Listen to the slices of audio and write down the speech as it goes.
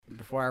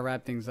before I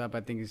wrap things up, I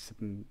think it's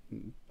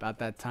about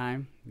that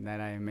time that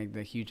I make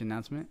the huge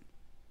announcement.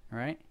 All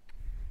right?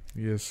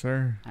 Yes,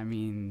 sir. I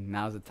mean,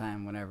 now's the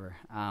time, whenever.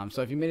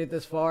 So if you made it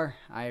this far,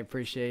 I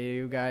appreciate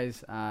you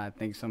guys.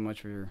 Thanks so much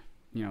for,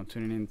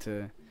 tuning in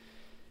to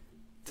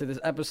this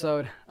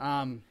episode.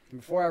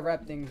 Before I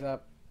wrap things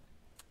up,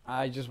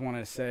 I just want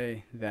to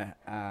say that...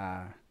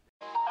 Imagine,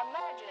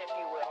 if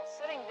you will,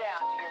 sitting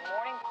down to your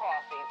morning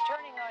coffee,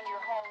 turning on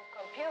your home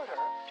computer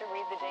to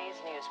read the day's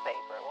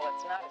newspaper. Well,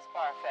 it's not as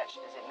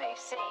far-fetched as it may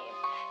seem.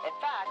 In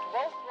fact,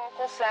 both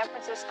local San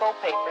Francisco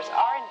papers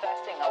are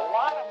investing a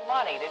lot of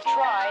money to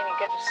try and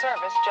get a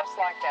service just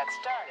like that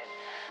started.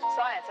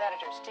 Science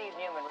editor Steve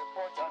Newman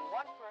reports on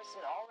one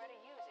person already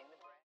using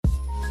the brand.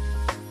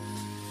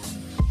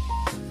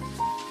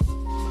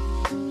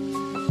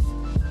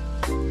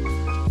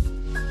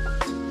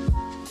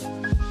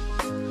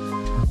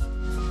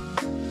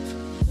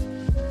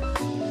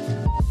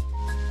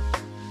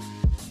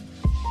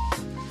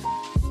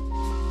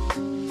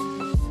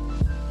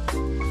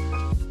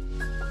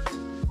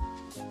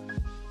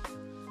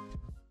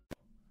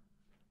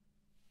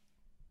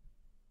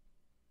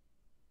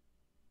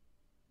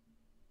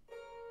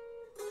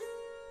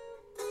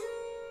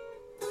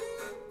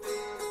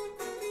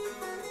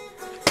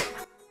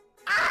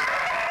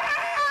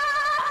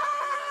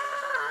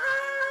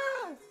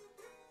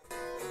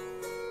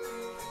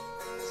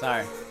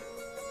 Sorry.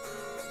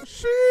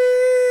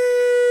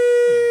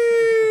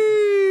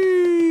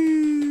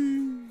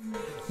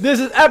 This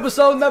is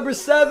episode number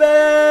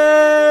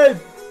 7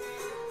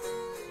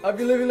 of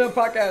your Living Love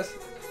Podcast.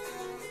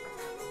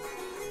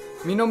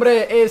 Mi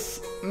nombre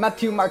es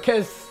Matthew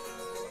Marquez.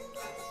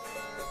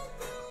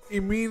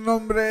 Y mi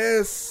nombre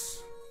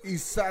es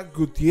Isaac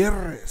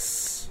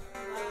Gutiérrez.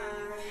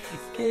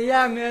 Que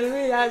ya me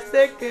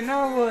olvidaste que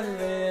no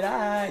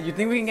volverá. You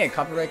think we can get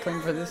copyright claim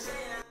for this?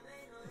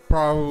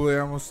 Probably.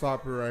 I'm gonna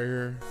stop it right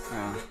here.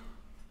 Oh,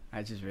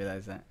 I just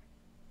realized that.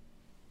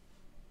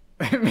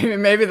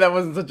 maybe that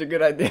wasn't such a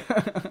good idea.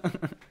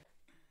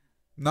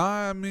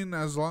 Nah, I mean,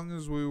 as long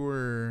as we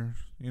were,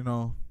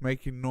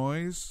 making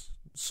noise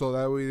so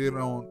that way they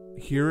don't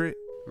hear it,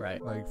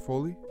 Right. like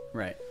fully.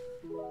 Right.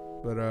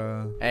 But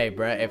Hey,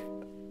 bruh,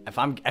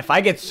 if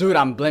I get sued,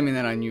 I'm blaming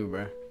it on you,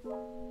 bruh.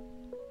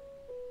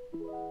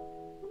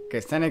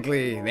 Cause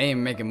technically they ain't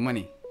making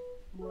money,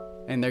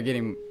 and they're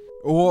getting.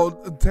 well,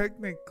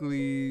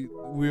 technically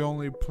we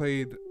only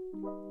played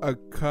a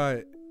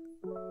cut,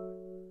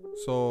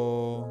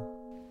 so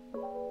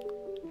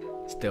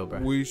Still,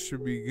 bruh. we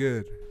should be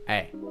good.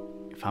 Hey,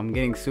 if I'm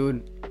getting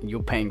sued,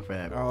 you're paying for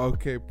that. Oh,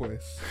 okay,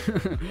 pues.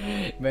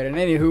 But in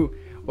anywho,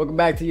 welcome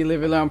back to your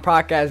Live and Learn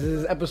podcast. This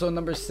is episode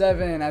number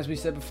 7. As we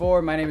said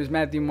before, my name is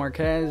Matthew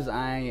Marquez.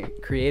 I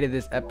created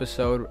this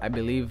episode, I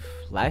believe,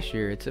 last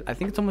year. I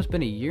think it's almost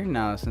been a year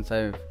now since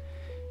I've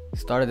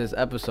started this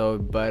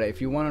episode. But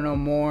if you want to know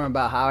more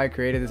about how I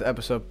created this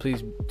episode,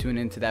 please tune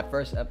into that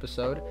first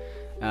episode.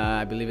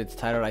 I believe it's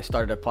titled I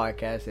Started a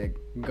Podcast.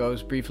 It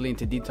goes briefly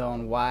into detail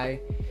on why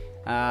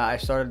I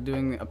started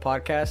doing a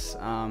podcast.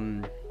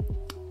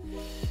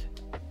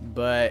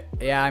 But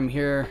yeah, I'm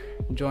here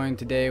joined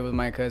today with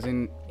my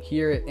cousin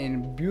here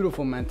in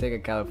beautiful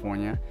Manteca,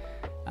 California.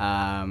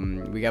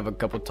 We have a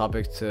couple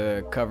topics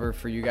to cover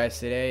for you guys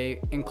today,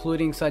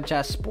 including such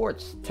as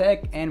sports,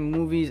 tech, and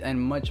movies, and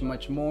much,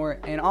 much more.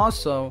 And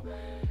also,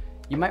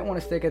 you might want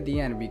to stick at the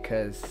end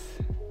because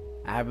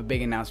I have a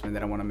big announcement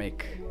that I want to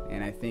make,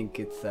 and I think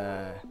it's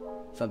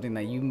something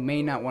that you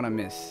may not want to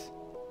miss,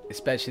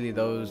 especially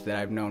those that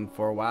I've known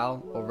for a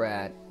while over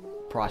at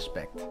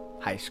Prospect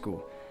High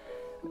School.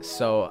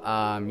 So,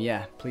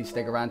 yeah, please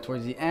stick around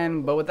towards the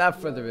end. But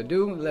without further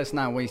ado, let's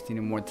not waste any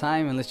more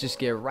time, and let's just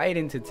get right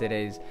into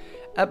today's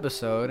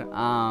episode.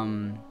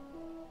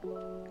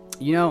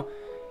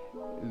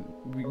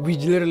 We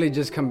literally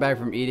just come back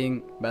from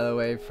eating, by the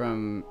way,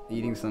 from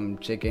eating some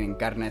chicken and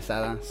carne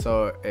asada.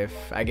 So if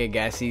I get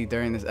gassy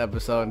during this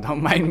episode,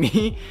 don't mind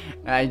me.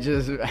 I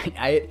was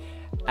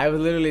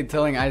literally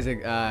telling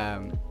Isaac,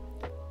 I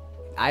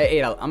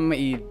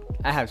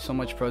have so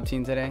much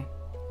protein today.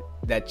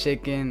 That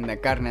chicken,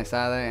 that carne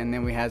asada, and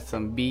then we had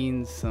some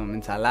beans,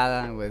 some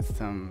ensalada with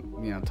some,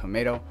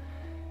 tomato,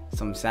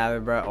 some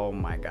salad, bro. Oh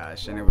my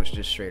gosh, and it was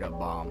just straight up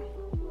bomb,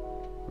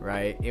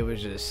 right? It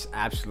was just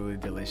absolutely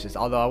delicious.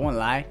 Although I won't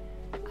lie,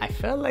 I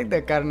felt like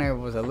the carne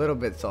was a little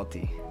bit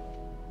salty.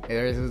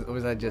 Or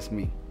was that just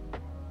me?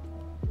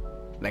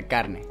 Like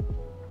carne.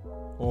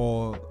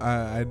 Well,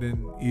 I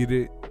didn't eat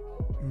it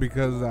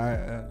because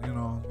I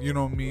you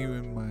know me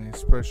in my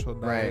special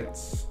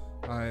diets. Right.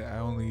 I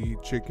only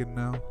eat chicken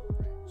now,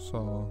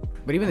 so.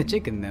 But even the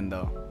chicken, then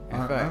though.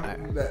 That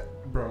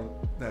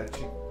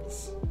chicken.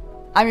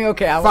 I mean,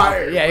 okay,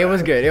 Fire, yeah, bro. It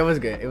was good.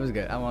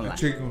 I won't lie.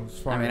 Chicken was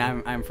fire. I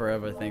mean, I'm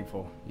forever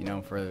thankful,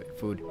 for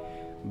food.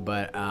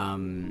 But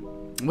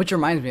which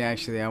reminds me,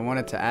 actually, I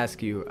wanted to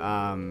ask you.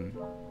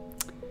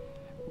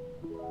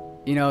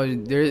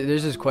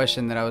 There's this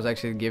question that I was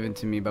actually given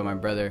to me by my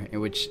brother, in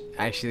which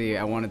actually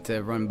I wanted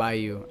to run by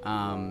you,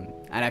 and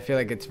I feel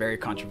like it's very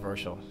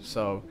controversial.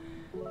 So,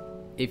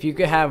 if you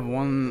could have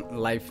one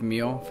life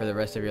meal for the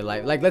rest of your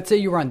life, like let's say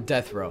you were on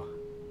death row,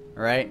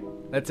 right?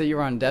 Let's say you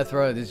were on death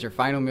row. This is your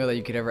final meal that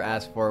you could ever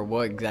ask for.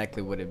 What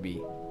exactly would it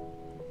be?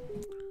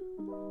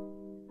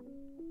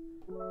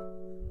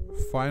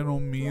 Final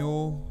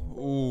meal?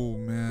 Oh,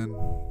 man.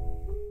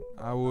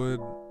 I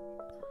would,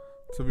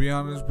 to be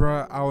honest,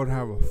 bro, I would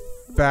have a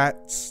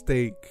fat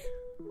steak.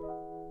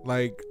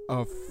 Like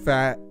a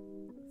fat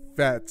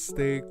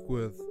steak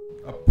with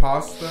a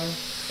pasta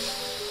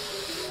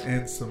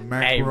and some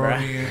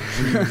macaroni and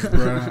cheese,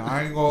 bro.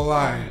 I ain't gonna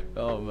lie.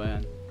 Oh,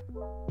 man.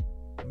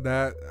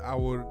 That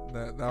would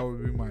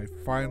be my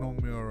final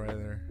meal right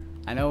there.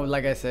 I know,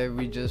 like I said,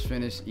 we just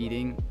finished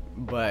eating,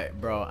 but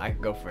bro, I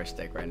could go for a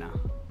steak right now.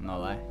 No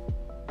lie.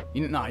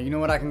 You know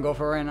what I can go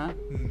for right now?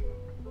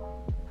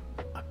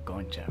 A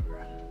concha, bro.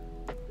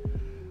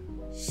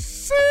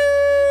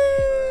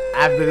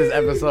 After this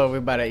episode, we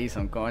about to eat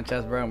some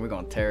conchas, bro, and we're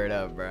gonna tear it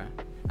up, bro.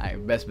 I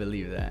best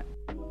believe that.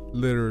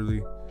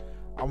 Literally.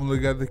 I'm gonna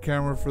look at the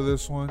camera for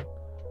this one.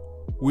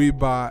 We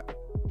bought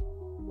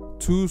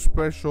 2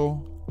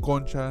 special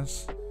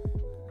conchas,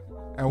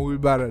 and we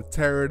about to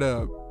tear it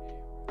up.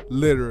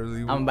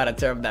 Literally. I'm about to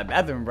tear up that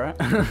bathroom, bro.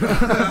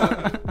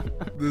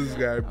 This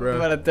guy, bro. I'm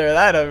about to tear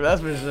that up, that's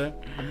for sure.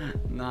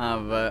 Nah,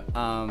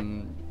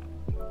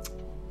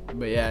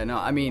 but yeah, no,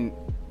 I mean,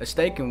 a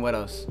steak and what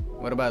else?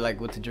 What about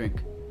like what to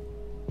drink?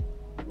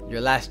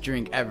 Your last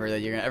drink ever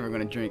that you're ever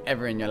gonna drink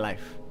ever in your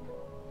life.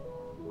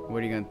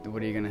 What are you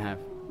gonna have?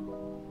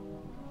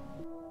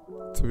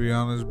 To be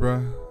honest,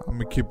 bro, I'm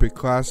gonna keep it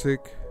classic.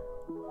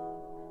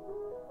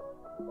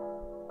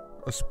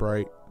 A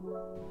Sprite.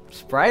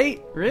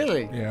 Sprite?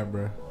 Really? Yeah,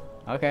 bro.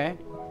 Okay.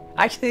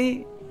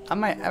 Actually, I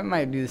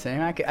might do the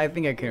same. I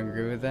think I can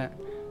agree with that.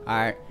 All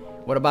right.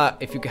 What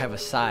about if you could have a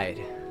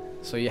side?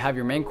 So you have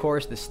your main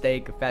course, the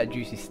steak, a fat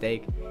juicy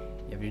steak.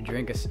 You have your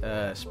drink,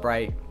 a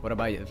Sprite. What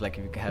about if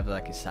you could have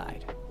like a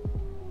side?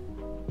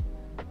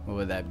 What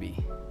would that be?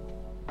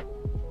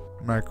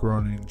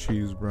 Macaroni and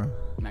cheese, bro.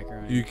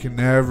 Macaroni. You can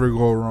never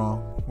go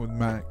wrong with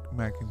mac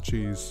and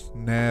cheese.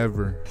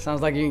 Never.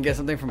 Sounds like you can get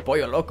something from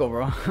Pollo Loco,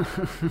 bro.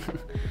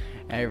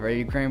 Hey, bro,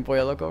 you craving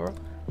Pollo Loco, bro?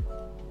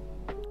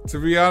 To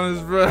be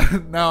honest, bro,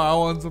 now I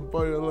want some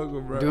Pollo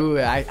Loco, bro. Dude,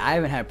 I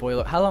haven't had Pollo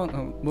Loco. How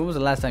long? When was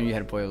the last time you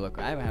had Pollo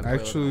Loco? I haven't had Pollo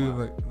Actually,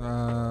 Loco. like,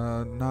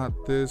 not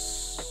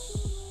this.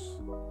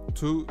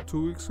 2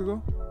 weeks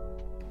ago.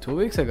 2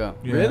 weeks ago.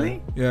 Yeah,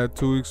 Really? Yeah,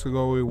 2 weeks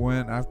ago we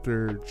went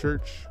after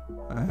church.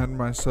 I had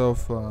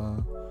myself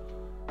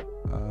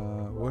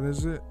what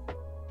is it?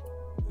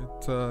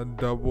 It's a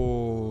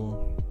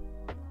double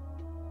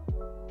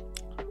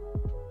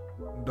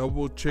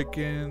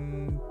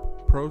chicken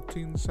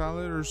protein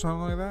salad or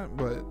something like that.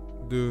 But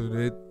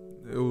dude,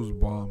 it was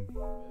bomb.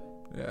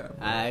 Yeah.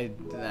 I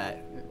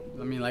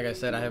mean, like I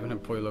said, I haven't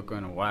had Pollo Loco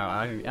in a while.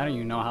 I don't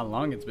even know how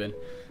long it's been.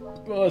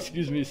 Oh,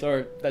 excuse me,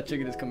 sorry. That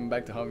chicken is coming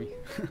back to haunt me.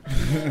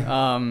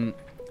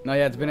 No,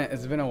 yeah,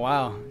 it's been a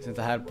while since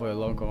I had Pollo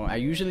Loco. I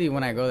usually,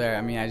 when I go there,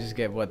 I mean, I just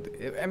get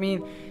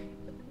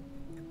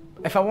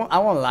if I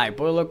won't lie,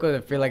 Pollo Loco,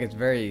 I feel like it's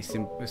very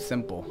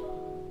simple.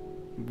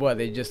 What,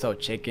 they just sell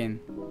chicken,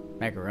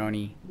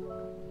 macaroni,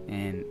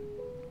 and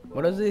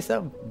what else do they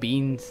sell?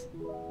 Beans.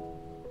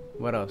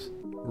 What else?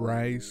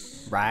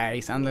 Rice.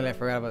 Andale, I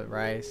forgot about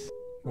rice.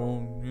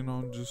 Well,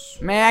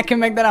 just... Man, I can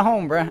make that at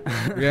home, bruh.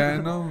 Yeah, I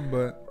know,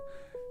 but...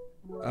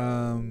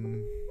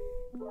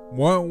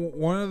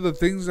 One of the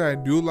things that I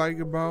do like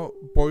about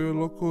Pollo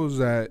Loco is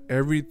that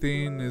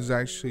everything is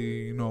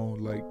actually,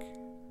 like,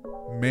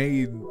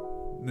 made,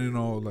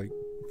 like,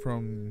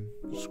 from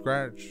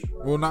scratch.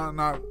 Well,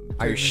 not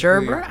Are you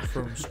sure, bruh?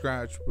 From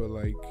scratch, but,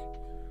 like,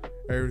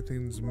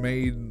 everything's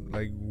made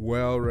like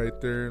well right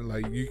there.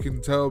 Like you can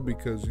tell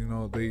because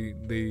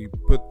they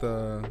put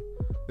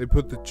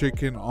the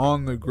chicken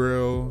on the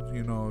grill.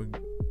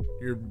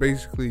 You're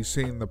basically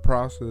seeing the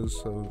process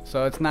of.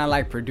 So it's not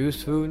like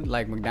produced food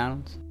like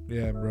McDonald's.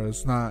 Yeah, bro.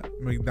 It's not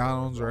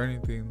McDonald's or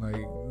anything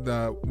like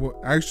that.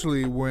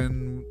 Actually,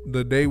 when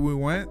the day we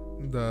went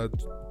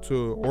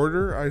to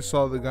order, I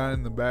saw the guy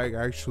in the bag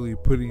actually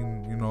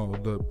putting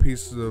the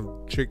pieces of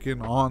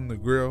chicken on the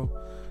grill.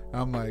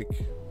 I'm like.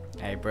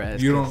 Hey, bro,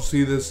 you don't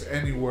see this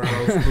anywhere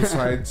else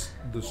besides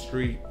the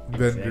street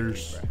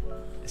vendors. Exactly,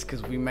 it's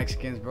because we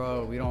Mexicans,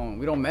 bro. We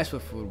don't mess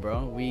with food,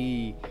 bro.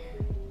 We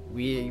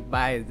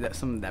buy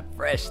some of that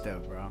fresh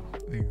stuff, bro.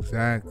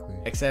 Exactly.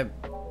 Except,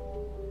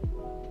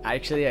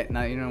 actually,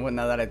 now you know what?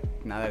 Now that I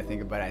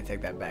think about it, I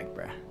take that back,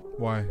 bro.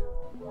 Why?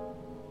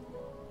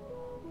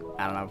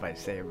 I don't know if I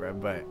say it, bro,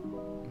 but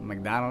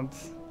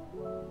McDonald's,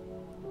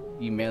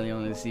 you mainly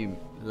only see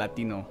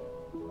Latino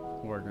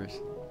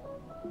workers.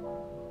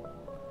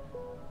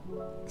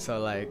 So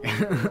like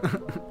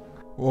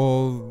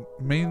well,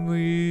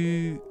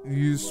 mainly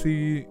you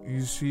see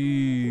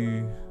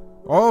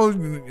oh,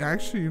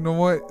 actually, you know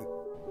what?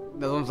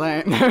 That's what I'm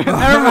saying.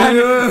 Never mind.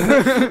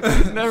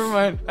 Never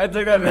mind. I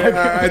take that back.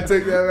 I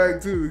take that back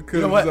too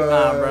because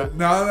bro.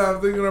 Now that I'm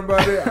thinking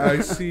about it,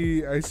 I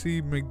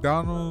see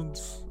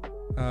McDonald's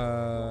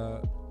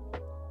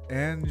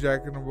and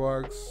Jack in the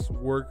Box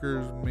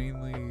workers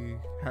mainly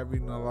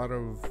having a lot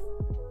of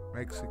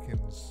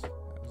Mexicans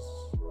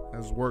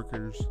as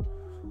workers.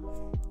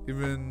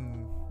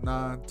 Even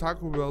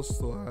Taco Bell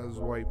still has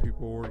white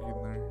people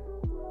working there.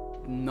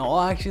 No,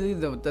 actually,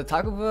 the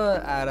Taco Bell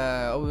at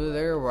over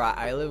there where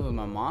I live with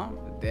my mom,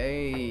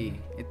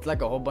 it's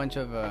like a whole bunch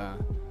of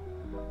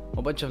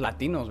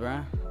Latinos,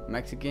 bro.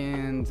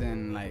 Mexicans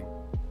and like,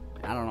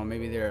 I don't know,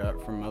 maybe they're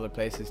from other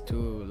places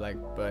too, like,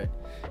 but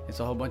it's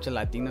a whole bunch of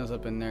Latinos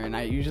up in there. And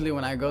I usually,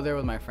 when I go there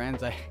with my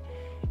friends,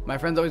 my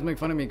friends always make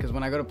fun of me because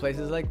when I go to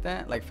places like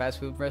that, like fast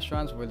food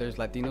restaurants where there's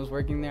Latinos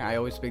working there, I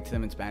always speak to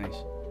them in Spanish.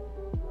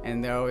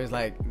 And they're always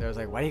like,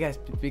 why do you guys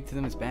speak to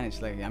them in Spanish?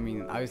 Like, I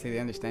mean, obviously they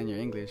understand your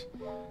English,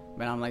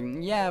 but I'm like,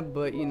 yeah,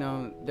 but you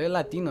know, they're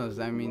Latinos.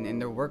 I mean, and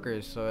they're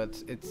workers, so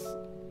it's.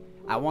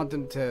 I want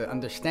them to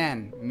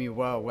understand me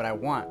well, what I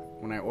want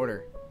when I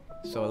order.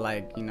 So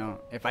like, you know,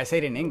 if I say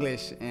it in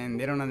English and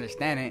they don't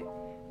understand it,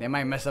 they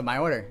might mess up my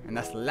order, and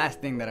that's the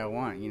last thing that I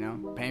want. You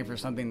know, paying for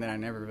something that I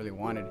never really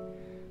wanted.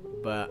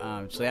 But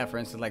so yeah, for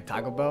instance, like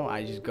Taco Bell,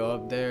 I just go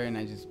up there and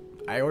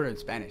I order in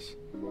Spanish.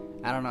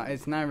 I don't know.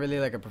 It's not really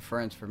like a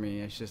preference for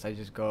me. It's just I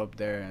just go up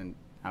there and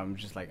I'll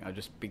just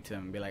speak to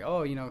them and be like,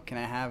 oh, you know, can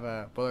I have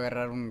puedo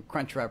agarrar un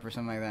crunch wrap or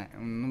something like that,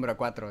 un número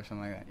 4 or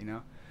something like that, you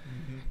know.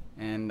 Mm-hmm.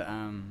 And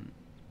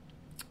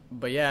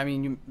but yeah, I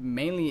mean,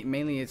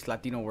 mainly it's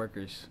Latino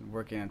workers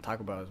working at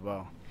Taco Bell as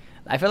well.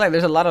 I feel like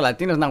there's a lot of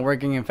Latinos not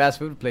working in fast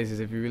food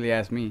places, if you really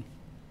ask me,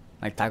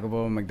 like Taco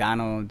Bell,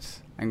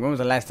 McDonald's. And when was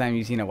the last time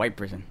you seen a white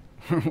person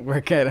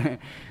work at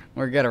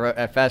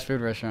a fast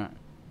food restaurant?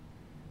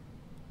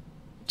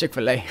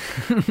 Chick-fil-A.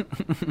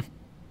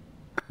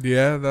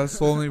 Yeah, that's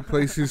the only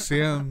place you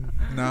see them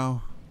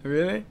now.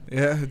 Really?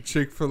 Yeah,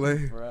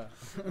 Chick-fil-A.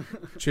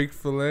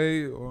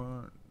 Chick-fil-A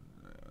or...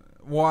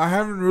 Well, I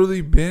haven't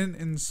really been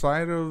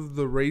inside of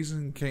the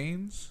Raising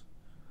Cane's,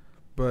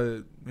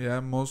 but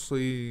yeah,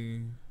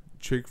 mostly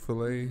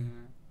Chick-fil-A.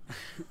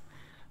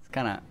 It's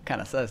kind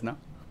of sus, no?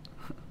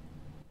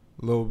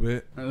 A little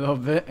bit. A little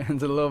bit.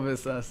 It's a little bit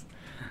sus.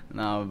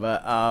 No,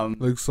 but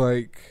looks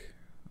like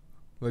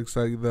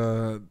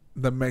the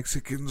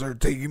Mexicans are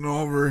taking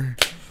over.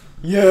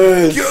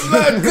 Yes.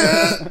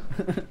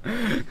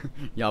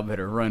 Y'all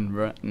better run,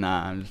 bro.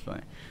 Nah, I'm just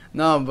playing.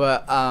 No,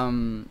 but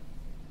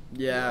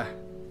yeah.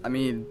 I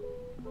mean,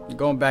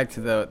 going back to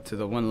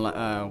the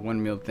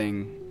one meal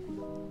thing.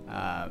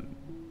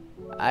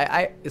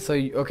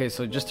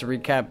 So just to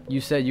recap, you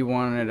said you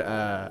wanted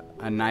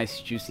a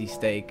nice juicy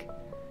steak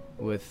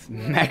with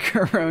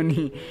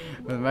macaroni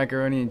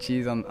and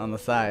cheese on the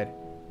side,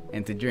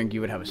 and to drink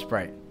you would have a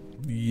Sprite.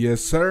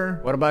 Yes,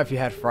 sir. What about if you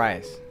had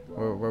fries?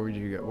 Where would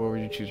you go? Where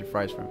would you choose your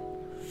fries from?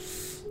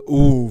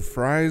 Ooh,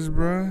 fries,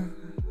 bruh.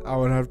 I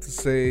would have to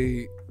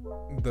say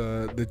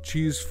the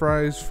cheese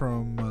fries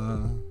from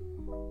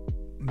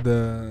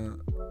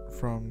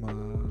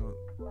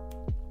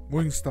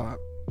Wingstop.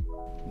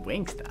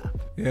 Wingstop.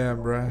 Yeah,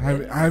 bruh.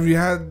 Have you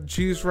had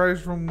cheese fries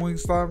from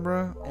Wingstop,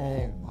 bruh?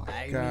 Oh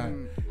my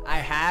god. I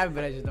have,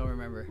 but I just don't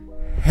remember.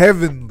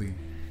 Heavenly.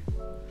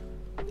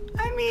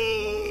 I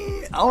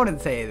mean, I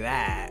wouldn't say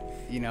that.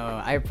 You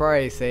know, I'd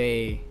probably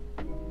say,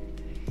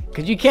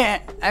 cause you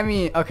can't. I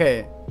mean,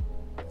 okay.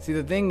 See,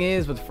 the thing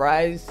is with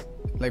fries,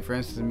 like for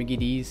instance, Mickey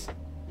D's,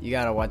 you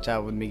gotta watch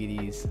out with Mickey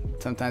D's.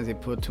 Sometimes they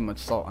put too much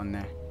salt on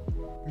there.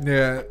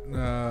 Yeah.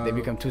 They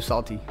become too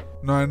salty.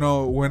 No, I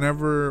know.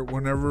 Whenever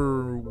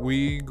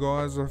we go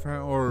as a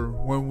family, or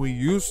when we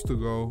used to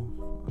go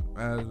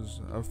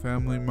as a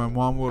family, my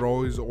mom would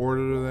always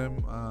order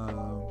them.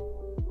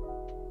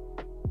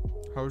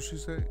 How would she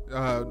say?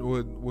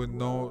 With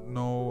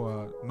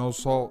no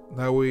salt.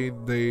 That way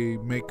they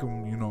make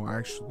them,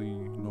 actually,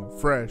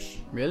 fresh.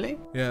 Really?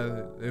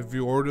 Yeah. If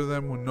you order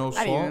them with no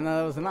salt. I didn't even know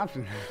that was an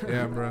option.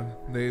 Yeah, bro.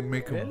 They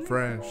make them really?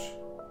 fresh.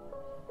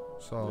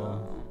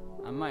 So.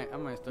 I might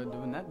start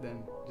doing that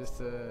then.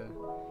 Just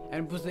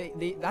and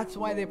they that's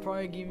why they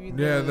probably give you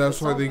that's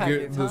why they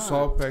packets, give the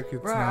salt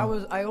packets. Bro,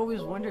 now. I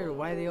always wondered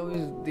why they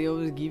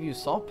always give you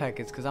salt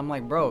packets, because I'm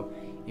like, bro,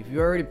 if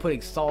you're already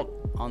putting salt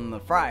on the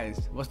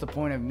fries, what's the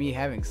point of me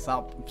having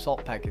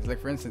salt packets? Like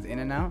for instance,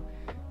 In-N-Out,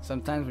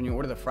 sometimes when you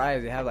order the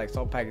fries, they have like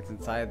salt packets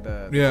inside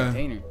the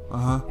container.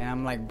 And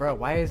I'm like, bro,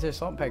 why is there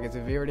salt packets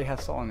if you already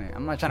have salt in it?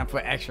 I'm not trying to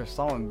put extra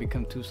salt and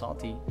become too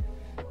salty.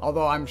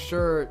 Although I'm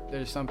sure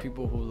there's some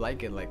people who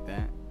like it like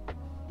that.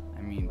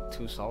 I mean,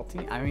 too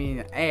salty? I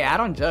mean, hey, I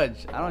don't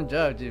judge.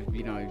 if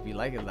you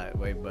like it that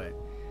way, but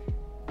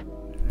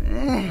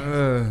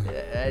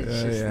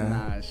it's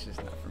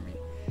just not for me.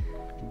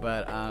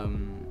 But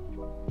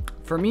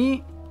for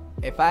me,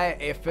 if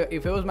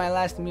it was my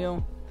last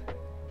meal,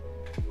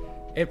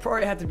 it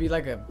probably had to be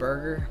like a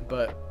burger,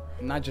 but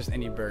not just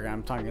any burger.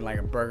 I'm talking like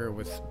a burger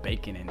with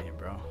bacon in it,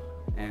 bro.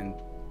 And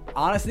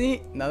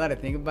honestly, now that I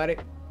think about it,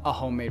 a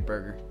homemade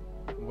burger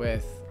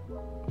with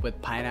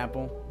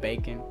pineapple,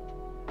 bacon,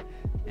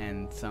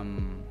 and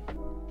some.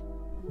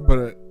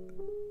 But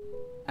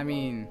I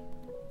mean,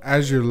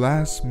 as your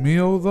last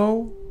meal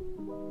though,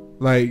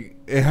 Like,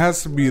 it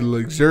has to be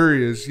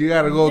luxurious. You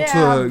gotta go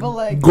to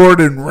like,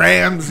 Gordon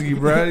Ramsay,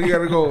 bro. You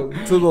gotta go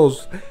to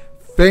those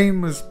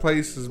famous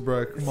places,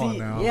 bro. Come on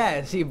now.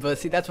 Yeah,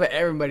 but that's what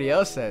everybody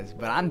else says.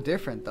 But I'm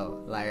different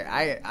though. Like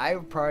I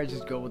would probably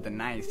just go with the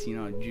nice,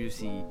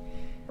 juicy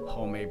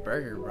homemade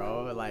burger,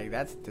 bro. Like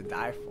that's to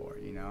die for,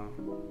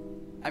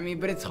 I mean,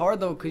 but it's hard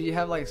though because you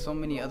have like so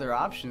many other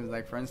options.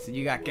 Like for instance,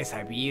 you got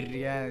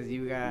quesadillas,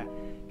 you got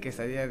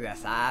quesadillas de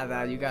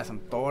asada, you got some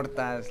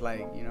tortas,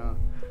 like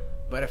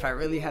But if I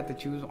really had to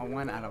choose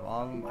one out of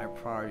all of them, I'd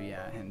probably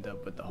end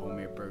up with the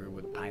homemade burger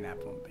with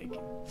pineapple and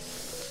bacon.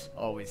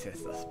 Always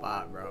hits the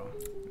spot, bro.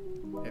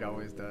 It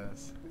always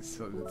does. It's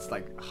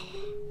like,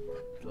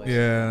 delicious.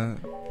 Yeah,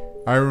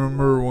 I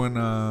remember when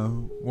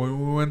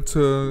we went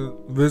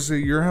to visit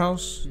your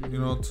house,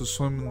 to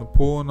swim in the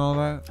pool and all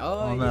that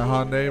on that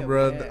hot day,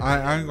 bro.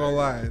 I ain't gonna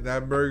lie,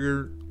 that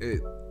burger,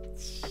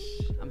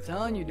 I'm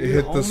telling you, dude, it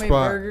hit homemade the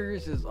spot.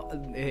 burgers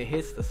it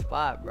hits the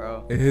spot,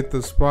 bro. It hit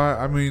the spot.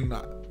 I mean,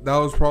 that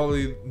was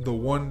probably the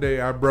one day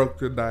I broke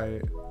the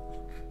diet.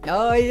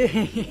 Oh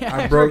yeah,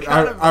 I broke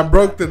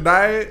the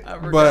diet, I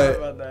forgot but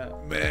about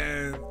that.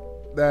 Man,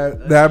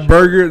 that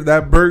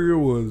burger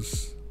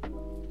was.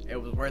 It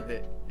was worth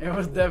it. It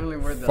was definitely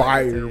worth it.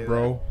 Fire,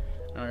 bro.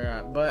 Oh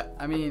yeah, but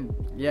I mean,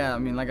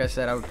 like I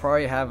said, I would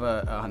probably have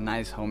a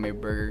nice homemade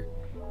burger,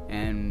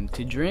 and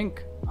to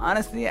drink.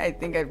 Honestly, I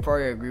think I'd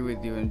probably agree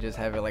with you and just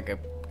have it like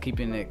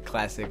keeping it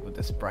classic with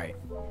a Sprite.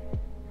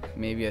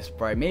 Maybe a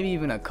Sprite, maybe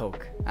even a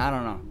Coke. I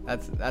don't know.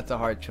 That's a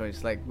hard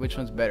choice. Like, which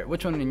one's better?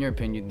 Which one, in your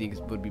opinion, you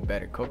think would be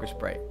better, Coke or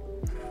Sprite?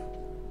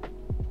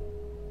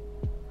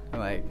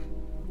 Like,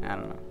 I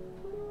don't know.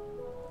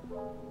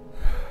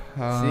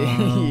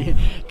 See,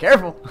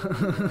 careful.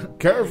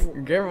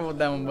 Careful with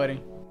that one,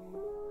 buddy.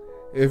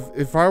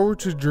 If I were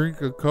to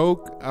drink a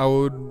Coke, I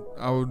would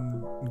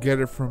get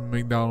it from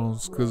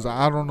McDonald's, because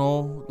I don't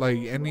know, like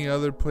any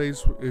other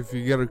place, if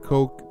you get a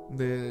Coke,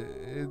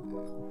 it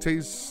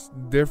tastes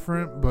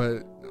different,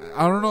 but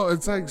I don't know,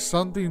 it's like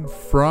something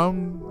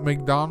from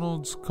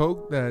McDonald's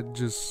Coke that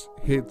just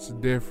hits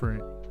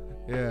different.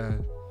 Yeah.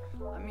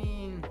 I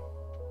mean,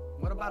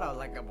 what about a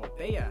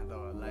botella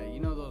though?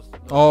 Like,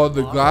 those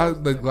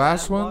the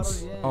glass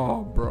ones? Bottles, yeah.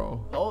 Oh,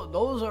 bro.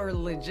 Those are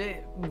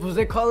legit. Because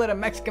they call it a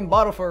Mexican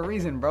bottle for a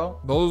reason, bro.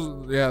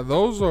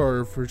 Those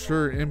are for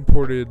sure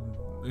imported,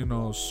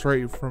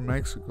 straight from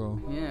Mexico.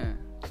 Yeah.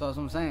 So that's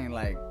what I'm saying,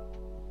 like,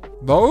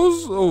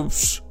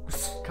 those?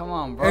 Come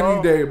on, bro.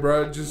 Any day,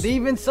 bro. Just they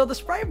even sell the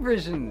Sprite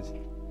versions.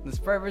 The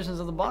Sprite versions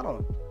of the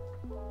bottle.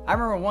 I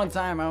remember one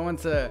time I went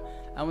to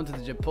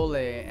the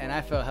Chipotle and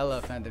I felt hella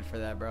offended for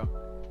that, bro.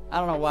 I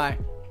don't know why.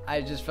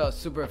 I just felt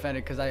super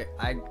offended because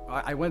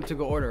I went to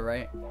go order,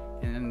 right?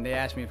 And then they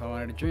asked me if I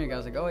wanted a drink. I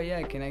was like, oh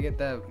yeah, can I get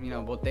that,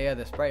 botella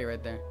de Sprite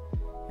right there?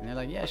 And they're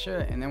like, yeah, sure.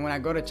 And then when I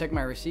go to check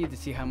my receipt to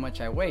see how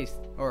much I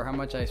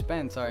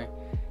spend, sorry,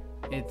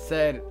 it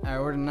said I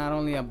ordered not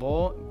only a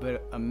bowl,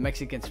 but a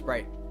Mexican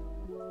Sprite.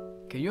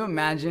 Can you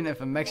imagine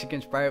if a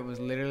Mexican Sprite was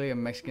literally a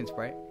Mexican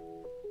Sprite?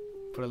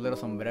 Put a little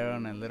sombrero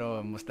and a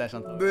little mustache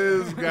on top.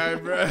 This guy,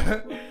 bro.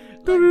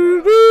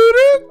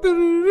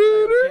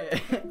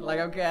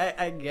 Okay,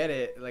 I get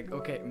it. Like,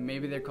 okay,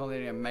 maybe they're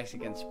calling it a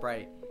Mexican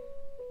Sprite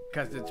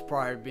because it's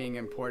probably being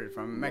imported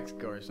from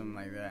Mexico or something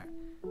like that.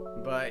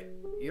 But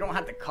you don't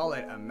have to call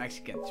it a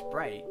Mexican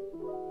Sprite.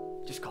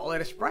 Just call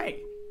it a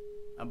Sprite.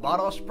 A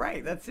bottle of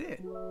Sprite, that's it.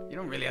 You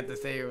don't really have to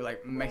say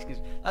like Mexican.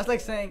 That's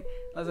like saying,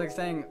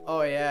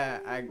 oh yeah,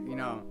 I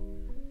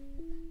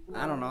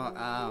don't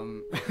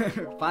know.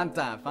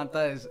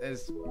 Fanta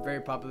is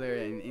very popular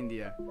in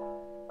India.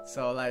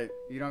 So like,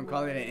 you don't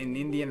call it an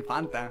Indian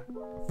Fanta.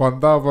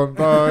 Fanta,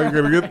 you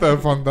gotta get that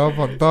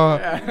Fanta.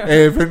 Yeah.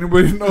 Hey, if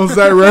anybody knows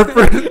that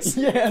reference,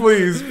 yeah.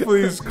 please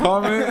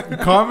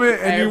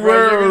comment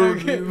anywhere.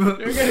 Hey, bro,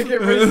 you're gonna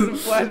get rid of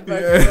some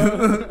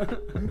flashbacks,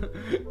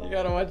 bro. You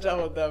gotta watch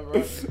out with that,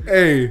 bro.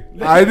 Hey,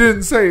 I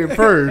didn't say it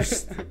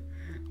first.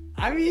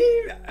 I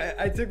mean,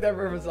 I took that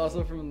reference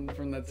also from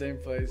that same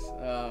place,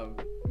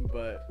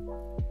 but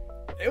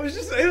it was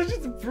just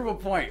to prove a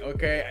point,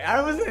 okay?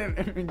 I wasn't,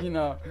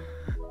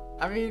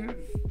 I mean,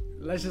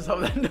 let's just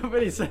hope that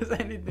nobody says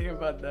anything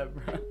about that,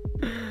 bro.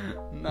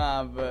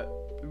 Nah, but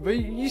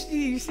you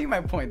see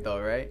my point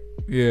though, right?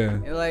 Yeah.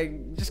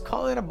 Like, just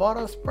call it a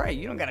bottle of Sprite.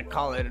 You don't gotta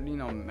call it,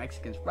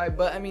 Mexican Sprite.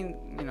 But I mean,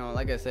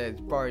 like I said,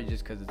 it's probably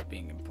just because it's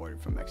being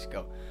imported from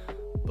Mexico.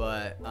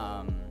 But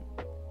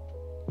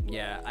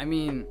yeah, I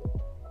mean,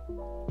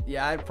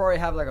 yeah, I'd probably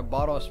have like a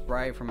bottle of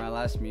Sprite for my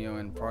last meal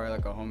and probably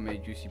like a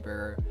homemade juicy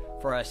burger.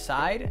 For a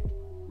side,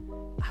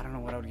 I don't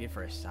know what I would get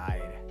for a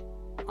side.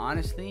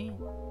 Honestly,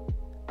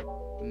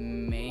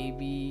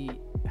 maybe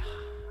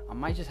I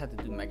might just have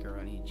to do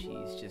macaroni and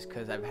cheese just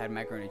because I've had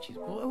macaroni and cheese.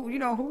 Well,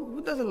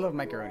 who doesn't love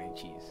macaroni and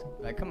cheese?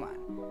 Like, come on.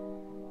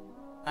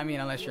 I mean,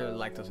 unless you're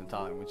lactose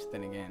intolerant, which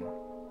then again.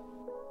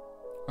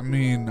 I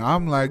mean,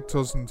 I'm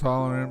lactose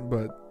intolerant,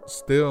 but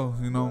still,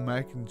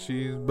 mac and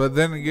cheese. But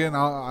then again,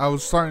 I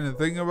was starting to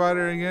think about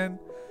it again.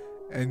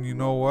 And you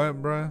know what,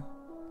 bruh?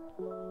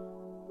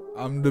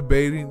 I'm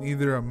debating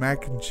either a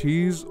mac and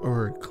cheese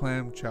or a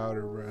clam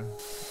chowder, bro.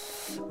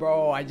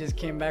 Bro, I just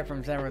came back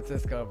from San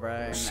Francisco, bro.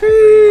 And I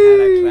freaking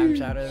had a clam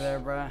chowder there,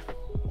 bro.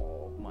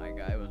 Oh my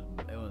god, it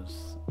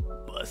was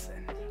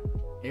bussin'.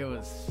 It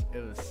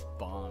was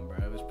bomb, bro.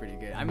 It was pretty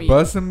good. I mean,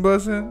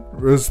 bussin',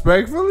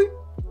 respectfully.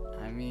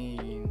 I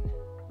mean,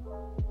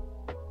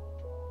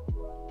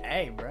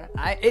 hey, bro.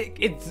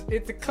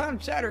 It's a clam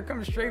chowder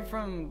coming straight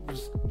from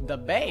the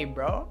Bay,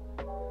 bro.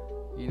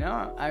 You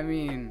know, I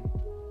mean,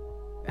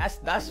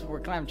 that's where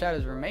clam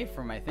chowders were made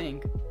from, I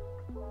think,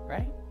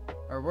 right?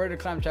 Or where did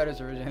clam chowders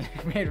originally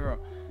made from?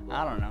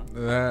 I don't know.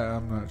 That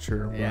I'm not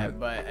sure. Yeah,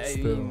 but I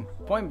mean,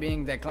 point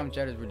being that clam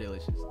chowders were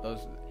delicious.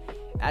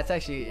 That's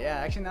actually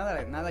now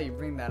that you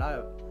bring that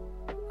up,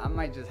 I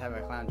might just have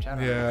a clam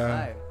chowder on the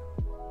side.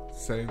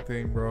 Same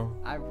thing, bro.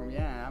 I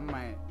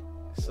might.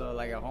 So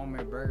like a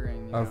homemade burger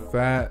and a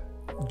fat,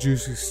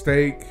 juicy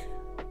steak,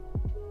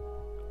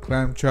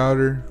 clam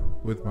chowder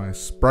with my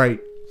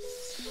Sprite.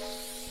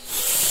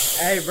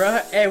 Hey, bro.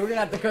 Hey, we're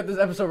gonna have to cut this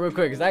episode real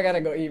quick because I gotta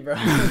go eat, bro.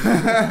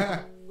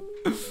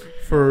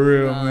 For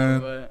real, man.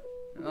 But,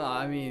 no,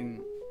 I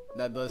mean,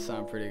 that does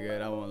sound pretty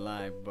good. I won't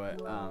lie, but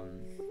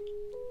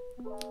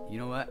you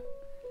know what?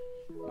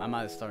 My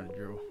mouth is starting to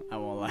drool. I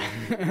won't lie.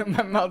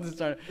 My mouth is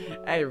starting.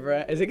 Hey,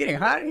 bro, is it getting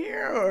hot in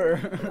here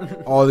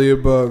or? All the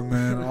above,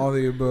 man. All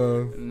the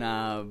above.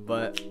 Nah,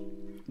 but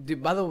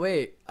dude. By the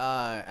way,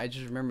 I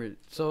just remembered.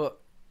 So,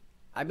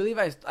 I believe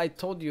I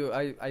told you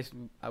I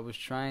was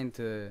trying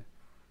to.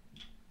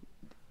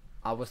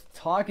 I was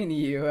talking to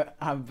you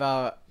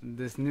about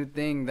this new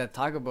thing that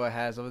Taco Bell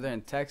has over there in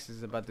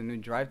Texas about the new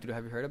drive-thru.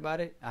 Have you heard about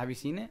it? Have you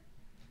seen it?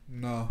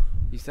 No.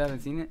 You still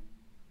haven't seen it?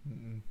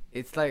 Mm-mm.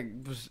 It's like,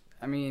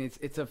 I mean,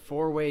 it's a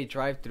 4-way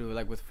drive-thru,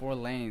 like with 4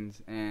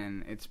 lanes,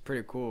 and it's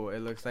pretty cool. It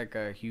looks like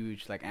a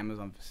huge like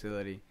Amazon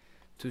facility,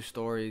 2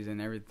 stories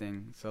and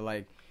everything. So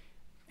like,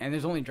 and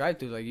there's only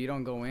drive-thru, like you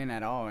don't go in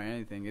at all or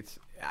anything.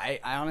 I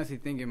honestly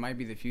think it might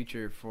be the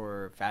future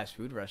for fast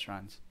food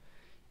restaurants,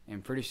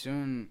 and pretty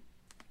soon.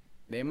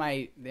 It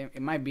might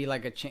be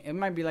like a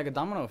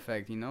domino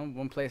effect, you know.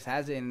 One place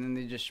has it, and then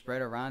they just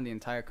spread around the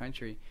entire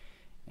country,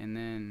 and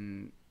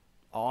then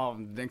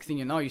next thing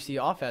you know, you see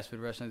all fast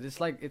food restaurants.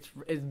 It's like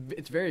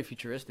it's very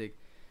futuristic.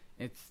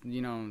 It's,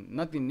 you know,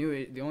 nothing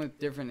new. The only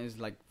difference is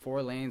like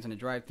 4 lanes and a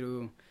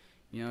drive-through.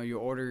 You know, you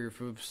order your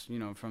foods, you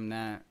know, from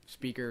that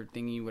speaker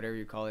thingy, whatever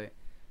you call it.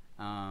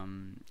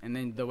 And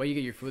then the way you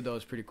get your food though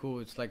is pretty cool.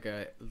 It's like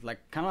kind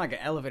of like an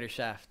elevator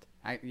shaft.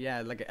 Like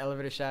an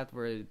elevator shaft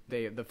where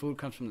the food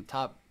comes from the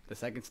top, the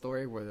second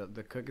story where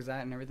the cook is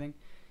at and everything,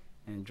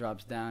 and it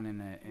drops down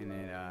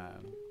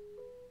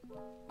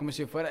como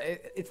si fuera.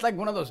 It's like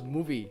one of those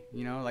movie,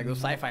 you know, like those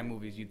sci-fi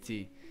movies you'd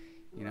see.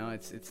 You know,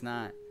 it's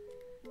not.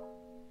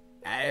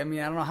 I mean,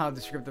 I don't know how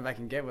descriptive I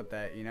can get with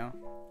that, you know.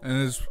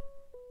 And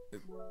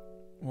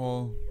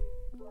well,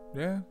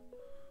 yeah.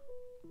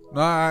 No,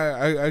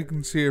 I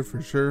can see it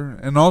for sure.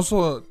 And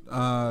also,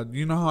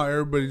 you know how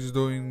everybody's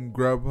doing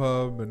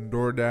Grubhub and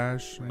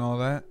DoorDash and all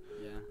that?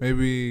 Yeah.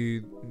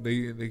 Maybe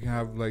they can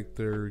have like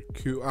their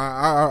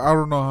I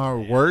don't know how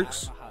it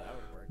works. I don't know how that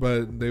would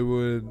work. But they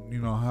would, you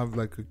know, have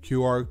like a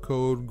QR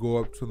code, go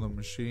up to the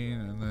machine,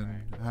 and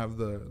then have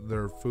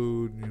their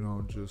food, you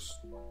know, just.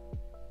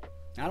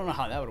 I don't know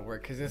how that would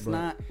work because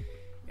not.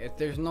 If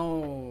there's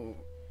no.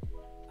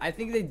 I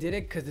think they did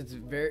it because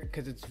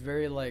it's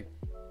very like.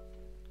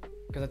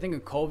 Because I think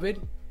of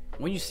COVID,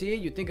 when you see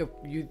it,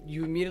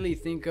 you immediately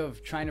think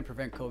of trying to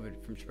prevent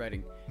COVID from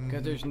spreading.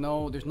 Because there's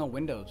no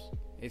windows.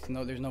 There's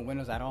no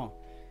windows at all.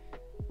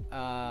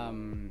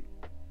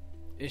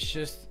 It's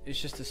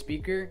just a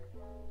speaker,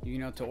 you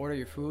know, to order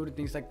your food and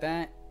things like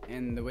that.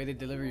 And the way they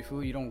deliver your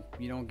food, you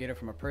don't get it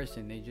from a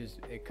person.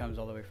 It comes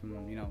all the way from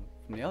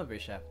the elevator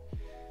shaft.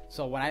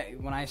 So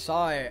when I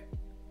saw it,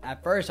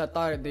 at first I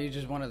thought they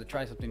just wanted to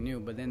try something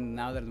new. But then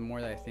now that the more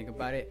that I think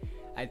about it,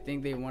 I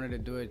think they wanted to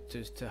do it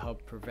just to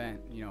help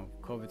prevent, you know,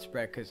 COVID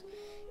spread. Because,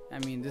 I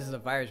mean, this is a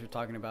virus we're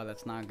talking about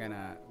that's not going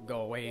to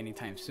go away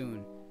anytime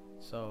soon.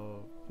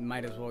 So,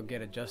 might as well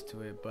get adjusted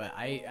to it. But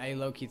I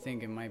low-key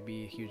think it might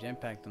be a huge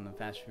impact on the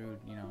fast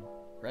food, you know,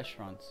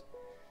 restaurants.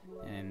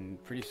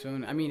 And pretty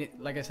soon, I mean,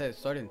 like I said, it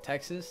started in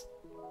Texas.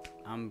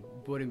 I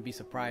wouldn't be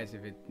surprised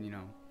if it, you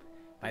know,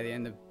 by the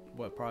end of,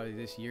 probably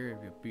this year,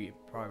 it'll be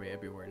probably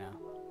everywhere now.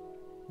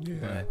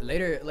 Yeah. But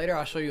later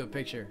I'll show you a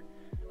picture.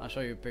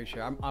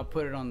 I'll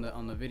put it on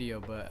the video,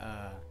 but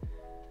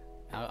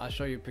I'll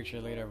show you a picture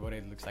later of what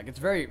it looks like. It's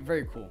very,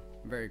 very cool.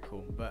 Very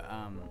cool. But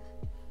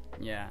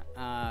yeah.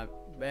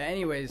 But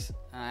anyways,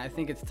 I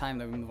think it's time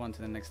that we move on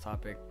to the next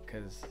topic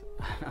because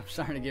I'm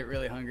starting to get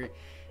really hungry,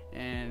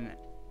 and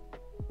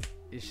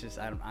it's just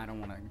I don't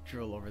want to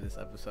drool over this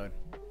episode.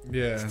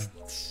 Yeah.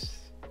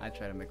 I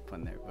tried to make a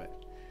pun there,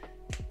 but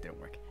it didn't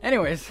work.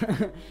 Anyways,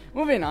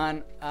 moving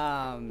on.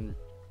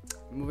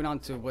 Moving on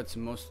to what's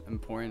most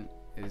important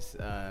is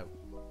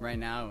right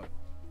now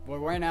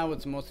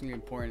what's mostly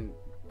important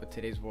with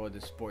today's world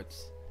is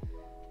sports.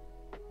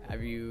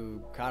 Have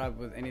you caught up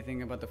with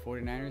anything about the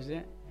 49ers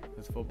yet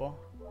with football?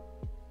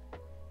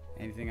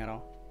 Anything at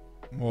all?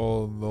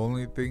 Well, the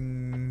only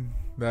thing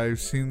that I've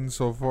seen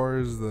so far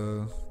is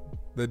the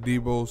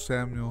Debo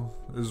Samuel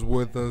is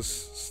with us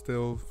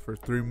still for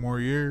 3 more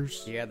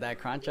years. He got that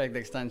contract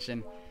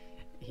extension.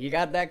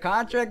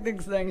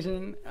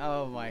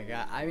 Oh my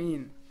god. I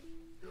mean,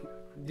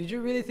 did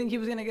you really think he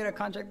was gonna get a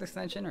contract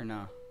extension or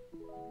no?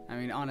 I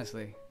mean,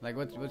 honestly, like,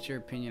 what's your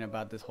opinion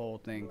about this whole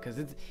thing? Because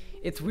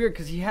it's weird.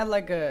 Because he had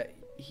like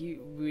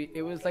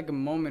it was like a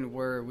moment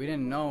where we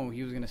didn't know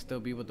he was gonna still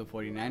be with the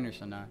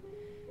 49ers or not,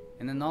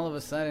 and then all of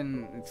a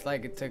sudden it's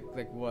like it took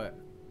like what,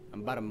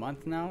 about a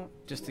month now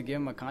just to give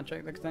him a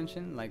contract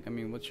extension. Like, I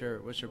mean, what's your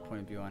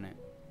point of view on it?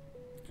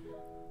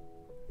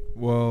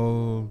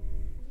 Well,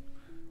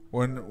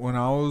 when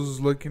I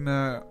was looking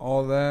at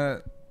all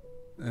that,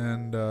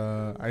 and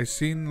I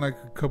seen like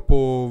a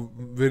couple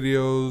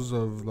videos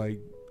of like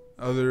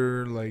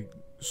other like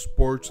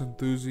sports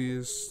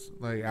enthusiasts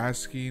like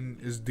asking,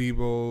 is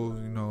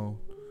Debo,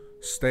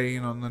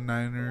 staying on the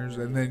Niners?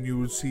 And then you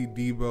would see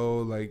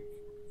Debo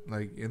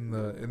like in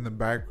the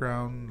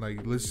background,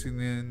 like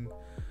listening,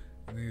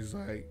 and he's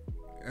like,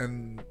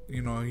 and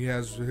he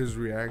has his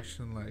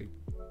reaction like,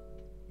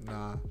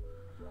 nah.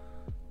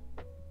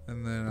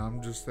 And then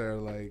I'm just there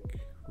like,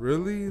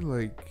 really?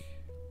 Like,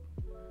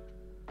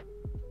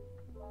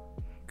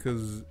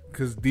 cause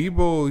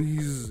Debo,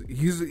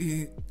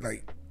 he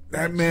like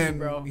that man,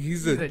 bro.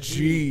 He's a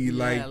G.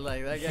 Yeah,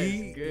 like that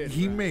guy's good,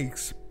 he bro.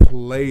 makes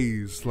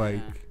plays like.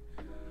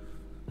 Yeah.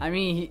 I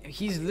mean,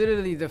 he's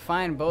literally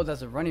defined both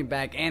as a running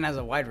back and as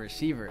a wide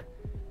receiver.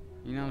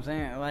 You know what I'm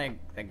saying? Like,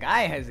 that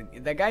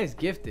guy's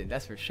gifted,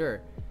 that's for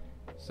sure.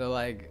 So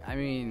like, I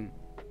mean,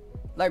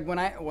 like when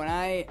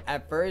I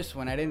at first,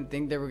 when I didn't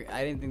think they were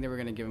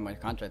gonna give him a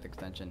contract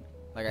extension.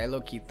 Like, I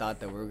low-key thought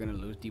that we were gonna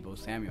lose Deebo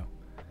Samuel,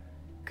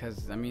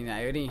 cause I mean,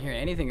 I didn't hear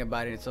anything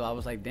about it. So I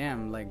was like,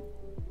 damn, like,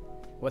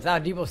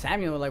 without Deebo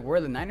Samuel, like, where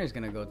are the Niners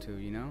gonna go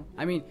to?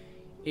 I mean,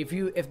 if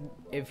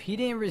he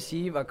didn't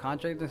receive a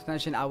contract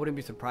extension, I wouldn't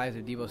be surprised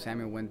if Deebo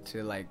Samuel went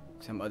to like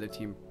some other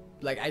team.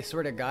 Like, I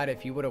swear to God,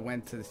 if he would have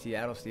went to the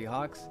Seattle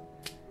Seahawks,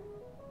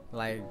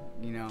 like,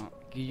 can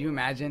you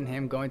imagine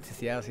him going to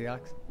Seattle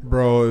Seahawks?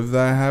 Bro, if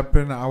that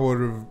happened, I would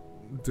have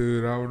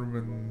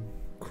been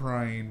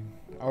crying.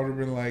 I would have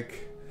been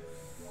like,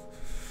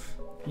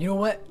 you know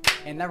what?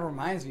 And that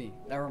reminds me.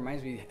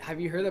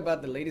 Have you heard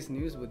about the latest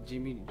news with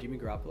Jimmy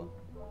Garoppolo?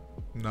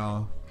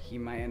 No. He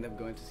might end up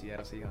going to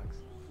Seattle Seahawks.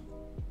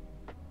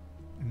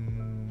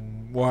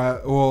 Why?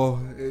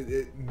 Well,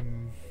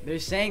 they're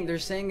saying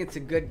it's a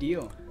good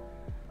deal.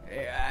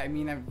 I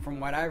mean,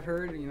 from what I've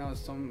heard,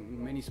 so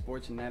many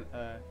sports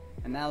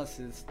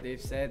analysis,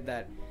 they've said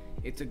that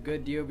it's a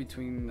good deal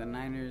between the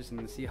Niners and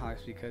the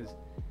Seahawks, because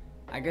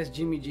I guess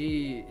Jimmy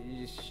G,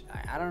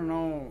 I don't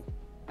know,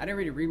 I didn't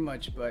really read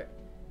much, but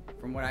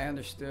from what I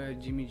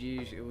understood, Jimmy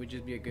G, it would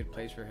just be a good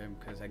place for him,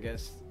 because I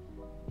guess,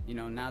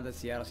 now that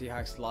Seattle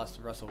Seahawks lost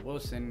Russell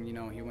Wilson,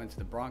 he went to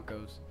the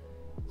Broncos.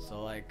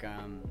 So, like,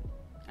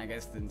 I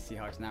guess the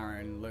Seahawks now are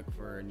going to look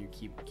for a new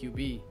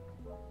QB.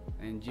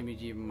 And Jimmy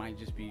G might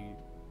just be...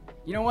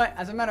 You know what?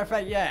 As a matter of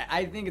fact, yeah,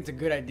 I think it's a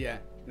good idea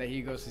that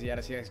he goes to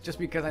Seattle Seahawks, just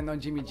because I know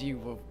Jimmy G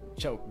will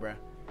choke, bro,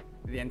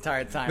 the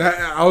entire time.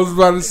 I was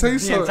about to say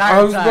so.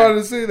 I was about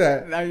to say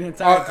that. The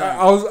entire time.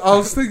 I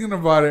was thinking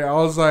about it. I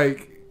was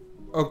like,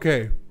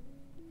 okay.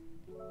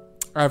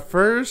 At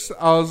first,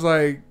 I was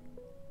like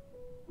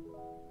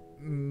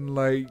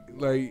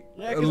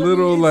yeah, a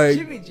little, like,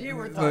 Jimmy G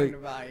we're talking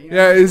about.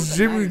 Yeah, it's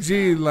Jimmy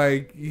G.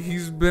 Like,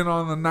 he's been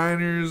on the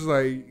Niners.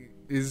 Like,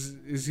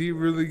 is he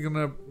really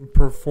gonna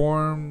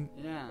perform?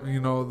 Yeah.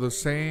 The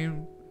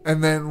same.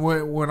 And then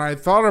when I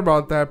thought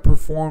about that,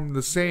 perform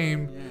the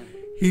same,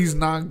 he's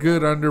not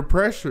good under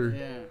pressure.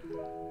 Yeah,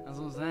 that's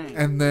what I'm saying.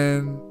 And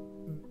then,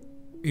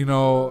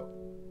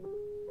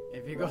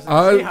 if he goes to the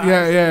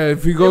Seahawks,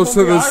 if he goes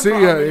to the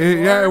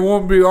Seahawks, it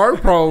won't be our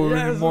problem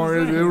Yeah, anymore.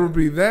 It'll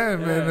be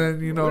them. Yeah. And then,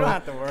 we don't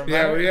have to worry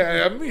about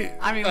it.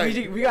 I mean, like,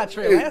 we got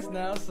Trey Lance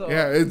now, so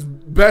yeah, it's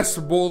best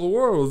of both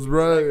worlds,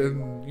 bro.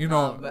 And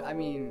but I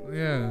mean,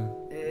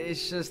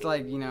 it's just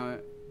like,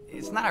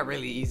 it's not a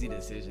really easy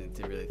decision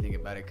to really think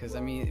about it, because I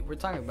mean, we're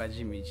talking about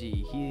Jimmy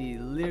G. He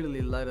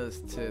literally led us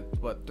to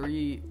what,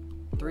 three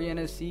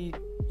NFC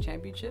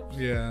championships.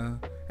 Yeah,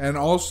 and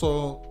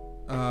also.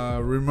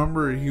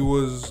 Remember, he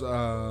was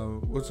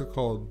what's it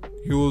called?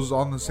 He was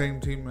on the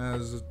same team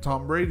as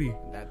Tom Brady.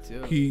 That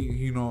too.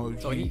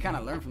 So he kind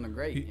of learned from the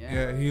great.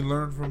 He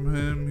learned from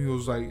him. He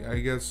was like, I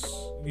guess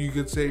you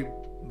could say,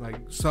 like,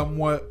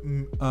 somewhat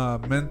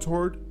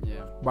mentored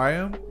by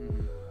him,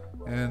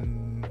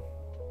 and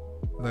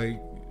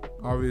like,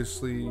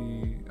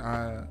 obviously,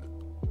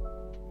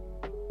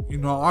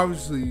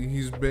 obviously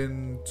he's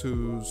been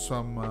to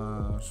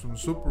some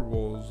Super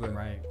Bowls, and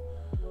right.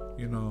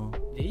 Did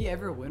he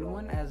ever win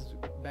one as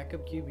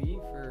backup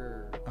QB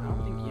for? I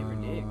don't think he ever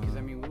did, because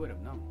I mean, we would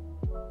have known.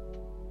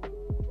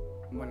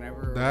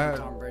 Whenever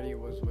Tom Brady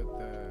was with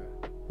the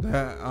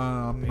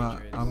I'm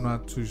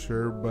not too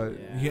sure, but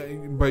he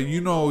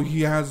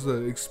has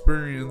the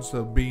experience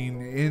of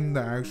being in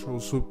the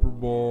actual Super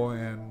Bowl,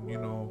 and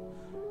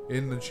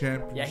in the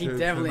championship. Yeah, he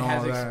definitely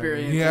has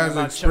experience. He has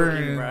about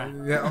experience.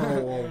 Choking, bro. Yeah.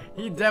 Oh. Well.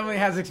 He definitely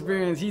has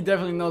experience. He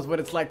definitely knows what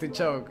it's like to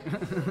choke.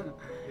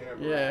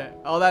 Yeah,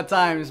 all that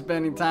time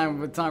spending time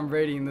with Tom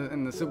Brady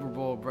in the Super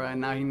Bowl, bro.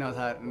 And now he knows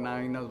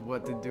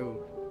what to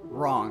do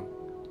wrong.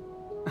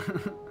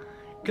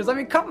 Cause I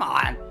mean, come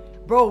on,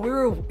 bro.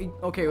 We're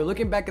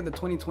looking back at the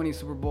 2020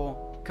 Super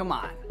Bowl. Come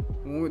on,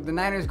 the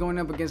Niners going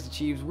up against the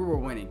Chiefs, we were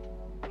winning.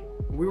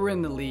 We were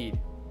in the lead,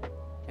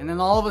 and then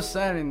all of a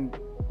sudden,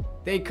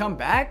 they come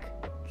back.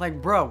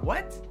 Like, bro,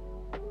 what?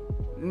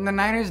 And the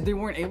Niners, they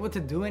weren't able to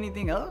do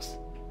anything else.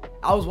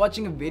 I was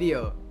watching a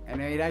video,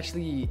 and it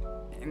actually.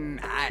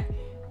 And I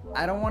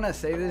don't want to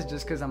say this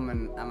just because I'm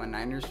a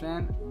Niners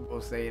fan.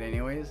 We'll say it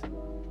anyways.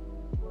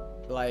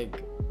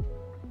 Like,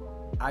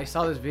 I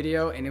saw this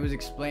video and it was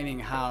explaining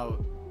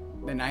how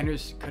the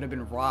Niners could have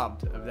been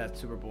robbed of that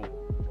Super Bowl.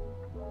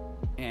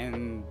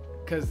 And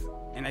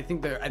I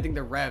think the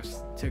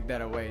refs took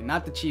that away.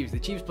 Not the Chiefs. The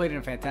Chiefs played in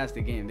a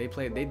fantastic game. They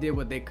did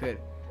what they could.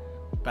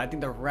 But I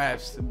think the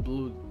refs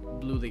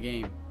blew the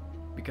game.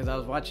 Because I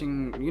was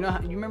watching, you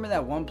remember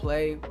that one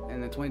play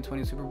in the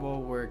 2020 Super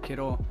Bowl where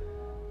Kittle,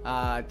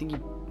 I think he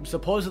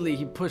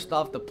pushed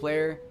off the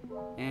player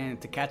and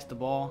to catch the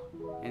ball,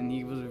 and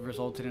he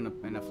resulted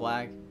in a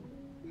flag.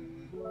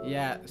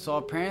 Yeah, so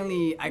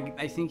apparently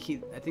I think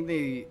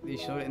they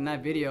showed it in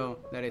that video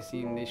that I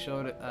seen. They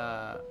showed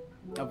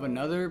of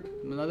another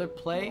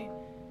play,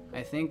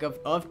 I think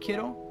of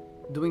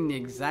Kittle doing the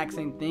exact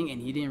same thing,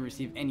 and he didn't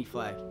receive any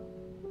flag,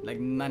 like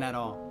none at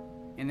all.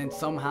 And then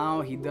somehow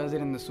he does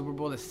it in the Super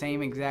Bowl, the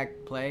same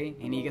exact play,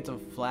 and he gets a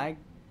flag.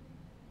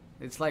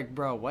 It's like,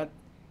 bro, what?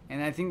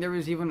 And I think there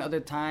was even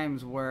other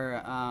times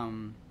where I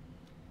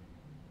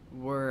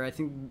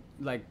think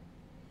like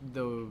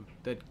the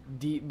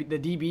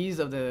DBs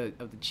of the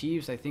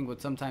Chiefs, I think,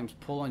 would sometimes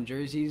pull on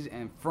jerseys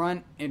and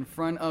in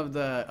front of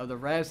the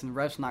refs, and the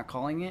refs not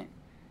calling it.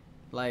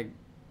 Like,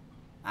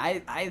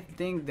 I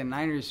think the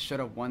Niners should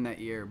have won that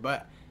year,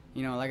 but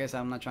like I said,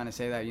 I'm not trying to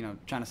say that,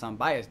 trying to sound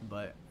biased,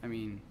 but I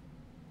mean,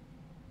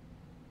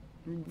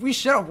 we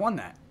should have won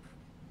that.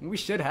 We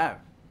should have.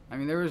 I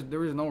mean, there was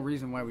no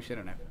reason why we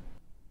shouldn't have.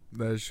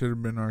 That should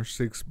have been our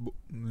sixth,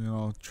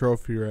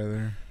 trophy right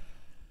there.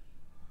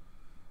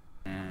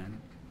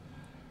 And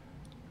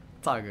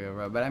it's all good,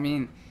 bro. But I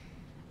mean,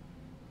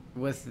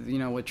 with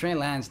Trey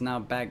Lance now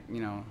back,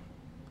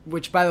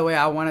 which, by the way,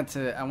 I wanted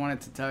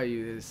to tell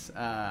you this.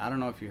 I don't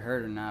know if you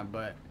heard or not,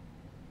 but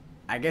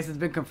I guess it's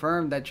been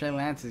confirmed that Trey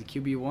Lance is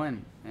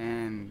QB1,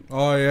 and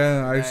oh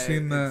yeah, I've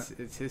seen that.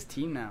 It's his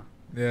team now.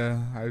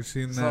 Yeah, I've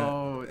seen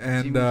so, that.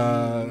 And Jimmy,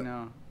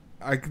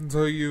 I can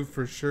tell you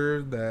for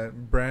sure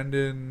that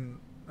Brandon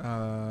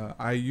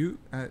Ayuk,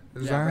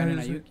 Brandon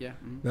Ayuk, yeah.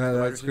 Mm-hmm.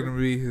 That's gonna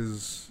be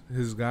his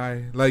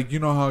guy. Like,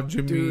 how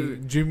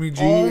Jimmy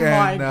G. Oh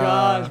my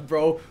gosh,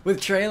 bro!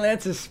 With Trey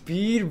Lance's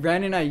speed,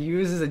 Brandon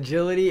Ayuk's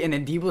agility, and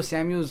then Deebo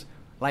Samuel's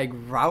like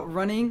route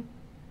running.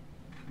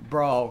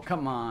 Bro,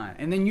 come on.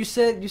 And then you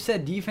said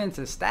defense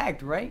is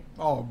stacked, right?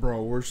 Oh,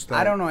 bro, we're stacked.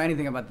 I don't know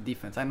anything about the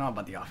defense. I know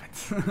about the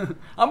offense.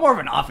 I'm more of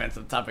an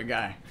offensive type of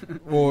guy.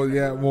 Well,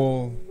 yeah,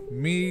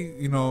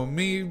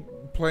 me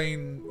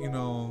playing,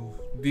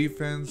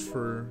 defense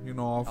for,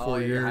 all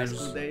 4 years. High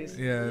school days?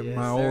 Yeah, yes,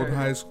 my old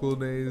high school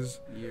days.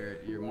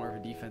 You're more of a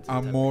defensive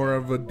I'm more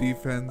of a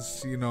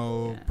defense,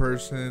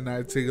 person.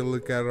 I take a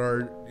look at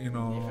our,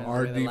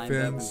 our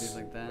defense.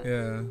 Like that.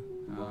 Yeah.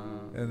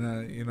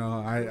 And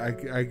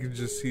I can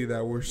just see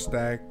that we're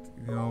stacked.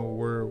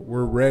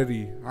 We're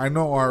ready. I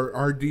know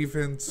our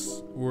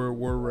defense, we're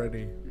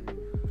ready,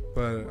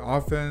 but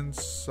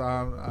offense,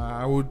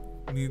 I would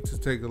need to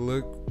take a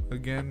look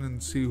again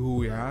and see who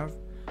we have.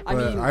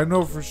 But I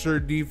know for sure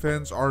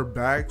defense, our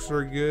backs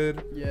are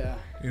good. Yeah.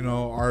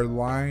 Our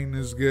line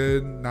is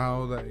good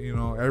now that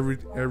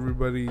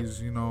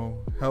everybody's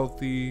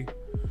healthy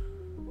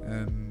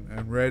and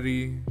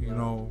ready.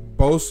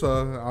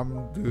 Bosa,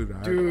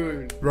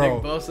 bro.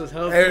 Nick Bosa's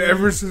healthy.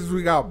 Ever since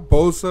we got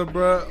Bosa,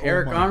 bro.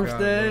 Eric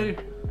Armstead.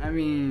 God, I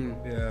mean,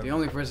 yeah. The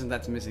only person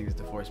that's missing is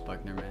DeForest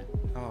Buckner, man.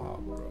 Oh,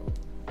 bro.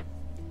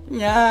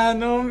 Yeah,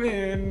 no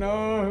man,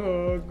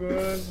 no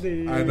good.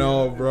 I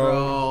know, bro.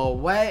 Bro,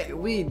 what?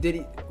 Wait,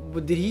 did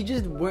he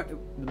just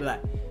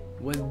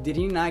did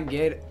he not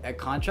get a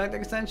contract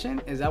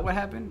extension? Is that what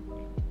happened,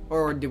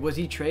 or was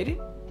he traded?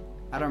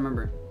 I don't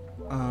remember.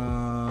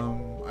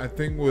 I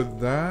think with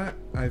that,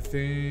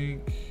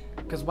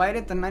 because why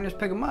did the Niners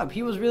pick him up?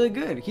 He was really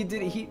good. He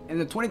in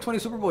the 2020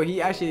 Super Bowl,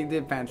 he actually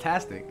did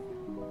fantastic.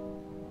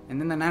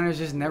 And then the Niners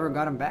just never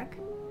got him back.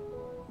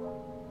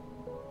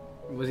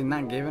 Was he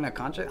not given a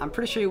contract? I'm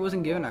pretty sure he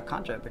wasn't given a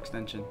contract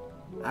extension.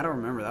 I don't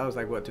remember. That was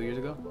like what, 2 years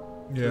ago?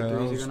 Yeah,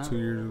 that was 2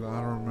 years ago. I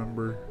don't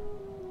remember.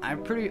 I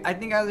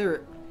think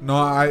either. No,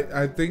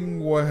 I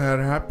think what had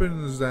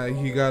happened is that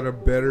he got a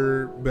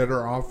better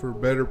offer,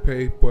 better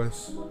pay,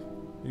 pues.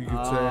 You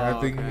could say.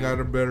 I think he got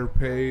a better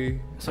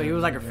pay. So he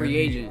was like a free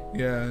agent.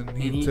 And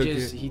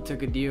he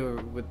took a deal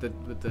with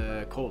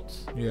the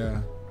Colts.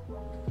 Yeah.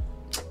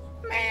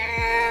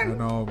 Man. I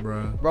know,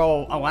 bro.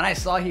 Bro, when I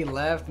saw he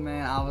left,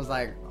 man, I was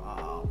like,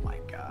 oh my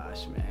god.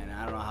 gosh, man.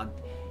 I don't know how.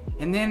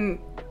 And then,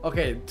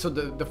 okay, so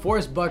the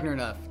Forrest Buckner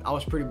left. I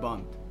was pretty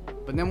bummed.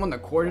 But then when the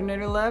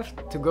coordinator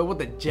left to go with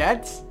the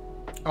Jets,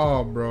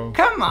 Oh, bro.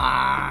 come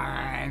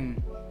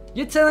on.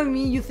 You're telling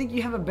me you think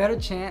you have a better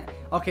chance?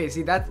 Okay,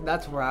 see,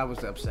 that's where I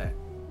was upset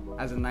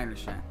as a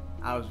Niners fan.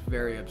 I was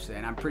very upset,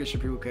 and I'm pretty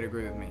sure people could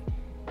agree with me.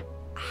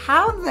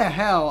 How the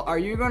hell are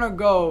you gonna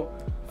go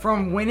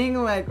from winning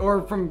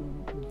or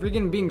from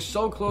freaking being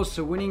so close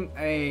to winning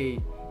a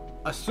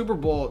Super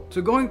Bowl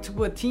to going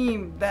to a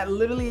team that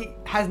literally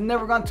has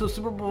never gone to a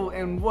Super Bowl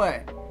in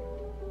what?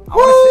 I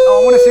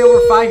want to say over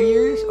 5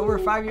 years, over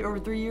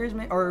 3 years,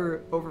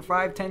 or over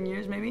 5-10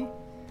 years maybe.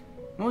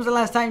 When was the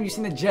last time you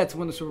seen the Jets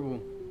win the Super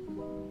Bowl?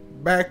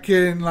 Back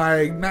in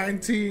like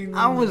 19.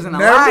 I wasn't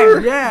Never?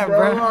 alive. Yeah,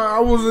 bro. I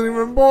wasn't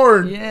even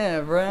born.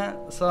 Yeah,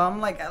 bro. So I'm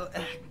like,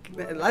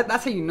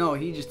 that's how you know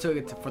he just took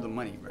it for the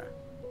money, bro.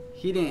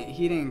 He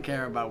didn't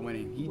care about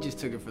winning. He just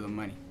took it for the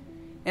money.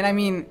 And I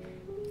mean,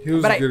 He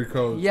was a good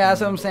coach. Yeah,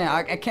 that's what I'm saying.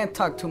 I can't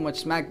talk too much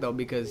smack though,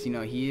 because you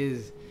know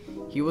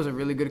he was a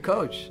really good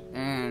coach,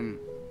 and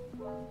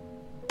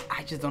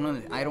I just don't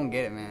know. I don't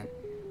get it, man.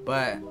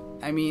 But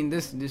I mean,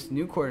 this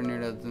new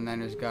coordinator that the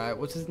Niners got,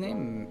 what's his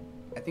name?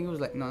 I think it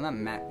was not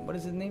Matt. What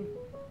is his name?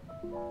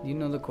 Do you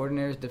know the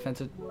coordinator's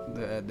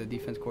the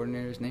defense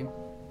coordinator's name?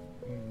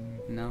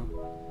 No.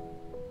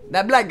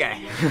 That black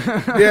guy.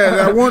 Yeah,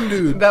 that one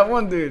dude. That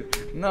one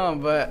dude. No,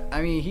 but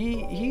I mean,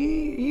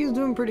 he's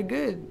doing pretty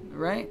good,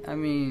 right? I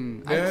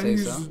mean, Yeah, I'd say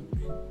so.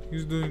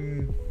 He's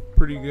doing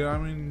pretty good. I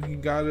mean, he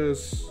got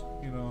us,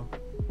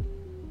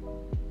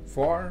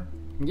 far.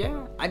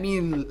 Yeah, I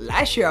mean,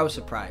 last year I was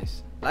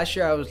surprised. Last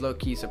year I was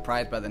low-key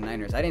surprised by the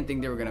Niners. I didn't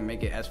think they were going to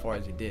make it as far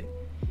as they did.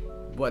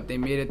 But they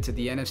made it to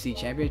the NFC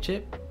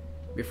Championship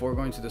before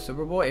going to the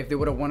Super Bowl. If they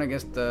would have won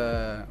against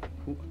the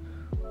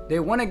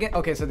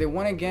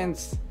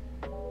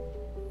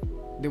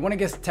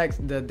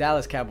the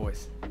Dallas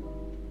Cowboys.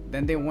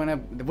 Then they went up,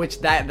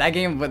 which that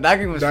game was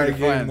pretty fun. That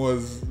game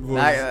was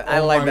I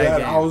like that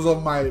game. I was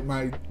on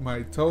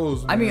my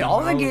toes, man. I mean,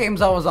 all the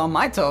games I was on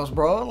my toes,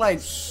 bro.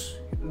 Like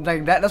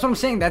that's what I'm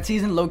saying. That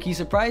season low-key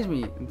surprised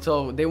me.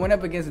 So they went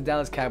up against the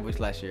Dallas Cowboys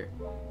last year,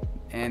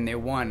 and they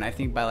won. I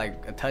think by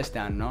like a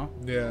touchdown. No.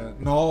 Yeah.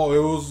 No, it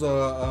was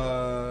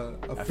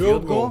a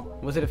field goal.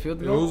 Was it a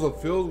field goal? It was a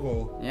field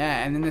goal.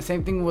 Yeah, and then the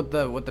same thing with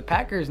the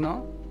Packers.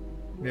 No.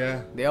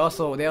 Yeah. They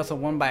also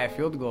won by a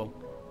field goal.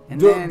 And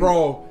Dude, then,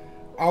 bro,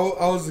 I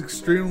was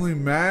extremely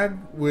mad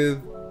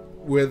with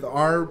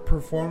our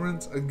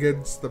performance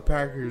against the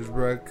Packers,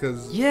 bro.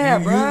 Because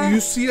you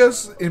see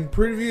us in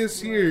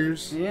previous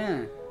years.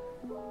 Yeah.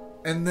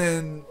 And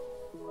then,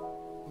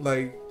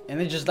 like. And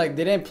they just they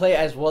didn't play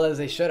as well as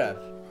they should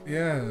have.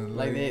 Yeah.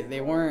 Like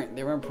they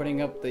weren't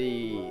putting up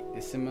the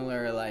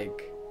similar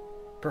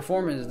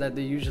performance that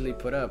they usually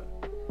put up.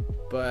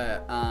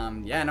 But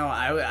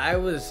I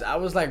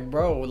was like,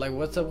 bro, like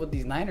what's up with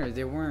these Niners?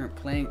 They weren't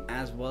playing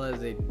as well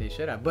as they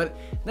should have. But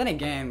then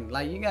again,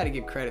 you got to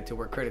give credit to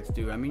where credit's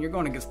due. I mean, you're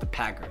going against the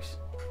Packers.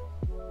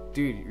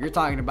 Dude, you're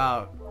talking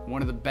about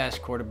one of the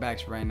best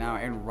quarterbacks right now,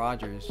 Aaron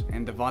Rodgers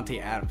and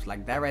Devontae Adams.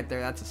 Like that right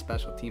there, that's a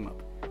special team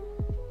up.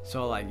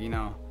 So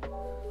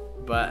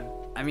but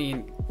I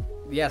mean,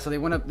 yeah, so they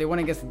went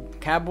against the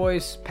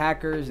Cowboys,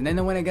 Packers, and then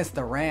they went against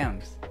the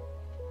Rams.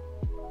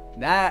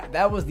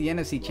 That was the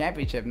NFC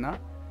Championship, no?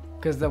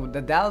 Because the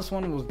Dallas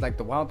one was like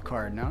the wild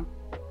card, no?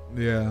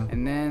 Yeah.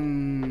 And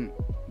then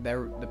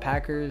the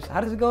Packers.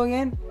 How does it go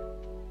again?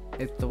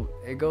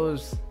 It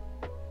goes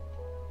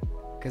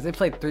because they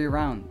played 3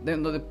 rounds. They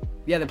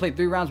played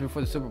 3 rounds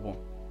before the Super Bowl.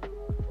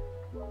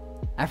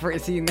 I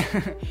forget. See, this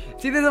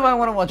is why I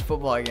want to watch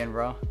football again,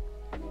 bro.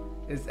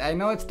 I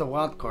know it's the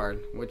wild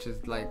card, which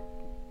is like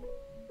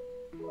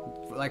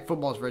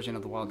football's version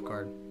of the wild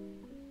card.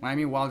 When I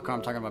mean wild card,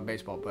 I'm talking about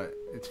baseball, but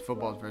it's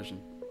football's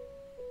version.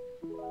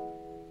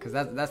 Cause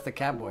that's the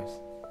Cowboys.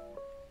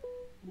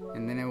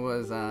 And then it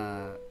was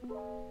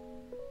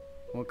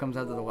what comes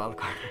after the wild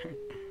card?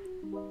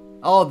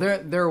 Oh,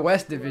 they're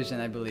West Division,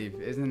 I believe,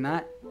 isn't it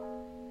not?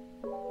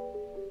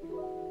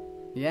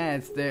 Yeah,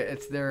 it's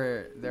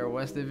their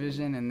West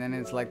Division, and then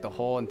it's like the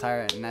whole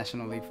entire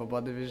National League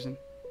Football Division.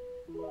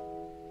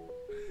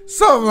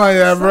 Something like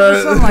that,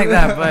 bro. Something like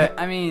that, but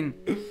I mean.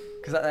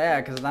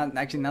 Because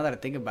now that I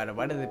think about it,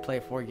 why did they play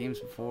 4 games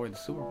before the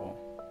Super Bowl?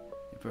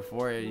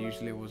 Before it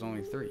usually was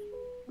only 3.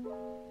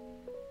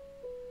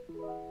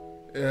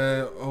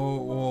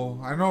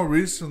 I know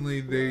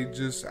recently they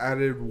just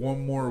added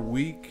 1 more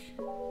week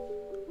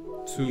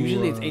to.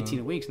 Usually it's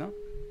 18 weeks, no?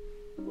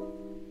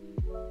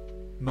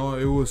 No,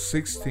 it was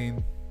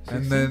 16.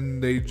 And then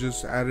they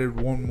just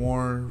added 1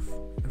 more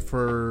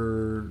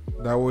for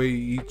that way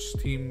each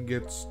team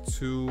gets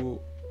 2.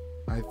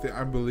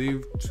 I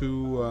believe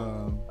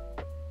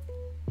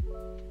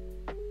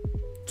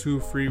 2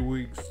 free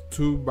weeks,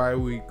 2 bye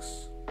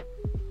weeks.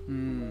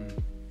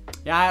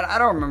 Yeah, I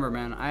don't remember,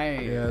 man.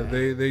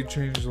 They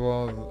changed a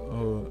lot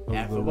of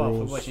the rules.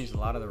 Football changed a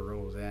lot of the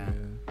rules.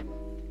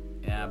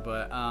 Yeah,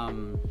 but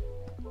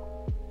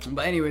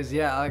anyways,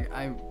 yeah.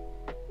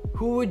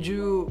 Who would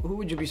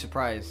you be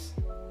surprised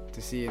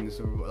to see in the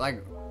Super Bowl?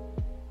 Like,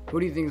 who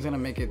do you think is gonna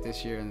make it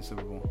this year in the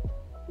Super Bowl?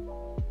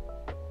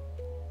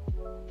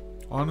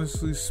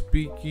 Honestly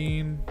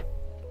speaking,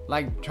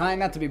 Like, trying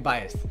not to be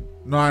biased.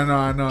 no, I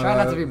know. Try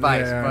not to be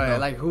biased, yeah, I but know.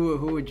 like, who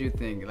would you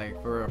think?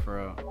 Like, for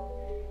real.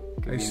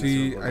 could I be in the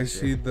see. Super Bowl I this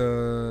see year?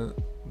 the.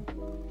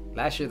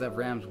 Last year the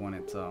Rams won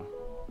it, so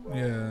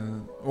Yeah.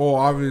 Well,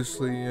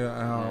 obviously,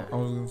 Yeah. I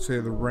was gonna say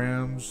the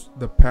Rams,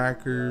 the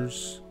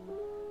Packers,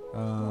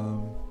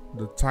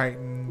 the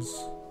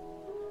Titans.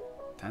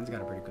 Titans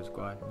got a pretty good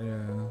squad.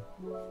 Yeah.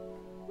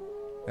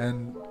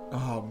 And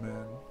oh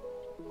man,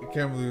 I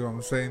can't believe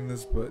I'm saying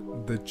this,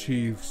 but the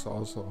Chiefs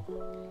also.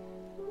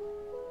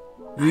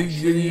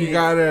 You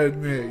gotta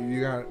admit,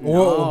 you got.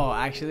 No,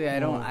 actually, I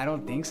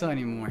don't think so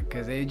anymore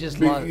because they just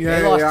lost.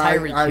 Yeah, they lost yeah,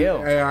 Tyreek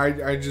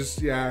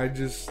Hill. I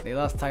just. They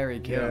lost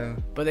Tyreek Hill, Yeah.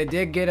 but they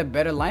did get a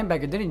better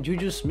linebacker. Didn't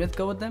Juju Smith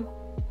go with them?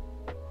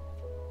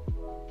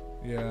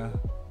 Yeah.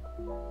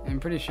 I'm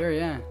pretty sure,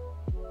 yeah.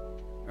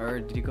 Or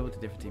did he go with a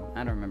different team?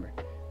 I don't remember.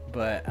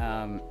 But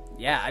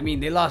yeah, I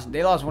mean they lost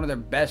one of their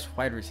best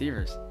wide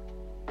receivers.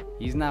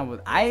 He's not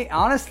with. I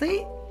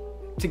honestly,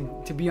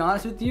 to be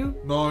honest with you,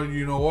 No,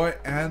 you know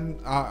what? And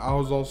I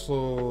was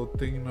also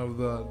thinking of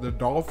the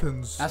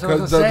Dolphins. That's what I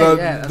was the gonna say,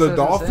 yeah, that's the what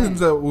I was gonna Dolphins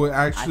say. that would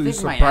I actually think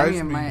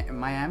surprise Miami me.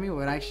 Miami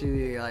would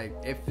actually like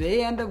if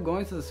they end up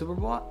going to the Super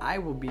Bowl. I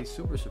will be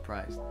super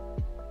surprised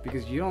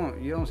because you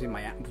don't see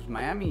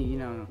Miami. You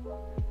know,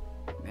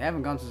 they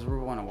haven't gone to the Super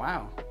Bowl in a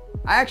while.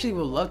 I actually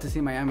would love to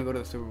see Miami go to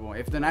the Super Bowl.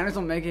 If the Niners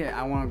don't make it,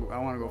 I want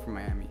to go for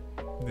Miami.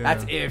 Yeah.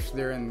 That's if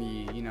they're in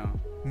the, you know.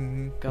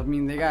 Mm-hmm. Cause I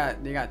mean they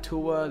got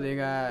Tua, they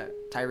got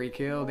Tyreek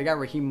Hill, they got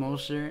Raheem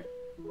Mostert.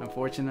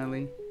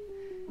 Unfortunately,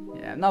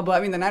 yeah. No, but I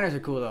mean the Niners are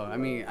cool though. I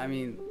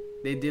mean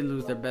they did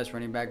lose their best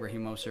running back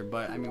Raheem Mostert,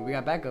 but I mean we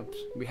got backups.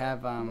 We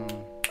have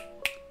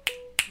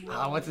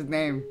what's his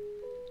name?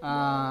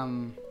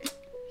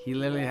 He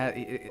literally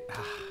had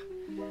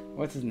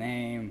what's his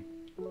name?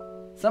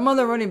 Some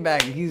other running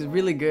back. He's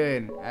really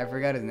good. I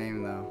forgot his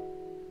name though.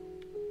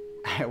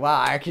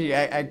 Wow, actually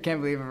I can't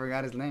believe I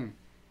forgot his name.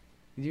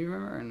 Did you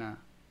remember or not?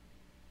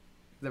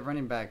 The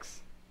running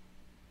backs.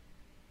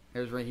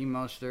 There's Raheem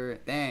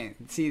Mostert. Dang.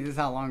 See, this is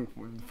how long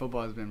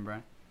football has been,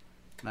 bro.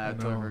 I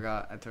totally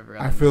forgot.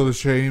 I feel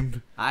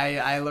ashamed.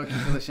 I look and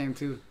feel ashamed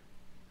too.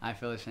 I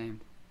feel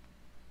ashamed.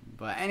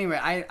 But anyway,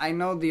 I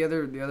know the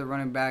other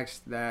running backs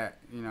that,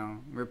 you know,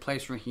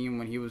 replaced Raheem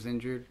when he was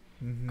injured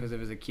because of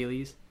his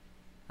Achilles.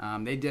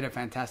 They did a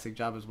fantastic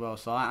job as well.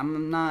 So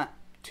I'm not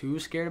too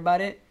scared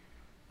about it.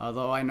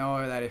 Although I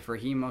know that if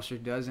Raheem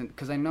Mostert doesn't,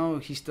 because I know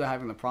he's still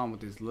having the problem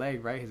with his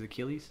leg, right? His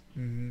Achilles.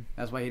 Mm-hmm.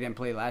 That's why he didn't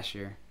play last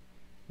year.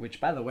 Which,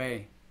 by the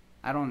way,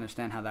 I don't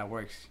understand how that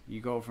works. You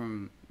go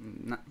from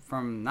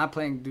not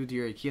playing due to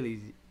your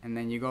Achilles, and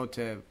then you go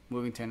to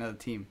moving to another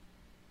team.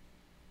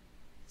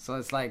 So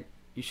it's like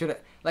you should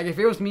have. Like if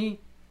it was me,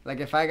 like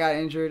if I got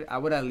injured, I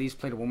would at least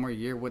played one more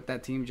year with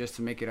that team just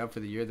to make it up for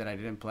the year that I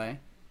didn't play,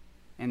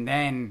 and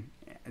then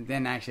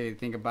actually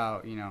think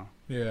about, you know,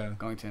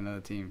 going to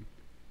another team.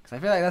 Cause I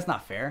feel like that's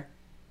not fair.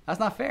 That's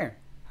not fair.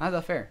 How's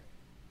that fair?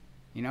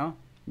 You know,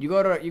 you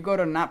go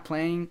to not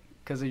playing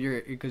because of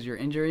your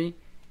injury,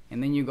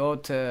 and then you go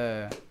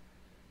to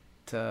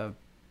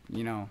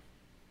you know,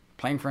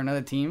 playing for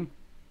another team.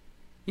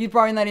 He's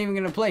probably not even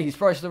gonna play. He's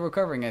probably still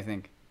recovering, I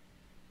think.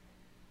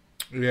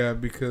 Yeah,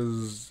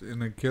 because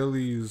in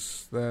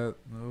Achilles that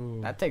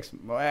takes.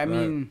 Well, I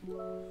mean,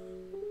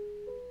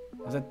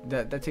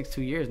 that takes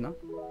 2 years, no?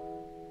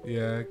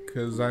 Yeah,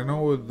 because I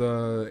know with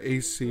the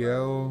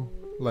ACL.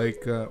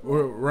 Like,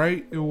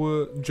 right? It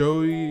was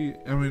Joey.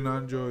 I mean,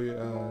 not Joey.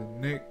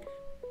 Nick.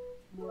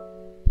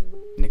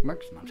 Nick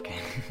Merckx? No, I'm just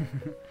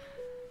kidding.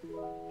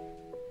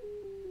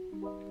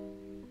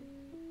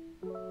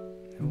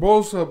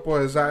 Bosa,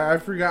 pues. I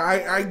forgot.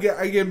 I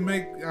get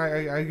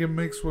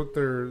mixed with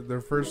their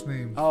first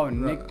names. Oh,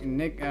 Nick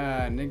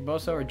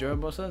Bosa or Joey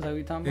Bosa? Is that who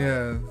you talking about?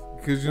 Yeah,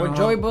 because you know.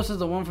 Joey Bosa's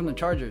the one from the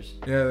Chargers.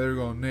 Yeah, there you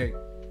go, Nick.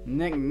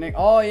 Nick.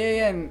 Oh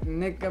yeah.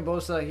 Nick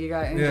Bosa, he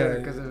got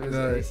injured because of his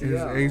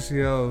ACL. His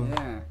ACL.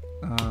 Yeah.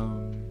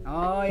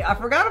 Oh, yeah, I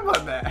forgot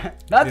about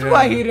that. That's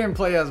why he didn't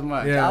play as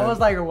much. Yeah. I was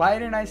like, why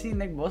didn't I see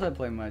Nick Bosa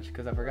play much?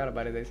 Because I forgot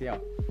about his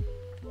ACL.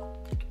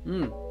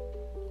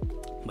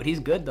 But he's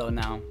good though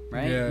now,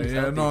 right?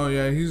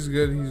 He's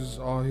good. He's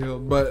all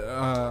healed. But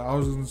I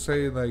was gonna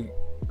say, like,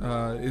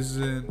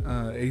 isn't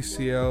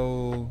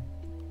ACL,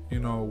 you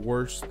know,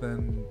 worse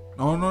than?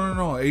 Oh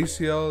no.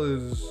 ACL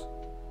is.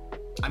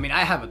 I mean, I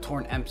have a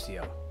torn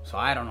MCL, so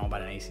I don't know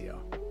about an ACL.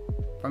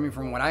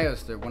 From what I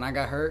understood, when I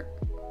got hurt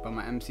by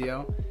my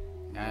MCL,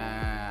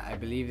 I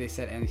believe they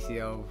said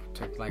MCL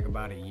took like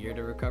about a year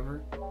to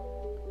recover.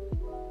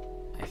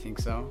 I think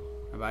so.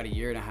 About a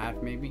year and a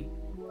half, maybe.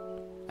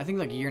 I think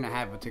like a year and a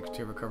half it took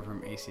to recover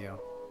from ACL.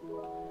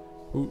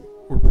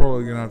 We're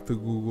probably gonna have to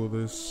Google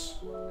this.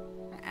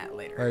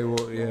 Later.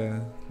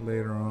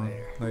 Later on.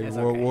 Later. Like, It's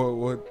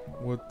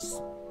what's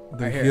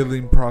the Right here.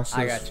 healing process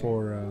I got you.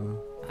 for?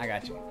 I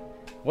got you.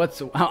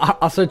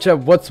 I'll search up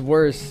what's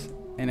worse,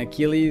 an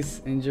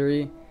Achilles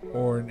injury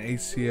or an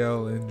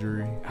ACL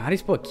injury. How do you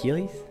spell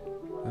Achilles?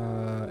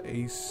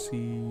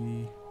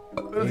 ACHILIA.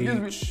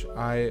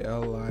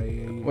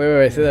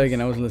 Wait. Say that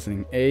again. I wasn't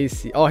listening.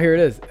 AC. Oh, here it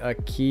is.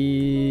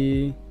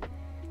 Achilles.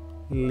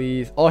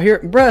 Oh, here,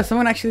 bruh.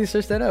 Someone actually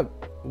searched that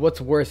up. What's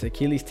worse,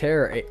 Achilles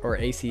tear or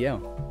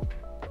ACL?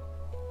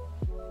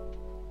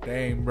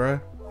 Dang,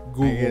 bruh.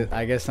 Google.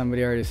 I guess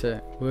somebody already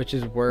said. Which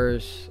is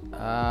worse?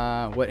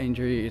 What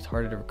injury is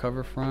harder to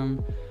recover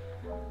from?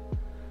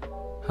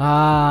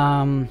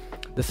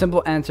 The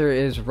simple answer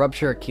is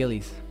rupture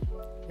Achilles.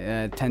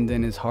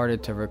 Tendon is harder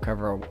to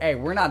recover. Hey,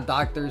 we're not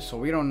doctors, so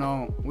we don't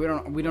know. We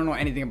don't know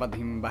anything about the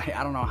human body.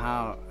 I don't know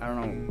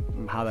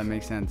how that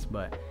makes sense,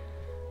 but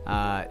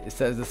it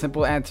says the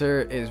simple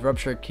answer is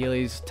rupture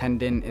Achilles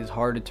tendon is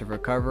harder to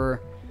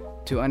recover.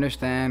 To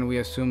understand, we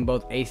assume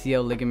both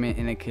ACL ligament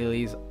and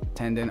Achilles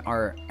tendon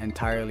are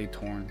entirely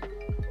torn.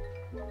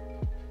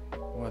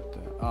 What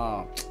the?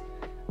 Oh,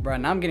 bro,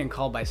 now I'm getting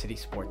called by City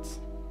Sports.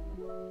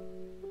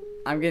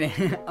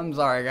 I'm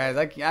sorry, guys.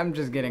 I'm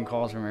just getting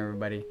calls from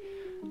everybody.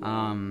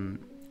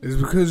 It's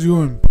because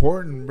you're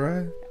important,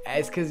 bruh.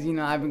 It's because,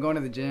 I've been going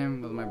to the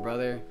gym with my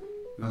brother.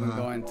 We've been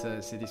going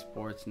to City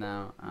Sports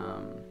now.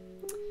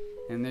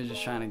 And they're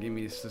just trying to get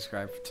me to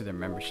subscribe to their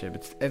membership.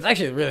 It's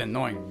actually really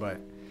annoying, but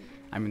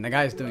I mean, the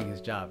guy's doing his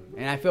job.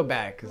 And I feel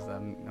bad because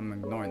I'm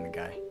ignoring the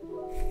guy.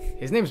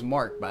 His name's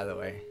Mark, by the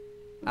way.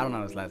 I don't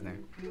know his last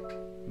name.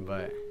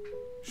 But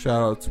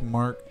shout out to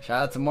Mark.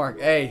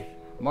 Hey,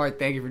 Mark,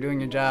 thank you for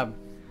doing your job.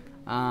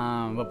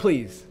 But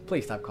please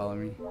stop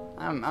calling me.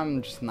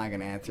 I'm just not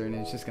gonna answer, and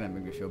it's just gonna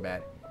make me feel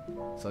bad.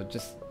 So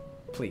just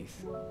please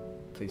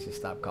just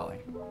stop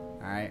calling.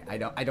 All right?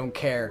 I don't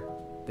care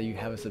that you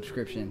have a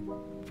subscription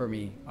for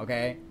me.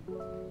 Okay?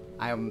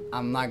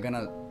 I'm not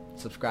gonna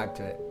subscribe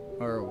to it,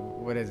 or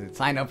what is it?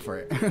 Sign up for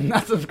it,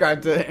 not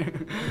subscribe to it.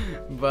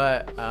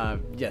 But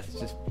yes,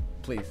 just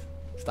please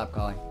stop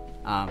calling.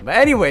 But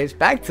anyways,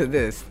 back to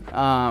this.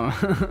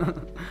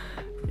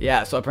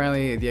 Yeah, so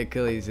apparently the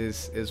Achilles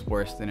is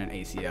worse than an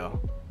ACL.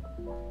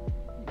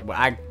 Well,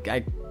 I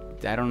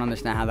don't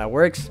understand how that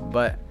works,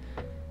 but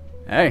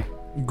hey,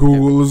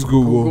 Google is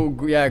Google.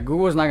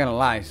 Google's not gonna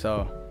lie.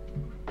 So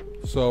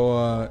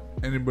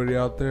anybody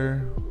out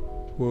there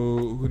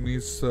who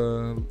needs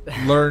to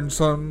learn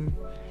something,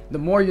 the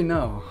more you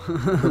know.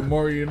 The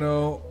more you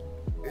know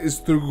is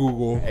through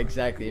Google.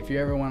 Exactly. If you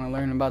ever want to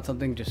learn about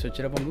something, just search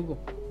it up on Google.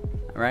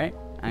 All right?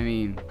 I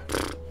mean,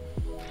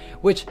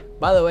 which,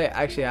 by the way,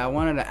 actually, I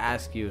wanted to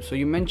ask you. So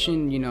you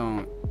mentioned,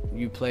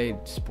 you played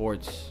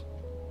sports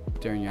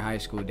during your high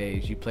school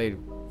days. You played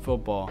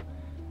football.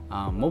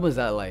 What was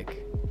that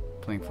like,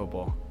 playing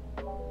football?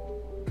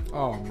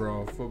 Oh,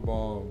 bro,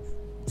 football,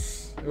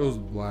 it was a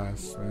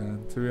blast,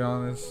 man, to be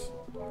honest.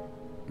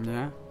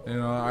 Yeah?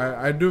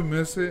 I do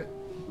miss it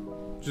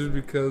just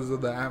because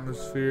of the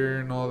atmosphere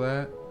and all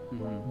that.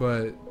 Mm-hmm.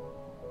 But,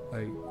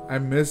 I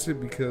miss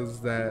it because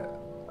that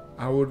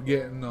I would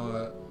get in,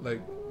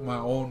 my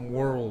own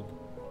world.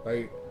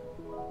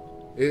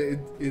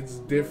 It's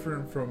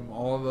different from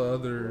all the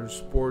other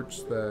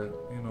sports that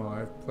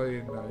I've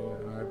played.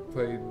 I've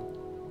played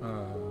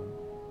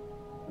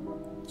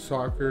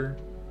soccer.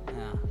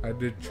 Yeah. I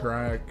did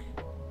track,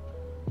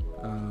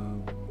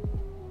 and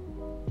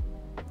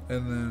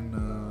then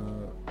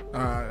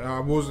I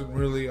wasn't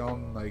really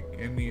on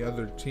any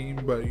other team,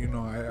 but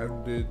I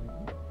did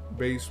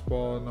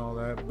baseball and all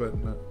that, but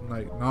not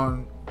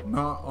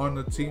on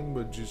a team,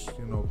 but just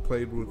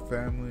played with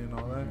family and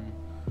all that.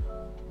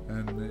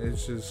 And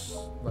it's just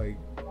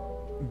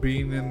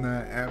being in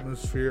that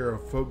atmosphere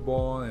of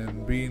football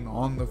and being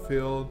on the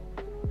field,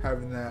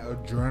 having that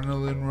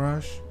adrenaline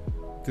rush,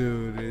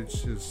 dude.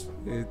 It's just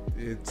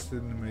it's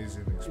an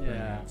amazing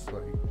experience.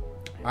 Yeah.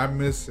 I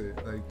miss it.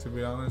 To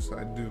be honest,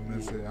 I do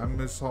miss it. I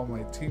miss all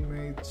my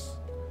teammates.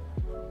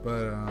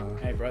 But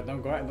hey, bro,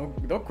 don't cry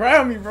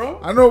on me, bro.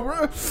 I know, bro.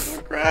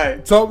 Don't cry.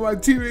 It's all my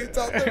teammates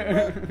out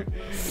there, bro.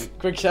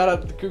 Quick shout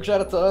out to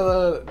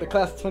the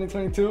class of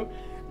 2022.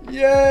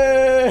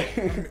 Yeah.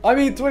 I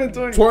mean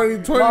 2020.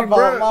 2020,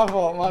 bro. My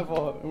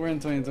fault. We're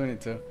in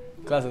 2022.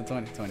 Class of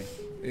 2020.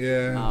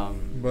 Yeah.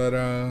 But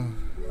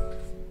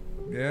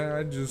yeah,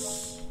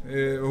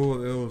 it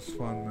was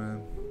fun,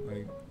 man.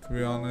 To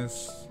be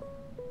honest.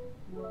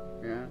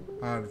 Yeah.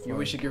 I had fun. You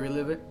wish you could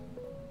relive it?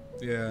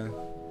 Yeah.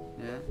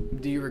 Yeah.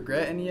 Do you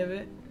regret any of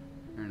it?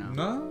 Or no?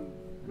 No.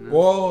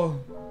 Well,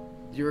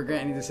 do you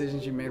regret any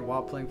decisions you made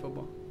while playing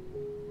football?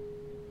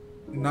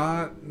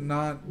 Not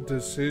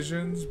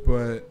decisions,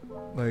 but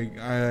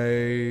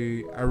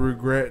I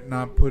regret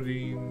not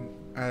putting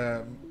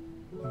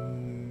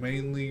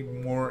mainly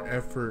more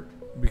effort,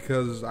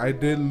 because I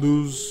did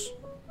lose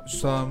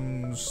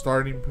some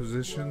starting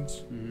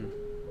positions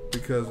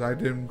because I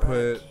didn't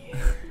put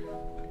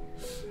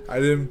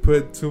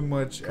too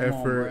much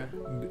effort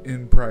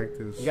in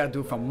practice. You gotta do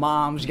it for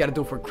Moms. You gotta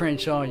do it for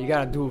Crenshaw. You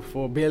gotta do it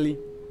for Billy.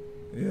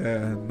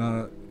 Yeah,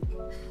 not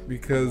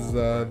because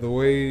the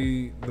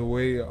way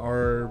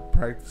our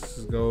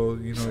practices go,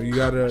 you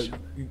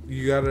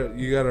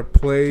gotta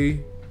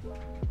play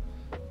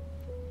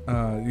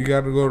you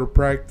got to go to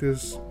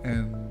practice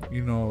and,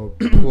 you know,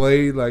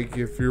 play like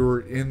if you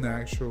were in the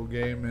actual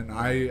game. And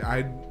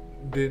I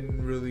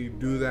didn't really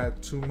do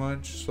that too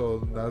much, so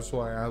that's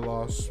why I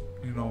lost,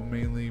 you know,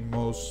 mainly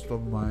most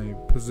of my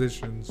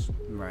positions.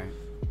 Right.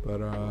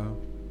 But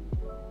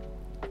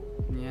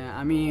yeah,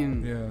 I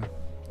mean, yeah.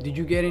 Did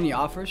you get any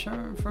offers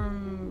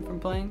from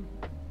playing?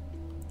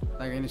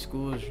 Like any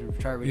schools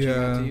try reaching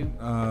out to you?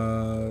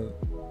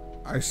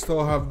 I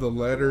still have the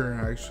letter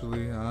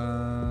actually.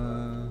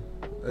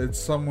 It's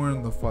somewhere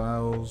in the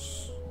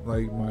files,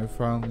 like my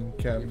filing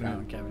cabinet. Your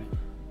filing cabinet.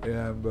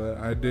 Yeah, but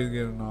I did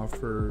get an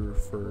offer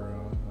for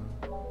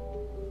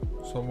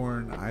somewhere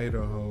in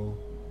Idaho.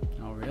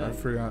 Oh really? I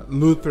forgot.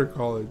 Luther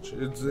College.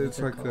 It's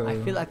Luther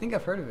like I think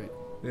I've heard of it.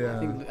 Yeah. I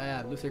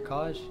think Luther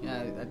College.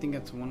 Yeah, I think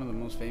that's one of the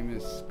most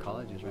famous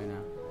colleges right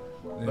now.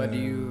 Yeah. But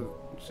you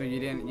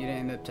didn't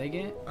end up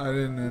taking it? I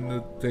didn't end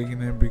up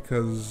taking it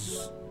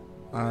because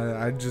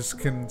I just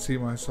couldn't see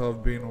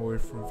myself being away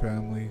from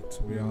family,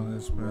 to be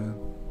honest, man.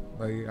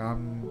 Like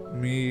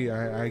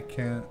I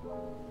can't.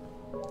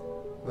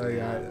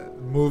 Like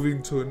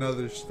moving to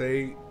another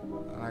state.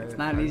 It's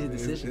not an easy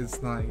decision.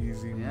 It's not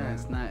easy. Yeah,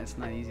 man. it's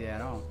not easy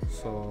at all.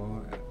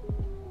 So.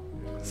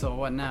 Yeah. So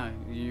what now?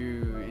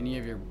 Any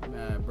of your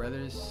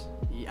brothers?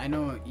 I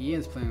know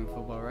Ian's playing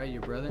football, right?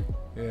 Your brother?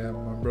 Yeah,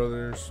 my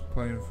brother's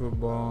playing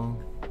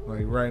football.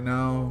 Like right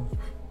now,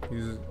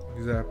 he's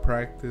at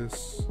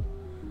practice.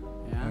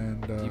 Yeah.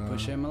 And do you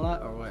push him a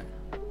lot or what?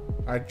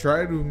 I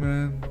try to,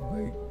 man.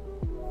 Like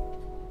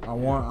I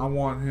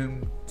want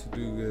him to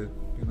do good.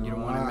 You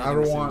know, I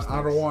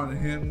don't want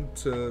him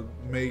to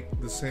make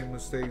the same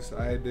mistakes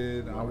I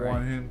did. I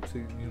want him to,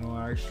 you know,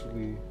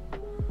 actually,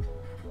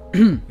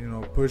 you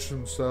know, push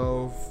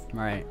himself.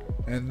 Right.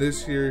 And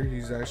this year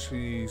he's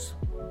actually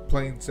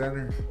playing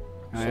center,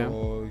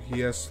 so he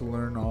has to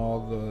learn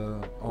all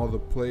the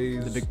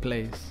plays, the big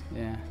plays.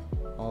 Yeah.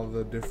 All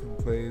the different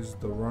plays,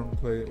 the run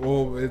play.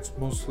 Well, it's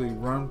mostly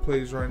run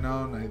plays right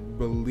now, and I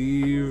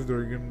believe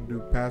they're gonna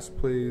do pass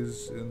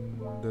plays in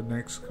the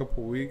next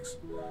couple weeks.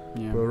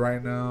 Yeah. But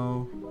right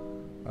now,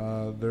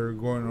 they're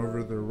going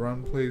over their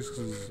run plays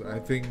because I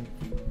think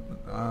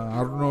I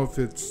don't know if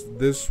it's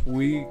this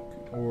week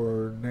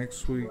or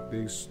next week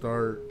they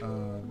start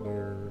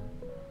their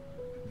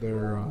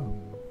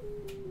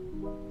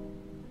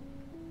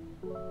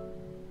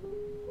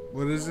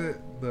what is it?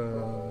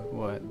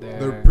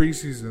 Their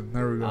preseason.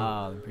 There we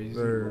go. The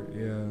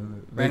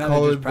preseason. They right now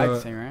call they're it just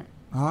practicing, right?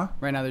 Huh?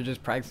 Right now they're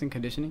just practicing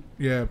conditioning.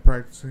 Yeah,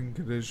 practicing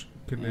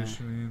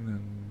conditioning,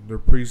 and their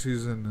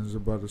preseason is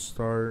about to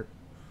start,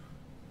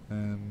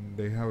 and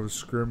they have a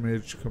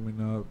scrimmage coming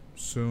up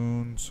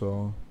soon.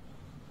 So,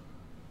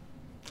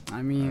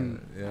 I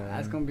mean,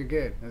 that's gonna be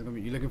good.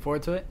 You looking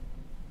forward to it?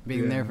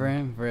 Being there for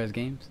him for his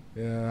games.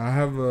 Yeah, I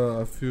have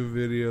a few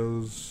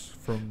videos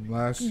from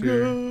last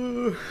year.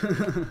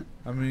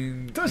 I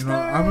mean, you know,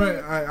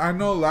 I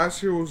know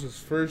last year was his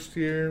first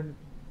year,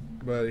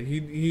 but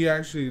he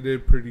actually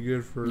did pretty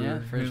good for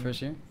his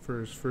first year.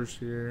 For his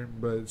first year,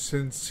 but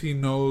since he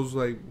knows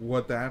like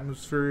what the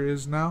atmosphere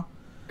is now,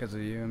 because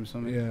of you, I'm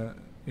assuming.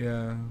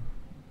 Yeah.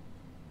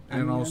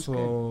 And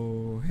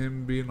also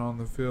him being on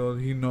the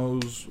field, he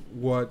knows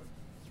what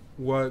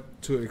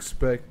to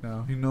expect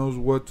now. He knows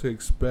what to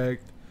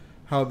expect,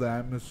 how the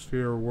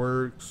atmosphere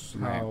works,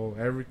 how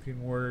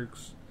everything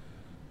works.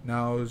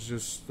 Now it's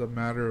just a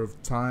matter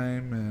of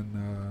time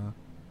and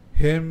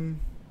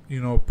him,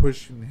 you know,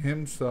 pushing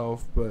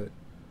himself, but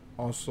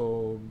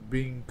also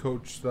being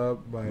coached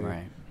up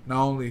by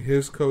not only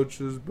his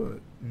coaches but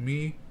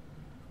me,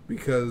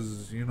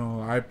 because, you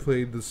know, I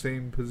played the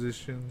same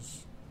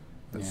positions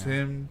as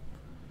him,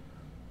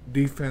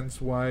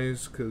 defense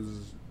wise,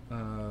 because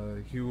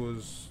he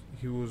was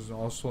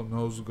also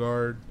nose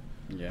guard.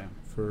 Yeah.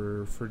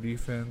 For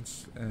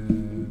defense,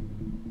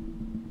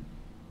 and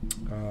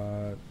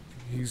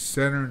he's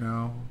center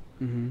now.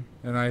 Mm-hmm.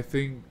 And I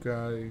think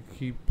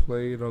he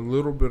played a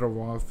little bit of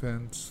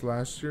offense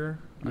last year.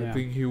 I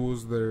think he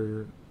was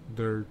their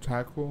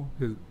tackle.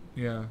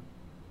 I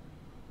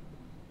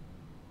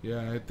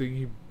think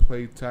he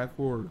played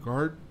tackle or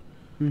guard.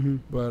 Mm-hmm.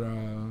 But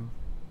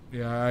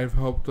I've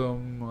helped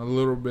him a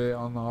little bit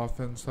on the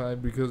offense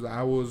side because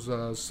I was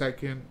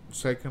second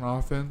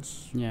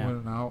offense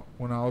when I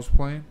was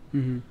playing.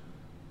 Mm-hmm.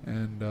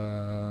 And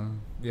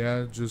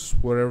just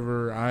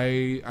whatever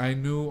I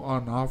knew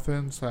on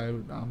offense,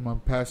 I'm gonna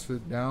pass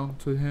it down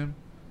to him,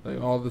 like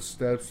all the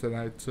steps that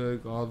I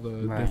took, all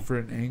the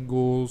different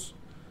angles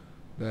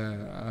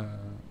that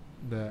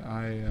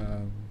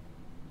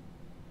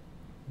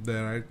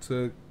I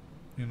took.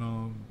 You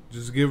know,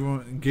 just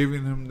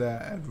giving him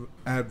that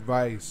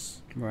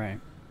advice. Right.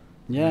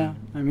 Yeah.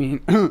 I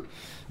mean,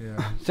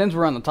 since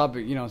we're on the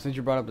topic, you know, since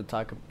you brought up the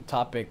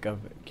topic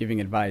of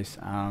giving advice,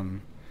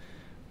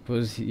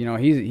 was, you know,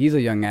 he's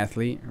a young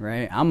athlete,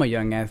 right? I'm a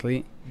young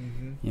athlete.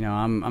 Mm-hmm. You know,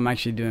 I'm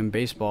actually doing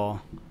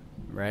baseball,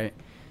 right?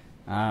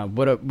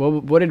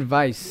 What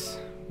advice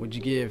would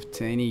you give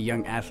to any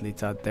young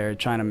athletes out there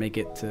trying to make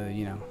it to,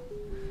 you know,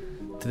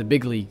 to the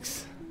big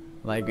leagues,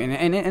 like in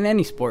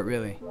any sport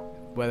really?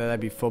 whether that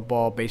be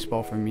football,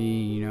 baseball for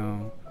me, you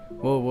know,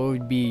 what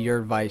would be your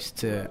advice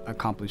to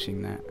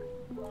accomplishing that?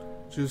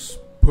 Just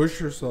push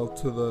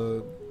yourself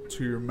to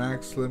your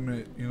max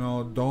limit. You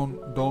know, don't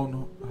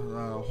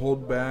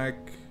hold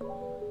back.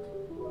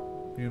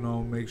 You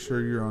know, make sure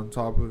you're on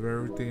top of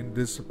everything.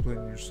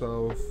 Discipline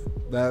yourself.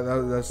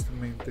 That's the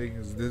main thing,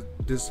 is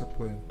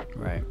discipline.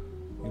 Right.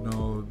 You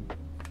know,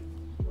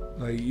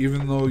 like,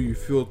 even though you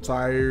feel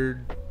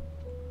tired,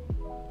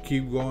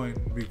 keep going,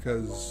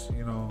 because,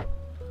 you know,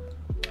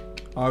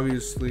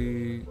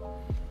 obviously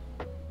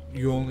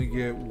you only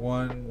get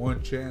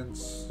one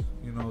chance,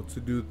 you know, to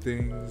do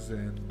things.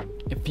 And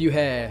if you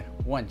had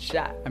one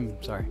shot,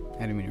 I'm sorry,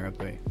 I didn't mean to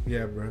interrupt you.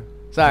 yeah, bro.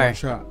 Sorry. One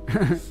shot.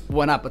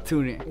 One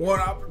opportunity.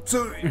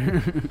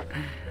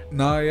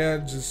 Nah, yeah,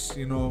 just,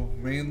 you know,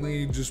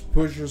 mainly just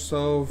push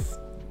yourself,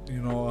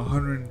 you know,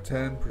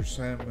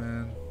 110%,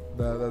 man.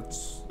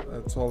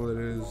 That's all it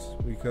is,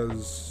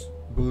 because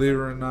believe it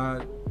or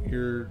not,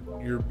 you're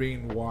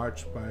being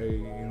watched by,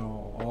 you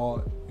know,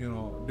 all, you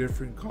know,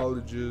 different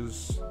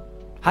colleges.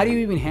 How do you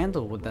even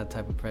handle with that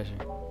type of pressure?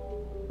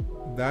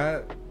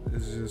 That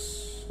is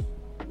just,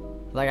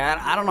 like,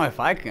 I don't know if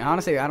I could,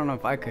 honestly, I don't know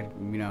if I could,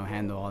 you know,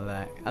 handle all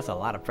that. That's a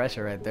lot of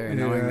pressure right there,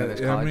 knowing that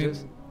there's colleges.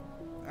 I mean,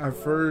 at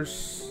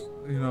first,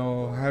 you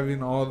know,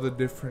 having all the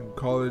different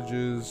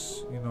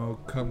colleges, you know,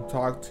 come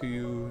talk to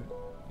you,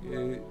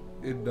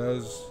 it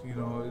does, you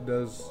know, it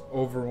does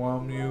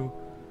overwhelm you,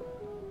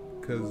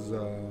 because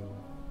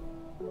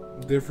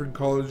different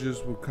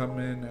colleges will come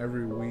in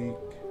every week,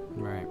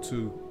 right,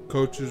 to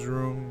coach's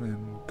room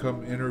and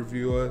come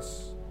interview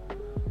us,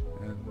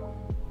 and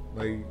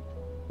like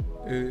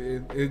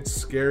it's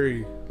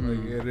scary.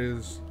 Like, it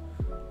is,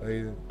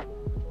 like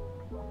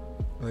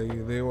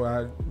they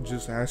will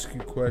just ask you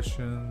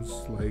questions,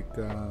 like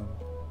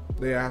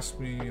they asked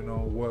me, you know,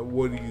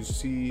 what do you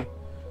see,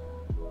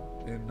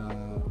 and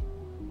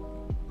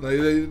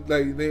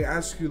they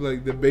ask you,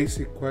 like, the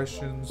basic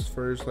questions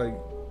first, like,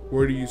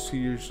 where do you see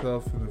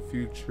yourself in the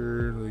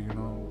future, like, you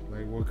know,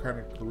 like, what kind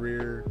of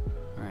career,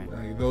 right,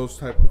 like those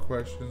type of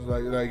questions,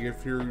 like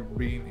if you're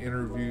being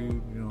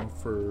interviewed, you know,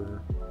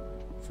 for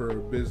a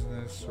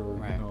business, or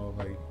right, you know,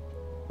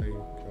 like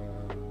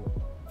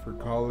for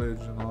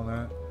college and all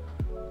that,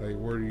 like,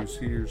 where do you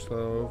see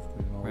yourself,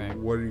 you know, right,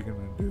 what are you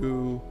gonna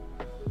do,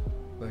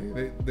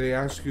 like they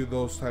ask you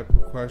those type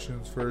of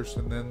questions first,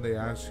 and then they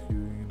ask you,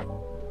 you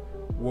know,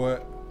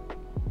 what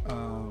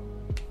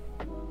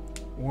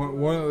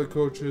one of the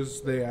coaches,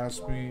 they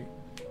asked me,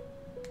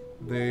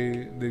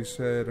 they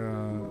said,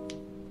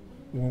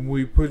 when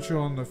we put you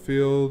on the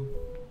field,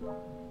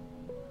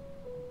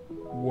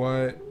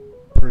 what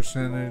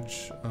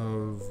percentage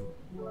of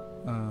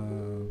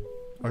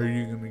are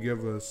you gonna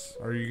give us?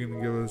 Are you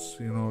gonna give us,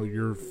 you know,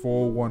 your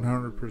full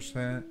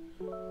 100%?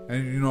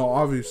 And, you know,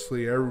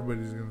 obviously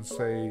everybody's gonna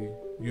say,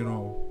 you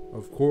know,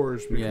 of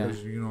course,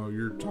 because you know,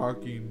 you're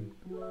talking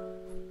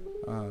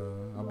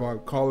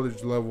about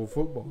college level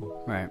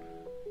football, right.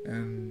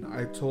 And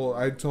I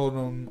told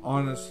them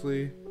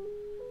honestly,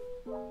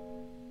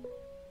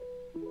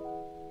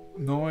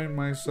 knowing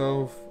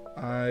myself,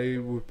 I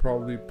would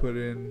probably put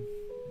in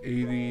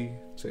 80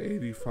 to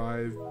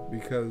 85,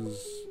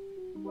 because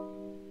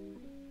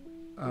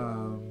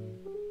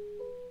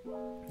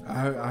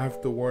I have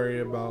to worry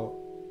about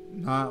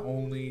not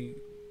only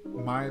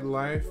my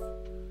life,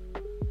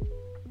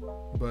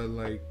 but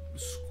like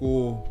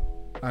school.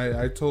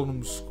 I told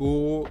him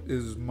school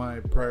is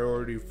my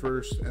priority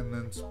first, and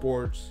then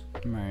sports.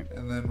 Right.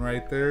 And then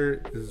right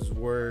there is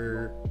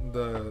where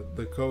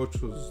the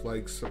coach was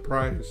like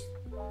surprised,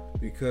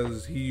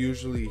 because he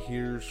usually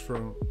hears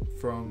from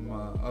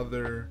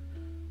other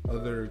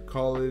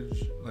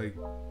college, like,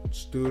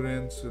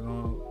 students and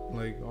all,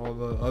 like, all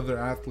the other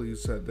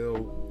athletes, that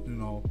they'll, you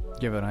know,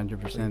 give it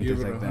 100%, give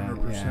just it like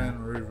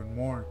 100% or even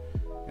more.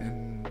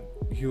 And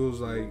he was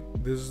like,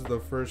 this is the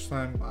first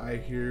time I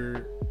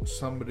hear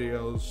somebody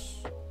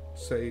else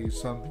say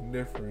something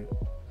different.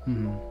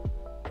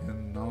 Mm-hmm.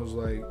 And I was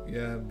like,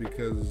 yeah,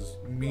 because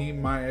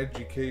my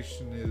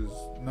education is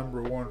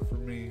number one for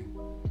me.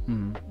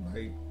 Mm-hmm.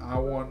 Like, I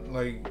want,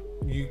 like,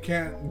 you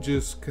can't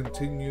just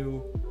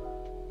continue,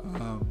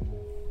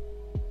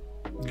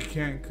 you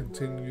can't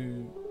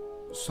continue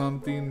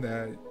something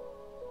that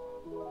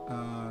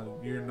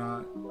you're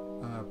not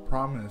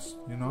promised,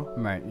 you know?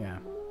 Right, yeah.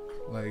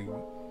 Like,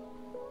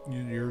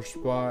 your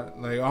spot,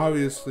 like,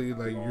 obviously,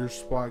 like, your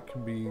spot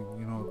can be,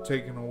 you know,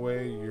 taken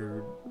away,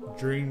 your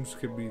dreams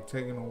could be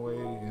taken away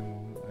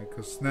in, like,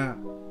 a snap.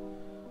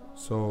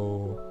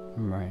 So,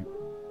 right,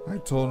 I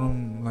told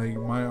him, like,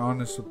 my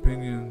honest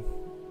opinion,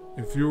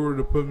 if you were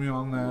to put me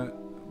on that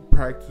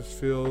practice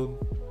field,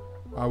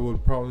 I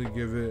would probably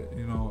give it,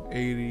 you know,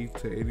 80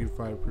 to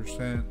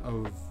 85%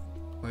 of,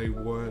 like,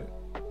 what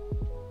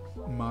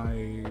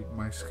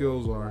my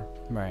skills are.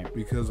 right,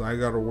 Because I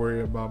gotta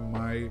worry about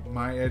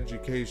my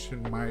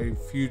education, my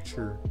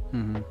future.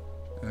 mm-hmm.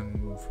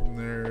 And from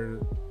there,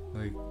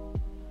 like,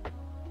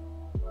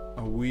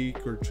 a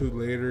week or two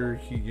later,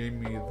 he gave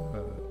me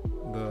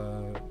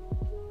the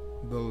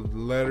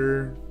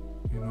letter,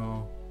 you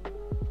know,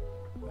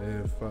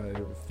 if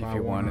I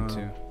you wanted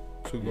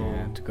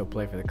to go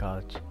play for the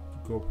college.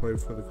 Go play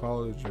for the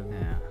college. And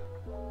Yeah.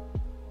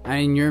 I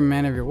mean, you're a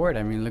man of your word.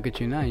 I mean, look at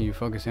you now. You're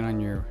focusing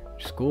on your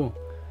school.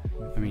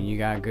 I mean, you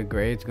got good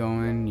grades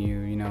going.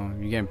 You know,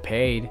 you're getting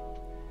paid.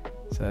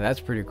 So that's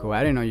pretty cool. I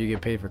didn't know you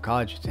get paid for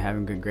college just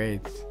having good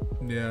grades.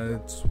 Yeah,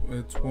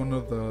 it's one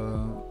of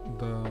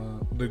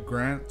the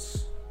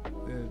grants.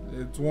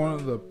 It's one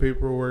of the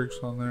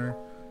paperworks on there.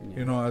 Yeah.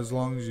 You know, as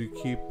long as you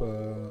keep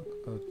a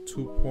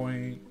 2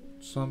 point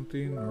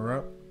something or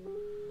up,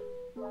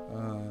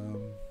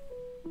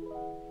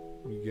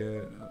 you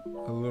get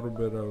a little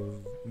bit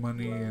of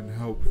money and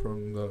help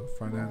from the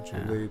financial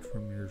aid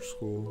from your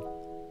school.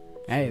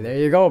 Hey, there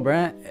you go,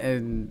 Brent.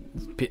 And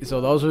so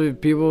those are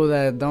people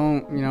that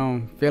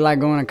don't, feel like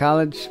going to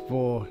college.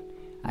 Well,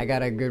 I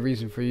got a good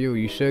reason for you.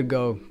 You should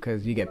go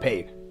because you get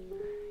paid.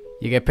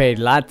 You get paid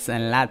lots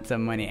and lots of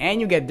money, and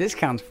you get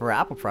discounts for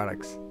Apple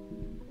products,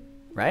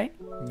 right?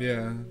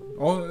 Yeah.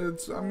 Oh,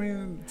 it's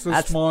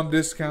a small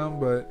discount,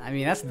 but I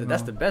mean that's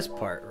the best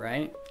part,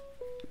 right?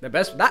 The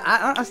best.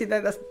 Honestly,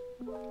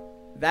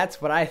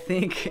 that's what I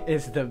think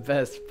is the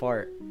best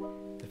part.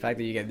 The fact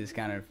that you get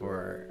discounted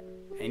for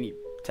any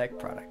tech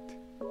product.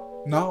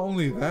 Not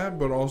only that,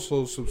 but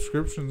also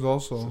subscriptions.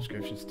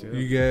 Subscriptions too.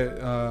 You get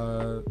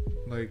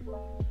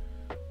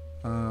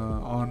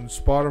on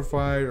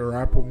Spotify or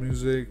Apple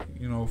Music,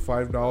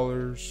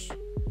 $5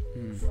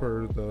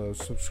 for the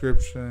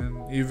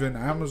subscription. Even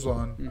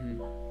Amazon,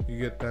 you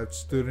get that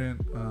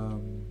student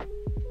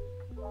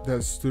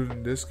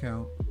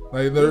discount.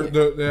 Like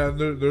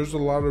there's a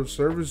lot of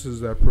services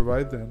that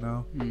provide that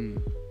now.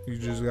 You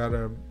just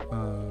gotta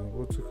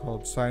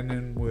sign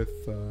in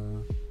with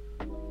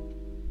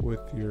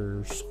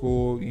your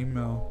school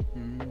email.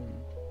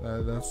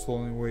 That's the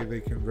only way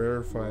they can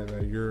verify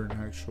that you're an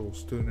actual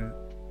student.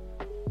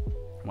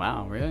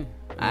 Wow, really?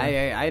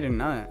 Yeah. I didn't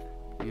know that.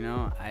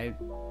 I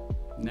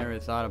never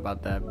thought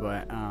about that.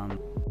 But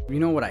you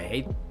know what I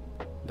hate?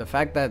 The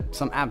fact that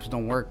some apps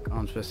don't work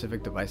on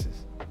specific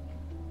devices.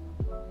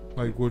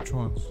 Like which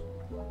ones?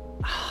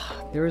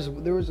 There was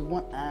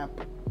one app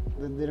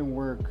that didn't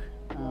work.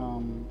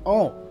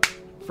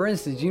 For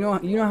instance, you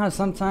know how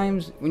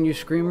sometimes when you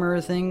screen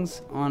mirror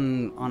things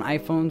on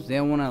iPhones, they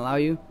don't want to allow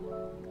you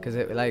because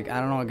I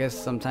don't know. I guess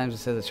sometimes it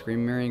says a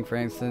screen mirroring, for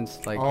instance.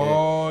 Like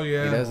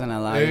it doesn't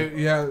allow you.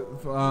 Yeah,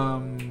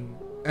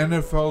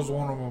 NFL's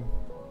one of them.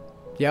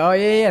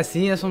 Yeah.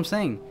 See, that's what I'm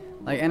saying.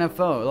 Like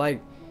NFL,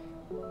 like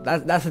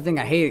that's the thing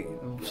I hate.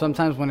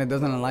 Sometimes when it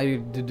doesn't allow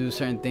you to do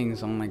certain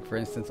things on, like, for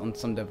instance, on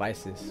some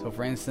devices. So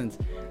for instance,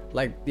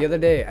 like the other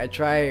day I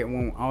tried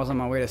when I was on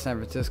my way to San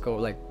Francisco,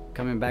 like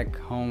coming back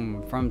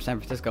home from San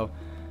Francisco.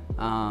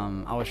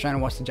 I was trying to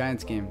watch the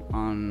Giants game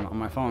on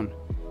my phone,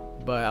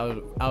 but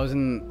I was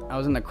in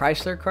the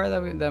Chrysler car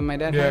that my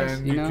dad has.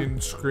 And you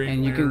can screen.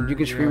 And you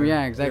can screen.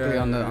 Yeah, exactly.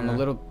 On the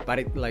little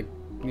body, like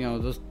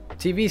those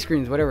TV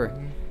screens, whatever.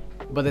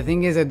 But the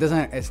thing is,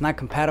 it's not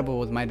compatible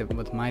with my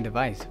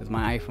device, with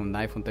my iPhone, the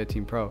iPhone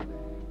 13 Pro.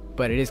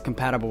 But it is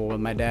compatible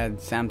with my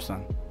dad's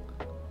Samsung.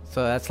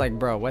 So that's like,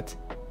 bro, what?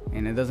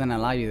 And it doesn't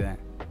allow you that.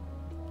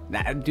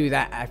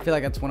 That I feel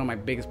like that's one of my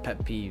biggest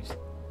pet peeves.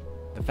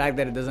 The fact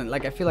that it doesn't,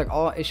 like, I feel like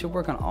it should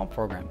work on all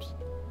programs.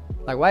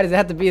 Like, why does it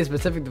have to be a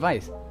specific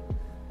device?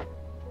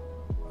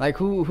 Like,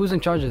 who's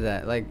in charge of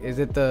that? Like, is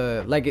it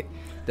does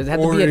it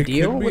have to be a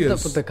deal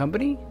with the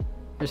company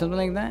or something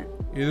like that?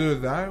 Either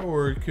that,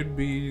 or it could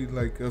be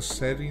like a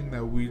setting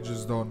that we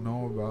just don't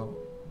know about.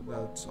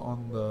 That's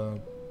on the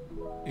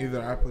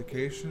either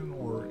application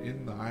or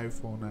in the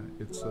iPhone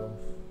itself.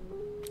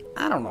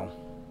 I don't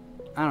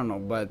know,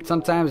 but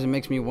sometimes it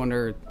makes me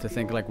wonder to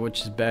think, like,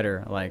 which is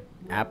better, like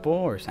Apple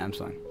or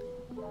Samsung?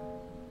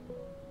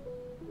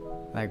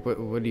 Like,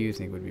 what do you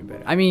think would be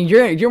better? I mean,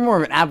 you're more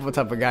of an Apple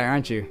type of guy,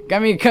 aren't you? I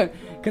mean,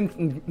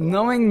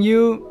 knowing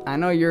you, I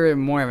know you're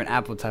more of an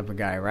Apple type of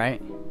guy,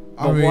 right?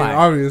 But why?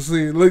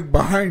 Obviously, look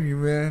behind you,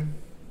 man.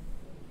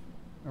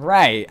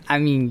 Right. I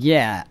mean,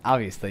 yeah,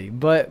 obviously.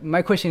 But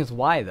my question is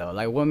why, though?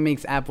 Like, what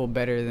makes Apple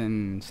better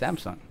than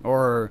Samsung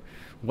or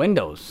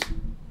Windows?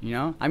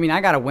 I mean,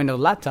 I got a Windows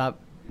laptop,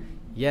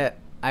 yet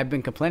I've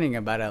been complaining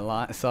about it a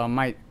lot, so I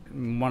might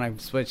want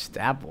to switch to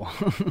Apple.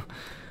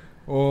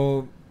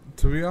 Well,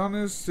 to be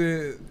honest,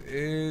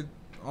 it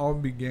all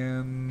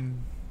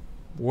began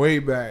way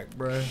back,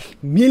 bruh.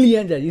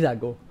 Millions of years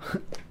ago.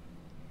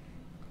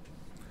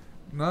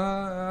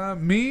 Nah,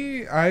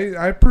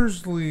 I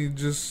personally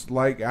just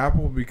like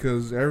Apple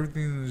because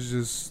everything is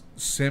just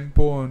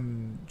simple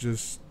and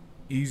just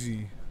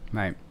easy.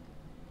 Right.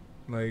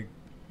 Like,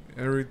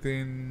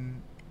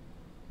 everything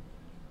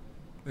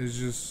is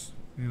just,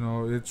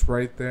 it's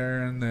right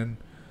there. And then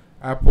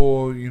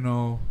Apple,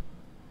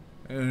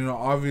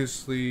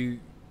 obviously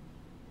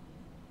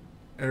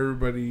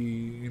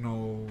everybody,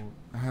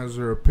 has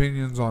their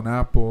opinions on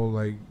Apple.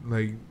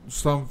 Like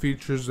some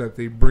features that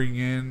they bring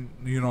in,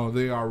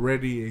 they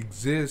already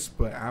exist,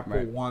 but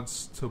Apple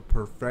wants to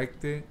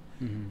perfect it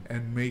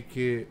and make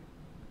it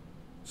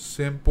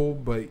simple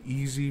but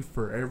easy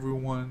for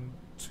everyone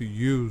to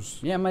use.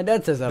 Yeah, my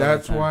dad says that.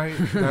 That's why.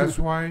 That's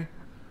why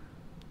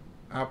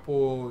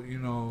Apple, you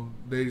know,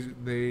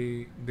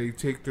 they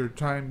take their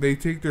time. They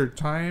take their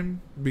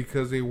time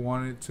because they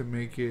wanted to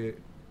make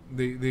it.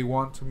 They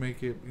want to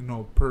make it, you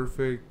know,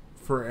 perfect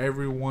for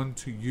everyone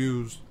to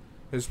use,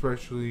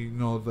 especially, you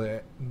know,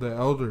 the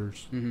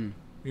elders. Mm-hmm.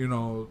 You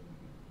know,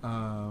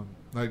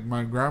 like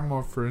my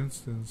grandma, for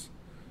instance,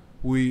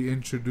 we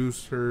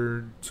introduced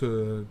her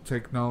to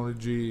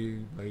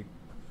technology like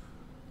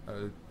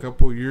a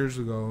couple years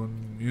ago,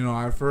 and you know,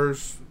 at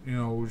first, you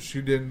know,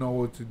 she didn't know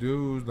what to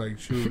do. Like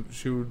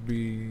she would be,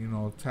 you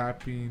know,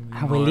 tapping.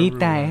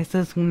 Abuelita, eso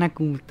es una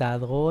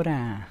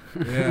computadora.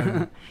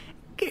 Yeah.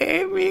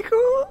 ¿Qué,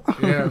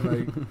 mijo? Yeah,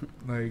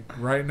 like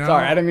right now.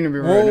 Sorry, I didn't mean to be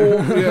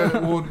rude. Yeah,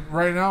 well,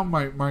 right now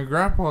my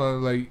grandpa,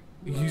 like,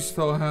 he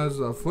still has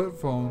a flip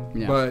phone,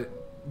 yeah. but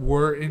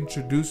we're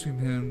introducing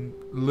him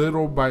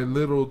little by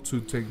little to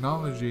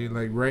technology.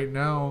 Like right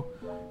now,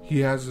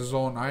 he has his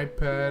own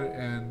iPad,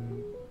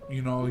 and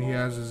you know, he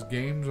has his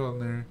games on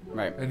there,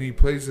 right? And he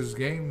plays his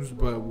games,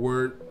 but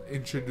we're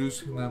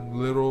introducing them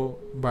little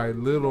by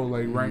little.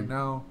 Like right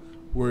now,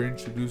 we're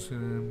introducing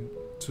him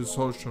to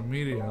social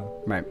media,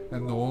 right?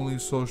 And the only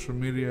social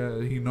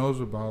media he knows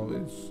about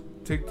is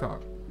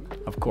TikTok,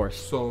 of course.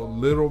 So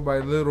little by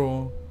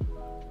little,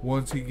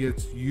 once he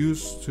gets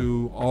used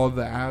to all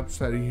the apps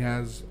that he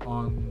has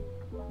on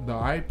the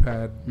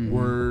iPad,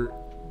 we're,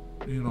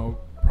 you know,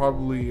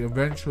 probably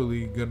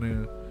eventually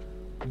gonna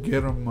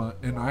get him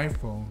an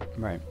iPhone.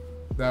 Right.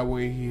 That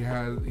way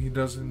he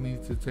doesn't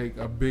need to take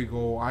a big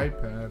old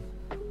iPad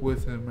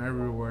with him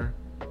everywhere.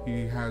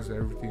 He has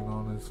everything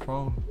on his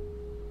phone.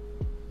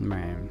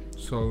 Man.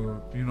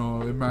 So, you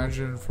know,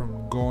 imagine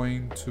from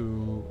going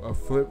to a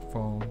flip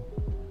phone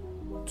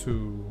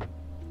to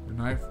an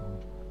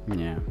iPhone.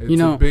 Yeah. It's you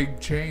know, a big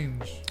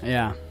change.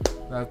 Yeah.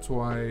 That's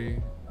why,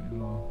 you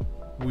know,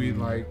 we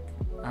like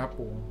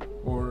Apple.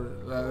 Or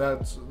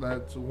that's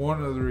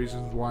one of the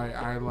reasons why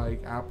I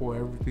like Apple.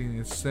 Everything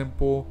is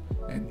simple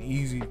and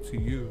easy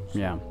to use.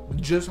 Yeah.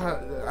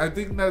 I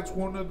think that's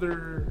one of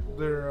their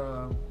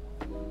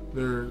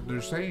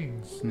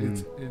sayings.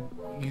 It's an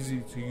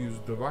easy to use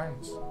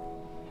device.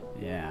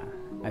 Yeah,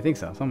 I think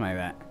so. Something like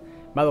that.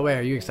 By the way,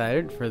 are you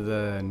excited for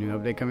the new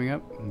update coming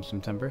up in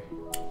September?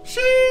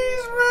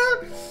 Jeez,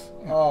 bro.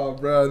 Oh,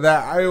 bro,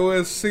 that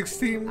iOS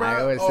 16, bro.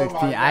 iOS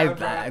 16.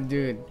 God,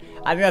 dude,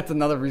 I think that's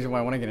another reason why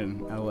I want to get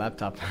a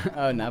laptop,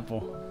 an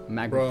Apple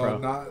MacBook Pro.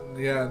 Not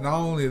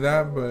only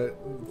that, but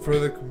for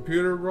the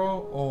computer,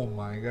 bro. Oh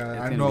my God,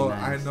 I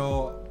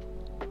know.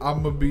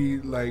 I'm gonna be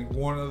like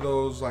one of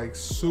those like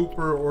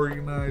super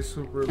organized,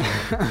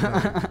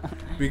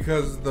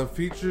 because the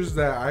features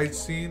that I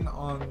seen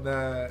on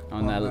that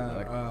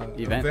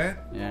event,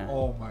 yeah.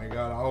 Oh my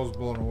God, I was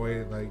blown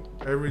away. Like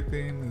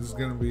everything is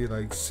gonna be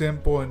like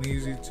simple and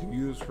easy to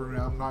use for me.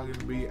 I'm not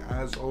gonna be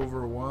as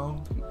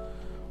overwhelmed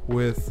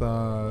with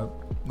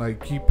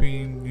like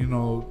keeping, you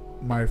know,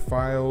 my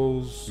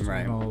files,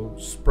 right, you know,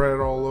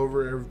 spread all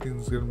over.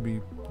 Everything's gonna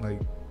be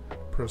like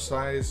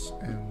precise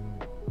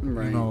and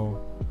right, you know,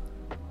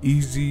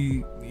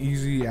 easy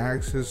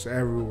access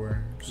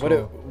everywhere.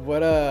 So,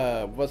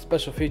 what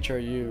special feature are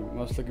you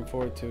most looking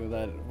forward to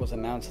that was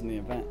announced in the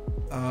event?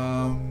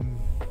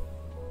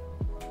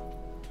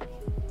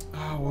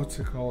 What's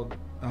it called?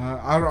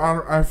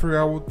 I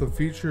forgot what the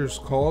feature is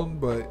called,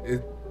 but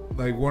it,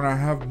 like, when I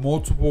have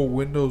multiple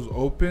windows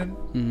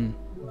open,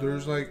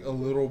 there's like a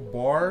little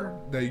bar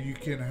that you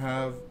can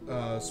have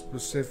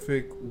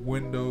specific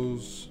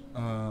windows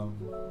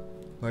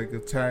like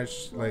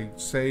attached. Like,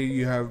 say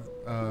you have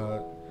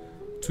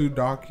 2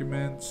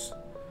 documents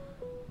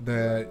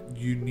that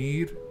you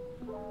need,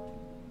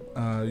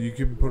 you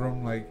can put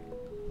them like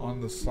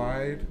on the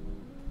side,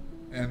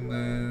 and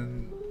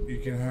then you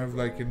can have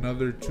like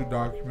another 2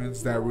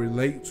 documents that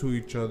relate to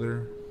each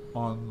other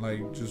on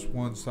like just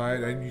one side,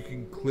 and you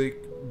can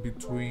click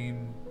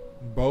between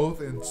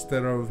both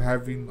instead of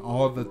having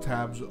all the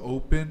tabs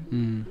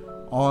open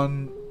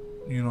on,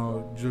 you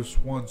know, just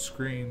one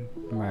screen.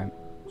 Right.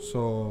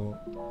 So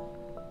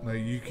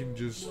like you can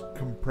just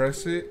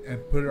compress it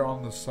and put it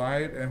on the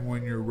side, and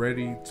when you're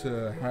ready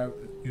to have,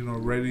 you know,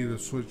 ready to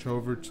switch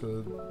over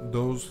to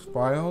those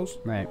files,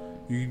 right,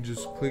 you can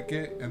just click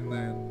it and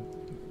then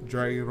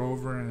drag it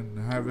over and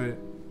have it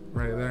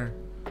right there.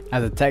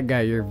 As a tech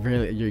guy, you're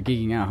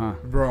geeking out, huh?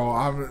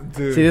 Bro,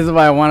 dude. See, this is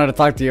why I wanted to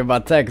talk to you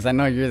about tech, because I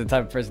know you're the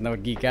type of person that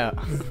would geek out.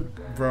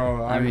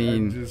 Bro, I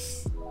mean, I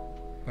just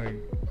like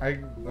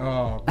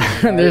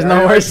there's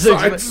no worse.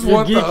 I just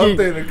want the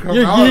update to come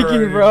you're out. You're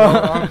geeking, already, bro.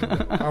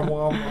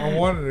 I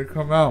wanted it to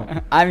come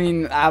out. I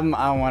mean, I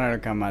wanted it to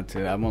come out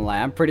too. I won't lie.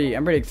 I'm pretty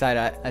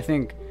excited. I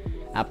think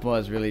Apple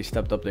has really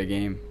stepped up their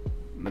game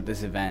with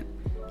this event.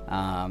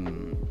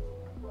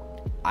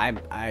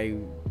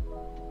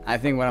 I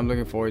think what I'm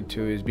looking forward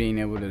to is being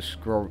able to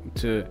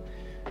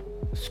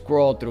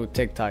scroll through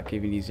TikTok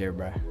even easier,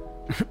 bro.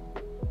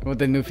 With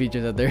the new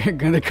features that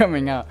they're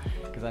coming out,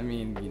 because I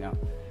mean, you know,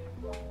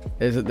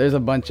 there's a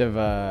bunch of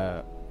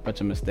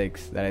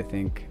mistakes that I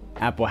think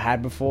Apple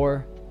had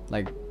before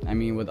like, I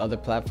mean, with other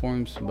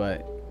platforms,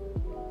 but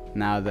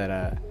now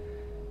that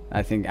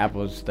I think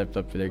Apple's stepped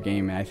up for their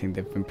game, and I think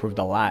they've improved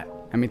a lot.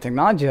 I mean,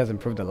 technology has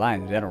improved a lot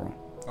in general.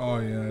 Oh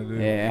yeah, dude.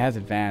 Yeah, it has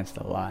advanced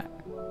a lot.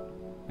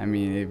 I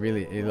mean,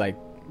 it like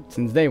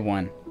since day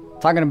one.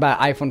 Talking about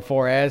iPhone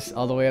 4S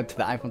all the way up to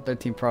the iPhone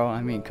 13 Pro.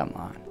 I mean, come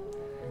on.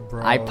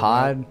 Bro,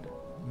 iPod,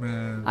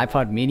 man,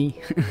 iPod Mini.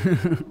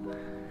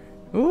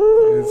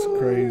 Ooh, it's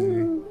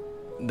crazy.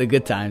 The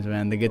good times,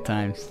 man. The good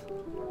times.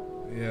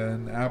 Yeah,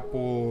 and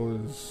Apple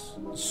is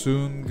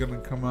soon gonna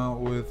come out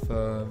with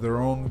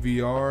their own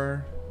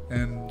VR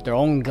and Their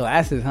own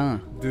glasses, huh?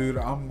 dude,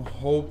 I'm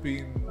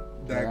hoping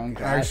that Their own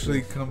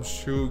actually glasses. comes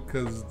true,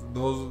 because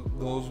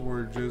those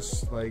were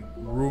just like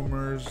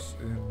rumors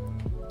and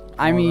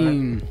I all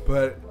mean, that.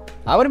 But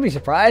I wouldn't be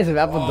surprised if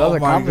Apple does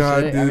accomplish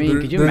it. I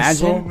mean, could you there's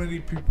so imagine? many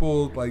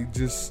people like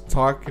just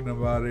talking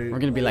about it. We're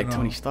gonna be you like know.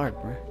 Tony Stark,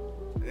 bro.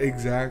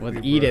 Exactly. With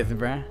bro. Edith,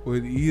 bro.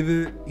 With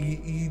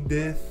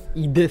Edith.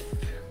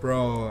 Edith.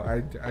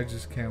 Bro, I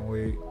just can't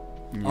wait.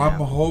 Yeah. I'm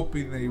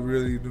hoping they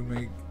really do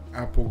make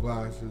Apple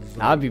glasses.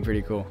 That'd be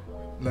pretty cool.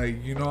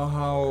 Like, you know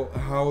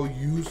how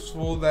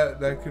useful that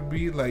could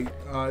be, like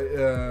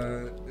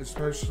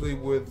especially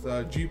with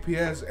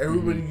GPS.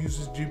 Everybody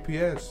uses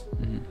GPS.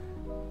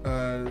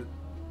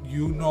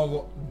 You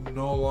no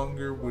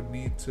longer would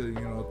need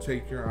to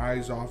take your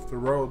eyes off the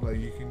road. Like,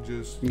 you can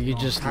just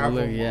have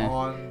look, them yeah.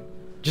 on.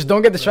 Just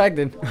don't get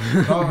distracted.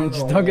 No,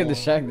 Just don't get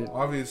distracted.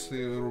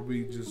 Obviously, it'll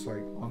be just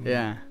like on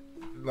Yeah.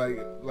 like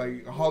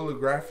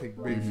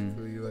holographic,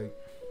 basically, like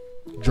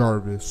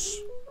Jarvis.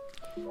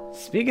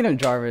 Speaking of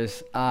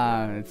Jarvis,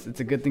 it's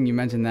a good thing you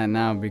mentioned that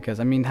now, because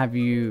I mean, have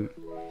you?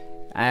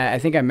 I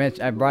think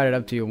I brought it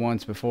up to you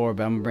once before,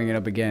 but I'm gonna bring it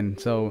up again.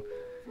 So,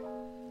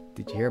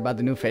 did you hear about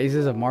the new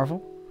phases of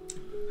Marvel?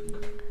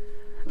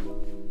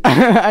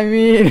 I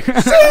mean,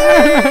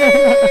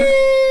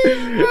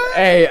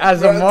 hey,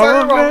 as a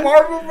Marvel fan,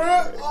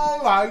 oh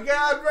my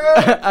god,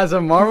 bro! as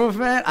a Marvel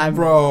fan,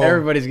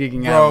 everybody's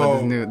geeking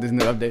out with this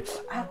new update.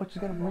 What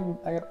you gotta bring?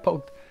 I got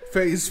poked.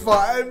 Phase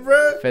 5,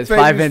 bro. Phase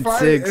 5 and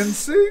 6.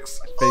 Phase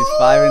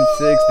 5 and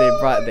 6.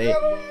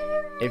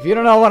 If you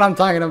don't know what I'm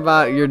talking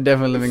about, you're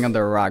definitely living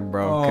under a rock,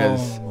 bro. Oh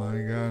my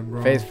god,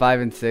 bro. Phase 5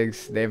 and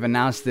 6, they've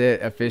announced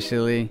it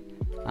officially.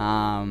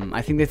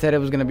 I think they said it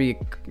was gonna be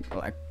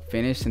like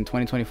finished in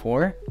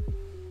 2024.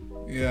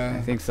 Yeah,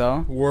 I think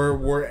so.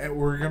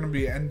 We're gonna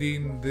be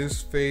ending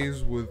this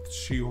phase with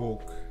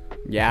She-Hulk.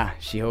 Yeah,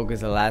 She-Hulk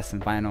is the last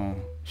and final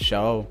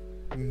show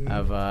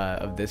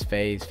of this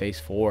phase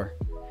 4.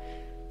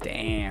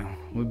 Damn,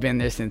 we've been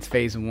there since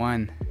phase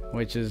 1,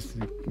 which is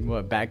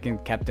back in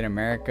Captain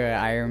America,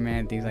 Iron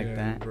Man, things like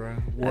that. Bro.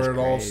 That's Where it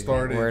all crazy.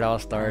 started. Where it all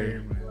started.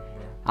 Iron Man,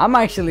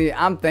 bro.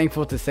 I'm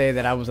thankful to say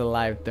that I was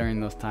alive during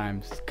those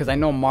times, because I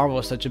know Marvel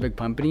is such a big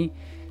company.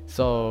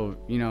 So,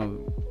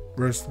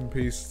 Rest in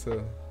peace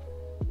to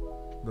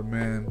the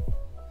man,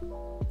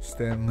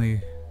 Stan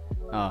Lee.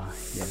 Oh,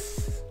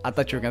 yes. I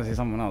thought you were going to say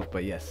someone else,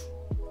 but yes.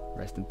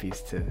 Rest in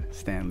peace to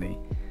Stan Lee.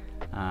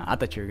 I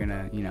thought you were going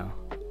to,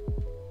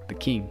 the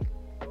king.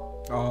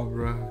 Oh,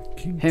 bro.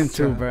 King Him T'Challa.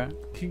 too, bro.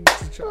 King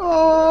T'Challa.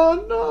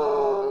 Oh,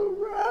 no,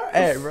 bro.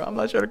 Hey, bro, I'm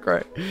not trying to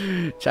cry.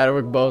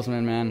 Chadwick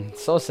Boseman, man.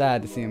 So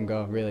sad to see him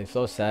go, really.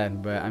 So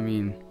sad. But, I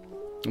mean,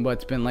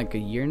 it's been like a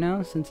year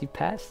now since he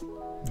passed?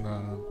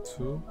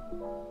 2.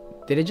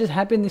 Did it just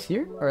happen this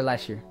year or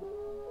last year?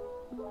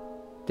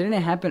 Didn't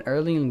it happen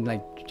early in,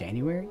 like,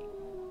 January?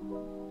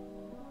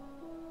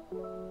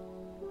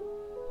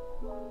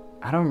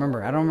 I don't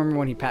remember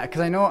when he passed.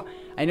 Because I know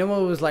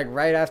it was, like,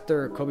 right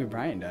after Kobe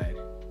Bryant died.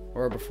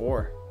 Or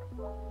before.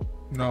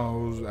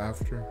 No, it was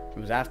after. It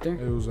was after?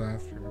 It was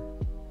after.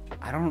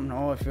 I don't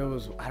know if it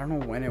was... I don't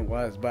know when it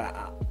was. But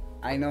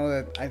I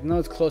know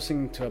it's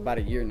closing to about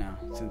a year now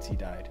since he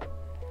died.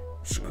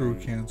 Screw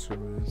cancer,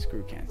 man.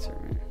 Screw cancer,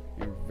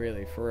 man.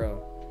 Really, for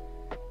real.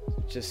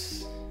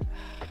 Just...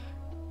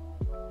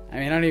 I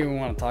mean, I don't even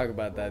want to talk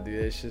about that,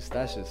 dude. That's just,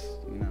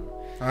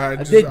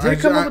 They did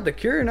come up with the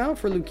cure now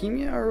for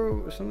leukemia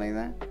or something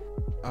like that?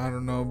 I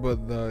don't know,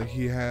 but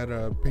he had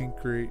a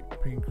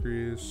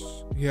pancreas.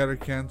 He had a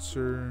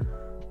cancer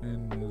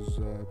in his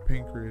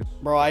pancreas.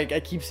 Bro, I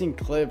keep seeing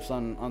clips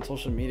on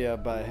social media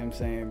about him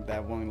saying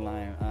that one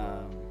line.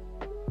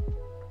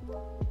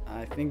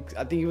 I think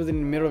he was in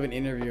the middle of an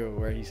interview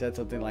where he said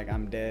something like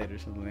 "I'm dead" or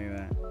something like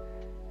that,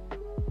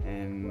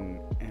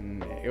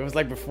 and it was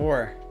like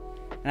before.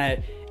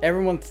 And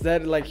everyone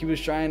said like he was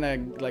trying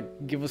to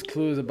like give us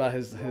clues about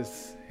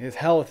his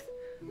health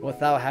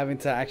without having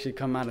to actually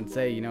come out and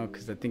say,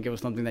 because I think it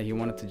was something that he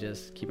wanted to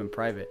just keep in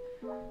private.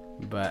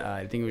 But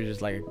I think it was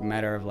just like a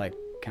matter of like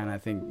kind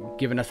of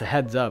giving us a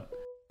heads up.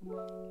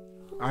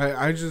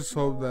 I just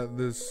hope that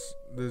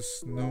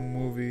this new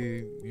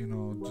movie,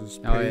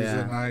 just pays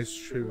a nice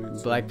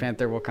tribute. Black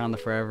Panther, Wakanda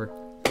Forever.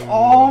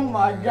 Oh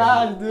my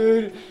God,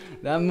 dude,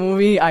 that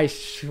movie! I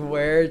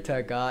swear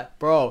to God,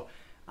 bro.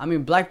 I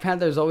mean, Black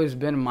Panther has always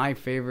been my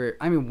favorite.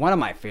 I mean, one of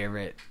my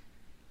favorite.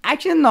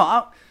 Actually,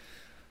 no.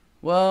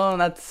 Well,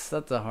 that's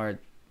a hard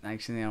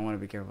Actually, I want to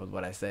be careful with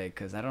what I say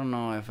because I don't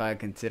know if I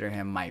consider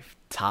him my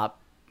top,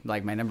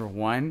 like my number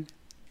one.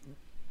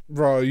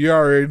 Bro, you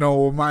already know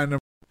what my number.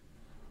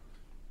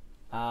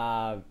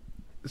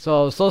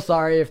 So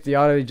sorry if the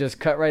audio just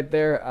cut right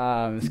there.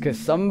 It's because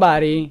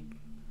somebody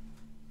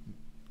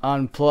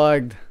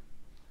unplugged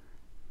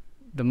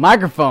the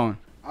microphone.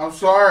 I'm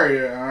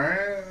sorry,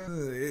 alright?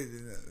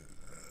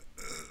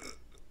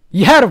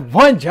 You had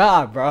one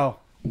job, bro.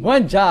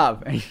 One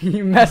job, and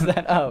you messed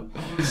that up.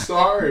 I'm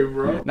sorry,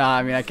 bro. Nah,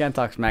 I mean, I can't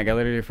talk smack. I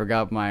literally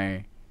forgot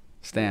my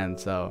stand,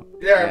 so.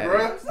 Yeah,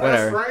 bro.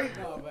 Whatever. That's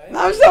right. No,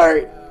 I'm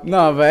sorry.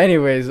 No, but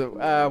anyways,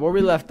 where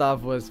we left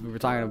off was we were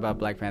talking about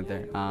Black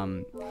Panther.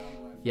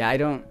 Yeah, I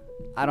don't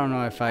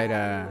know if I'd.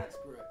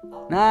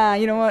 Nah,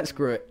 you know what?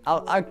 Screw it.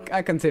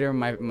 I consider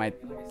my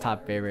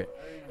top favorite.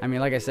 I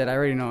mean, like I said, I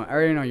already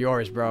know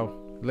yours,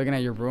 bro. Looking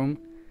at your room,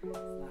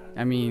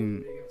 I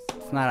mean,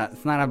 it's not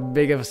a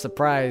big of a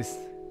surprise.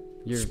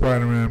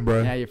 Spider-Man,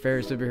 bro. Yeah, your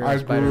favorite superhero. I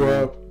Spider-Man. grew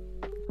up,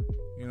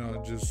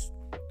 just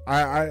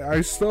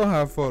I still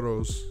have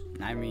photos.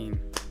 I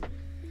mean,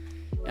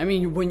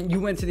 when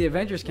you went to the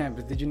Avengers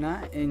campus, did you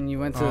not? And you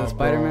went to the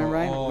Spider-Man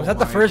ride? Was that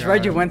the first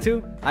ride you went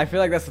to? I feel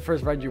like that's the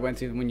first ride you went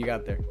to when you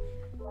got there.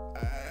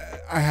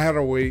 I had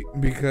to wait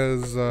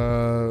because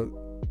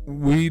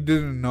we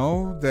didn't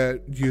know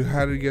that you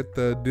had to get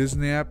the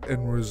Disney app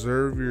and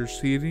reserve your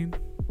seating.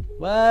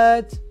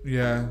 What?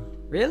 Yeah.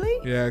 Really?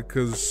 Yeah,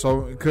 because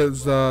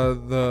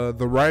the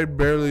ride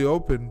barely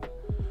opened,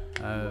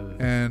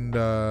 and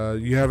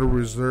you had to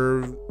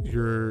reserve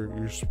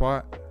your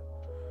spot.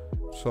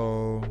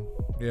 So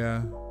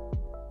yeah,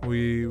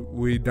 we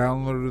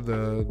downloaded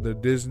the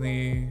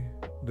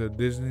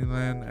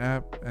Disneyland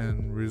app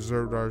and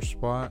reserved our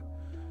spot,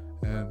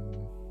 and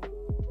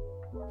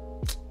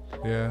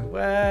yeah.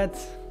 What?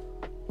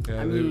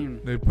 Yeah, I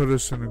mean, they put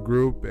us in a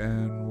group,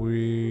 and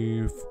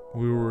we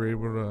were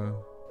able to.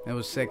 It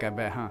was sick, I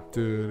bet, huh?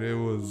 Dude, it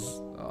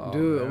was.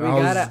 Dude,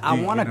 man,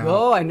 I want to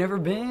go. I've never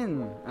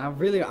been. I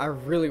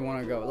really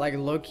want to go. Like,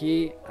 low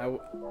key,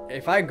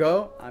 if I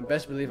go, I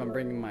best believe I'm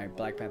bringing my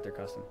Black Panther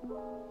costume.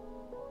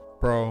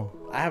 Bro.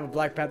 I have a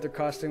Black Panther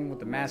costume with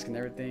the mask and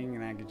everything,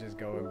 and I could just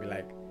go and be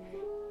like,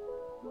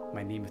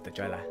 my name is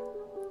T'Challa.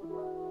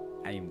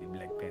 I am the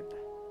Black Panther.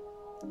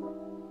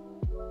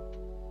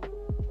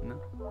 No?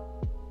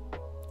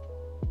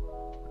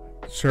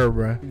 Sure,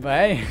 bro.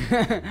 But, hey,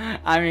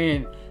 I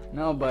mean...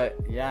 No, but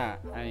yeah,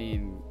 I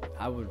mean,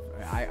 I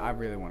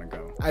really want to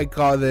go. I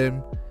call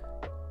them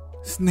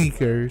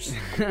sneakers.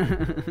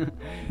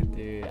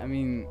 Dude, I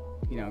mean,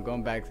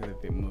 going back to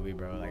the movie,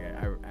 bro. Like,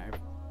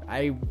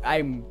 I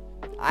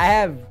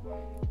have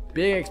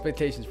big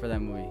expectations for that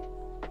movie.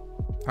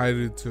 I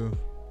do too.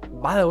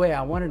 By the way,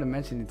 I wanted to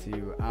mention it to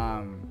you.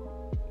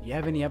 You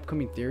have any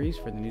upcoming theories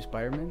for the new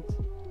Spider-Man?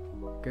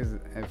 Because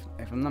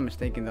if I'm not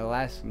mistaken, the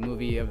last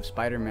movie of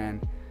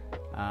Spider-Man,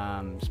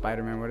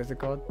 what is it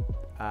called?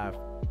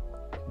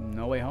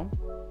 No Way Home,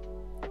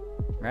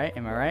 right?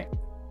 Am I right?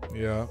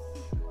 Yeah.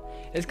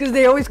 It's because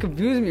they always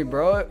confuse me,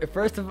 bro. At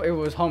first it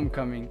was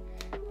Homecoming,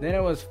 then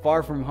it was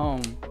Far From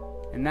Home,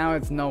 and now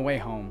it's No Way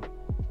Home.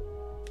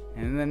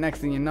 And then the next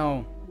thing you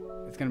know,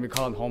 it's gonna be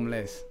called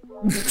Homeless.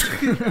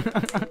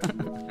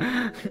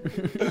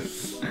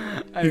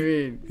 I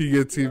mean, he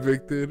gets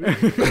evicted.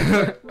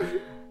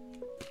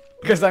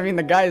 Because I mean,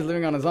 the guy is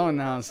living on his own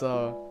now,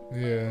 so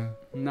yeah.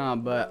 Nah,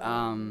 but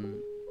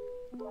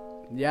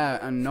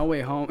yeah, No Way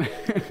Home.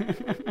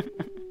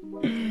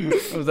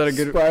 Was that a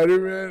good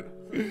Spider-Man?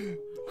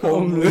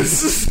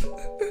 Homeless.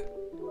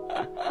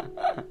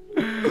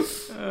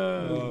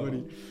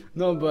 Funny.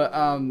 No, but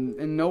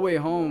in No Way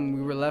Home,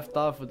 we were left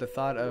off with the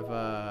thought of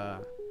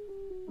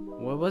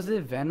what was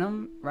it?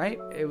 Venom, right?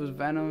 It was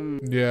Venom.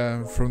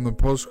 Yeah, from the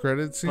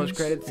post-credit scenes.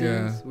 Post-credit scenes.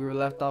 Yeah. We were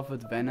left off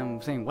with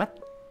Venom saying what?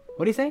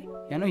 What did he say?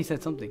 Yeah, I know he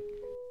said something.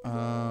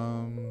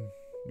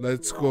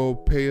 Let's go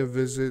pay a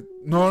visit.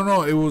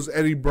 No, it was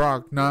Eddie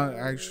Brock, not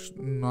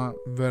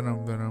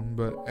Venom,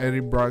 but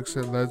Eddie Brock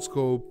said, "Let's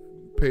go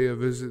pay a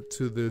visit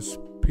to this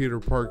Peter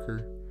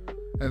Parker,"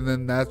 and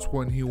then that's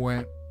when he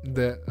went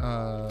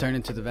turned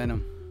into the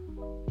Venom,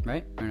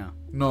 right? Or no?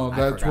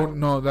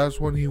 No, that's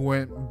when he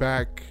went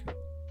back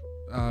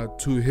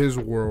to his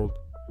world.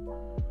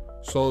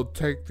 So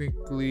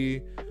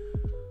technically,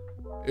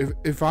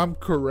 if I'm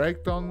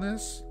correct on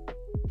this,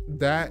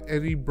 that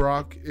Eddie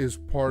Brock is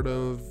part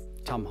of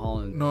Tom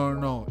Holland.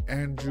 No,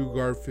 Andrew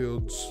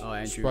Garfield's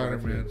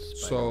Spider-Man.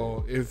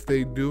 So if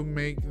they do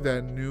make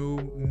that new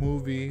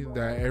movie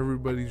that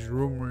everybody's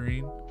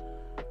rumoring,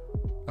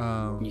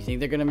 you think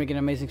they're gonna make an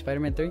Amazing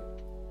Spider-Man 3?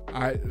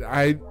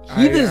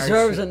 He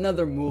deserves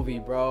another movie,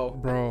 bro.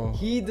 Bro,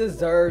 he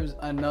deserves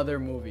another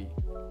movie.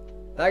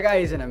 That guy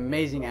is an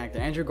amazing actor.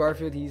 Andrew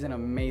Garfield, he's an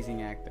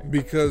amazing actor.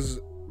 Because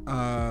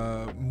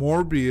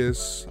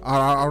Morbius,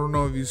 I don't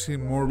know if you've seen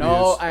Morbius.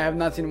 No, I have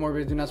not seen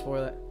Morbius. Do not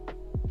spoil it.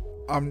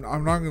 I'm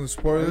not gonna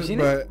spoil it,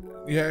 but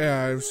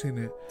yeah, I've seen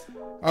it.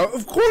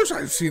 Of course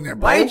I've seen it,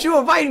 bro. Why ain't you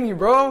inviting me,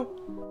 bro?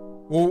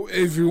 Well,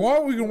 if you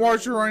want, we can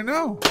watch it right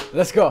now.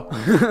 Let's go.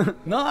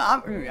 No,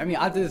 I mean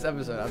after this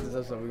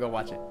episode, we go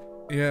watch it.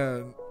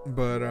 Yeah,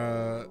 but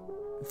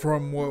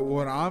from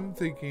what I'm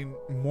thinking,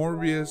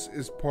 Morbius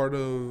is part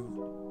of.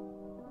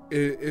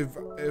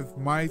 If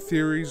my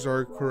theories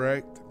are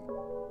correct,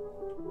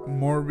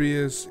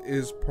 Morbius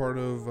is part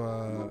of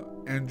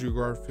Andrew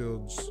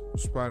Garfield's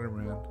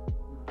Spider-Man.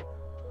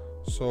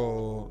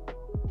 So,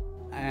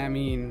 I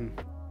mean,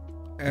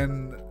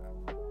 and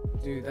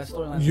dude, that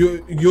storyline.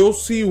 You'll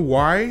see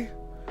why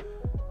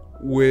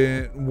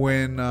when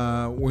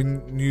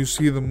you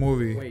see the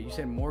movie. Wait, you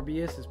said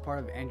Morbius is part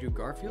of Andrew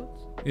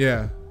Garfield's?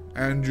 Yeah,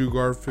 Andrew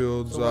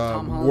Garfield's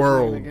Tom Holland's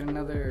world. gonna get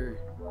another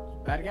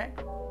bad guy?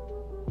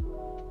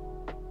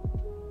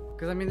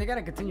 Because I mean, they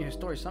gotta continue his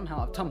story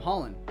somehow. Of Tom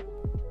Holland.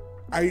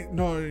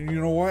 No, you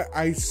know what?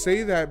 I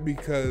say that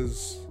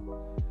because.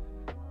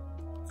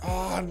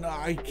 Oh no,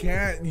 I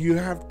can't. You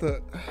have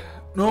to.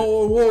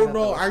 No, well,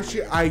 no.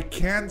 Actually, I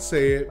can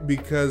say it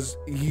because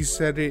he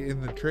said it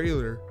in the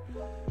trailer.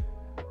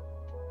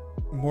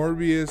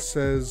 Morbius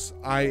says,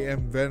 "I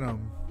am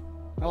Venom."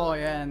 Oh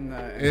yeah,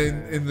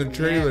 in the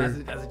trailer,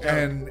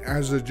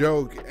 as a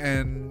joke,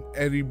 and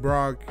Eddie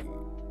Brock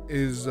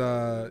is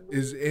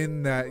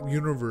in that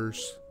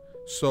universe.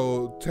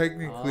 So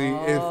technically,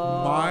 if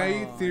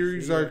my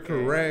theories are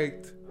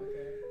correct,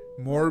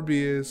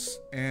 Morbius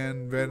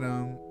and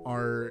Venom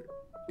are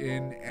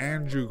in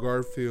Andrew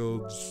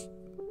Garfield's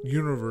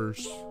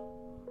universe.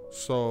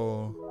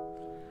 So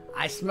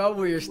I smell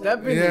where you're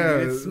stepping.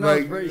 Yeah, in. It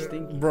smells very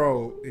stinky,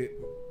 bro.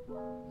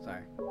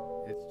 Sorry,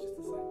 it's just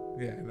the same.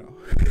 Yeah, I know.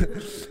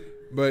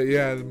 But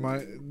yeah,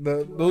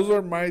 those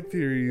are my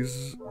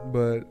theories.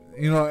 But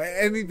you know,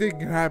 anything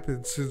can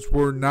happen since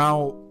we're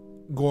now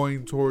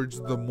going towards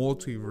the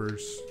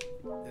multiverse.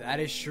 That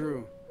is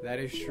true.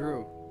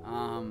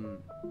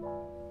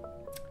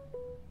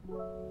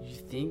 You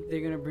think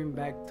they're gonna bring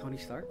back Tony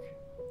Stark?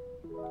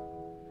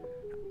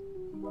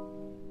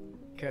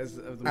 Because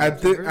of the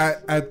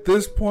at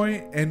this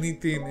point,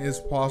 anything is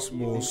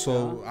possible.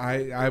 So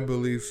I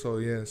believe so.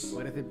 Yes.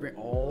 What if they bring?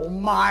 Oh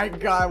my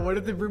God! What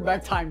if they bring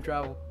back time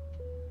travel?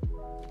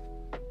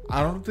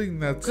 I don't think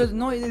that's. Because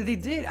no, they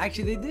did.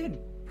 Actually, they did.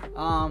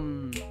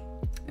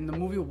 In the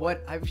movie,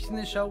 What? Have you seen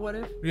the show What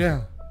If?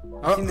 Yeah.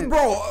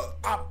 Bro,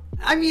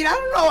 I mean, I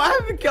don't know. I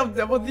haven't kept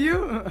up with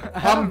you.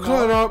 I'm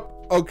caught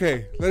up.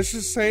 Okay, let's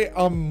just say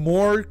I'm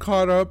more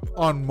caught up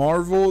on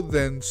Marvel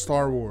than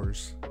Star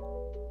Wars.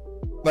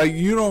 Like,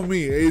 you know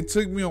me. It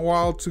took me a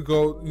while to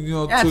go,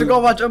 to go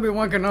watch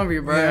Obi-Wan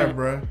Kenobi, bro. Yeah,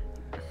 bro.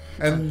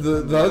 And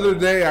the other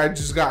day, I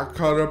just got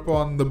caught up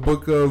on the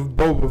book of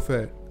Boba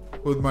Fett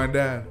with my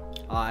dad.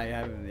 I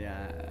have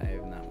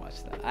not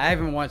watched that. I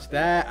haven't watched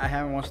that. I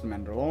haven't watched The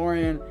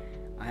Mandalorian.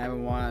 I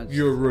haven't watched...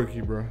 You're a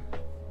rookie, bro.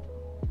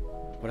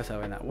 What else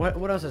have I not...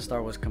 What else has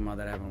Star Wars come out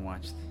that I haven't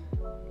watched?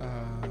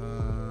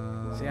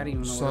 See, I didn't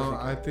even know. So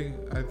I think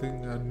a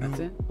new. That's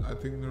it? I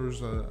think there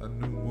was a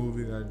new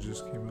movie that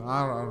just came out.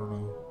 I don't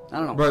know. I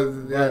don't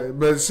know.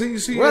 But see.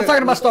 We're not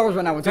talking about Star Wars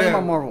right now. We're talking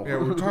about Marvel. Yeah,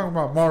 we're talking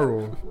about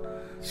Marvel.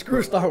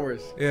 Screw Star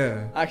Wars.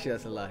 Yeah. Actually,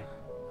 that's a lie.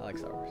 I like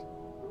Star Wars.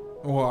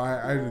 Well,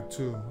 I do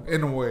too,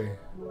 in a way.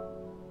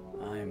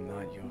 I am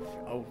not your.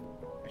 Oh,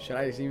 should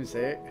I even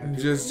say it?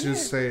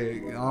 Just say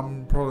it.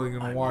 I'm probably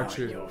gonna watch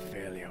it. Your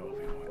failure.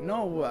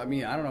 No, I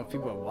mean I don't know if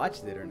people have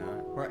watched it or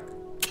not. Right.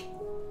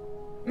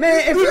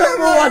 Man, if you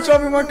ever watch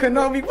Obi-Wan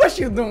Kenobi, what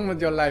you doing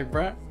with your life,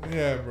 bruh?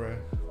 Yeah, bruh.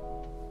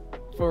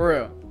 For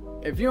real.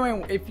 If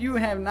you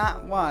have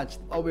not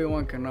watched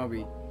Obi-Wan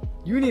Kenobi,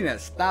 you need to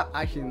stop.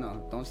 Actually,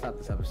 no, don't stop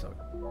this episode.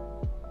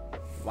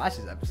 Watch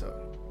this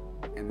episode,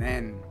 and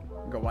then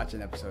go watch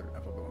an episode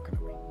of Obi-Wan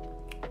Kenobi.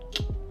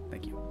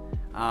 Thank you.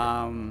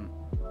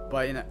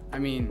 But I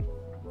mean,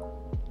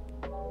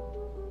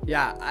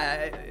 yeah,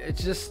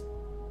 it's just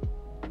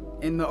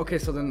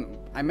so then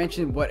I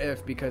mentioned What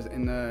If because I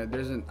don't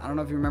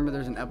know if you remember,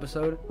 there's an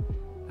episode,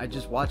 I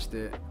just watched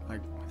it like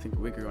I think a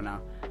week ago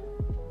now,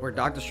 where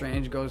Doctor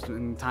Strange goes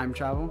in time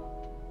travel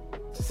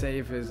to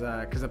save his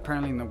because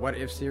apparently in the What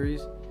If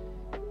series,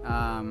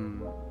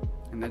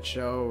 in that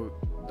show,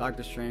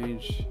 Doctor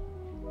Strange,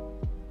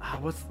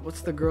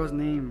 what's the girl's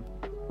name?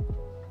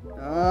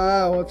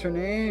 What's her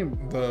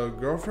name? The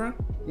girlfriend?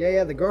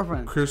 Yeah, the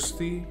girlfriend.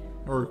 Christine,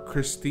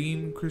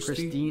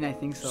 I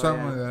think so.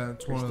 Something like that.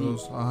 It's one of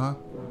those.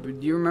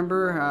 Do you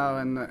remember how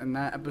in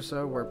that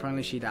episode where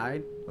apparently she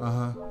died?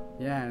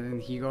 Yeah, and then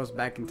he goes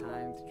back in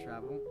time to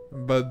travel.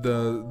 But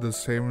the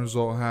same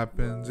result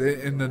happens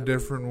in a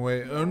different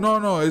way.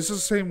 No, it's the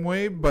same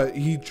way, but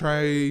he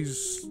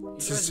tries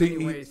to see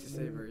ways to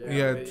save her.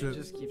 It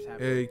just keeps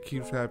happening. Yeah, it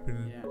keeps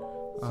happening.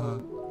 Yeah.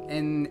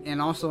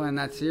 And also in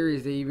that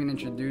series, they even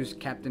introduced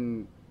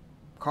Captain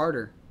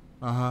Carter.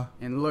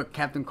 And look,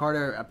 Captain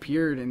Carter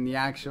appeared in the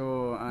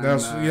actual. In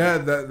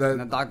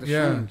the Doctor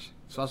Strange.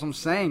 So that's what I'm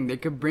saying. They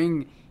could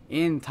bring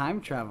in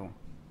time travel.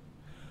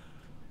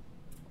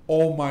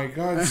 Oh my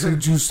God!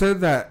 Since you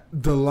said that,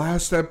 the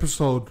last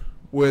episode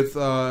with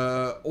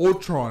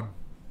Ultron.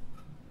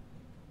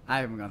 I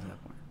haven't gone to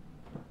that point.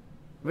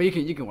 But you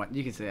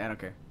can say I don't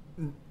care.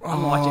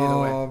 I'm gonna watch it either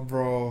way. Oh,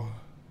 bro.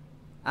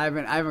 I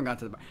haven't got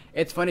to the.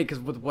 It's funny because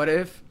with What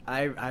If,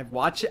 I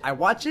watch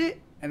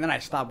it, and then I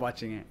stop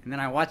watching it, and then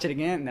I watch it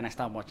again, and then I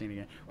stop watching it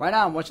again. Right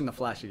now, I'm watching The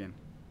Flash again.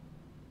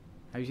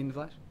 Have you seen The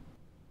Flash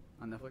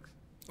on Netflix?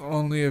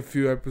 Only a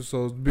few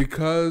episodes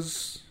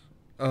because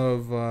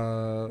of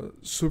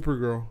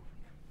Supergirl.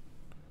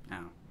 No.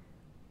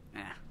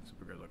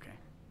 Supergirl's okay.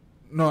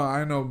 No,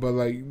 I know, but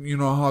like, you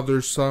know how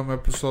there's some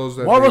episodes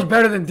that Marvel's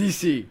better than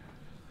DC.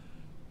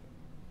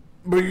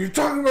 But you're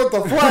talking about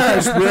the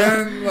Flash,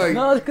 man. Like,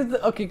 no, it's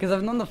because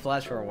I've known the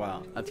Flash for a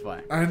while. That's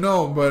why. I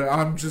know, but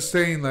I'm just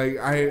saying, like,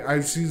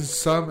 I've seen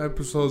some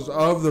episodes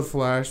of the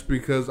Flash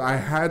because I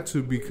had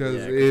to,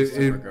 because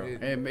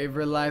it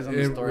relies on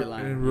the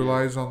storyline. It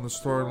relies on the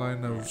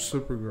storyline of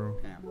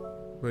Supergirl. Yeah.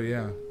 But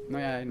yeah. No,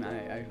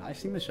 yeah, I've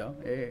seen the show.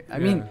 I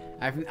mean,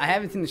 I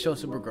haven't seen the show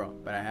Supergirl,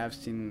 but I have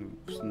seen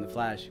the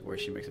Flash where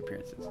she makes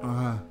appearances.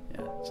 Yeah.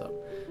 So.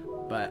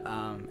 But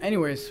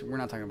anyways, we're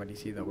not talking about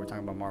DC though. We're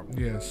talking about Marvel.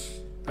 Yes.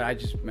 But I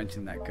just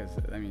mentioned that because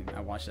I mean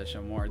I watched that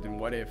show more than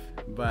What If.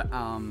 But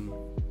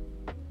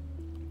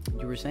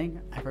you were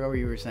saying? I forgot what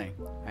you were saying.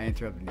 I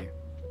interrupted you.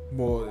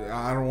 Well,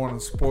 I don't want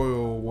to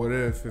spoil What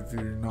If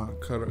you're not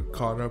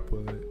caught up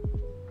with it.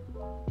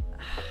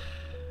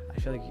 I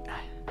feel like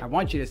I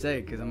want you to say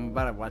it because I'm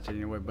about to watch it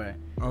anyway. But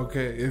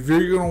okay, if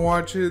you're gonna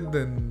watch it,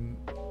 then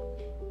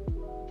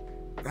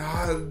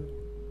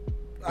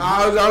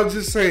I'll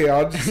just say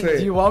it.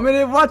 Do you want me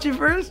to watch it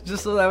first,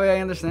 just so that way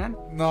I understand?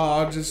 No,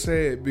 I'll just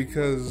say it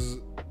because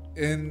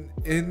in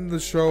the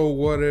show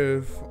What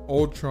If,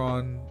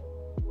 Ultron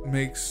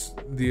makes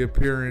the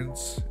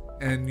appearance,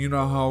 and you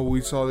know how we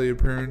saw the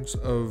appearance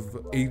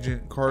of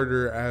Agent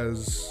Carter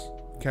as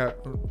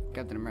Captain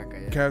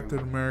America. Yeah. Captain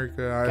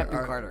America.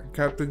 Carter.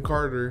 Captain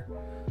Carter.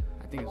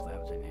 I think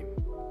that was her name.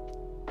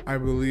 I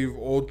believe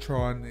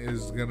Ultron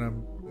is gonna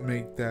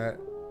make that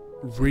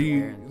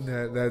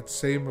that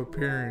same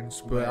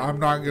appearance, but I'm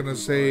not gonna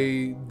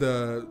say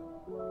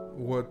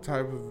what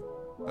type of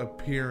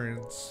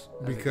appearance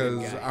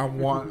because I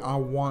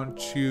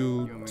want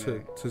you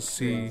to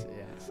see.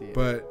 It.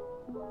 But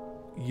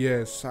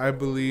yes, I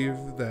believe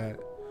that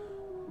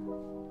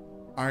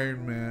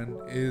Iron Man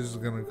is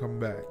gonna come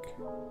back.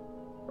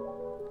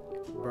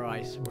 Bro,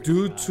 I swear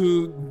due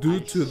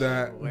to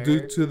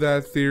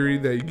that theory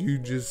that you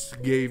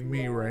just gave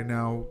me right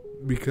now,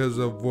 because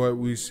of what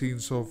we've seen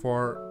so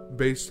far,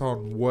 based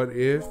on What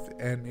If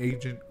and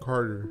Agent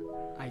Carter.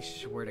 I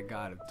swear to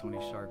God, if Tony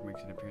Stark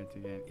makes an appearance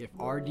again, if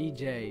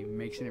RDJ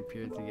makes an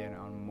appearance again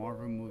on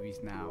Marvel movies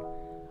now,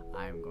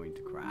 I am going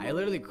to cry. I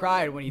literally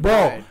cried when he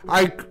died.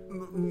 I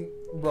cried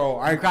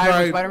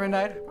when Spider-Man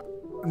died?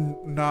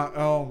 Not.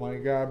 Oh my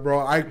God,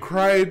 bro! I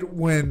cried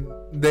when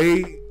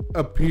they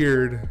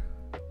appeared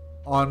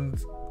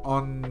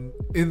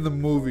in the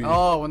movie.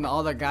 Oh, when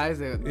all the guys,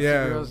 the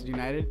girls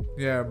united.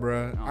 Yeah,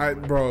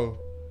 bro.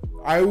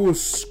 I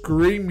was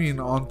screaming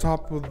on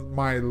top of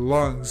my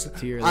lungs.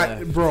 To your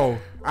left. Bro,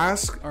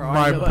 ask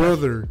my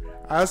brother.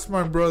 Ask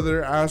my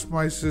brother. Ask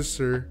my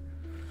sister.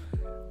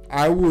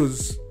 I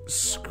was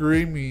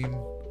screaming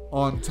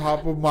on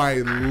top of my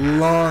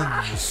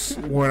lungs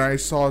when I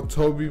saw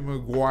Tobey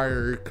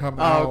Maguire come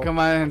out. Oh, come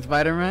on, in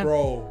Spider-Man?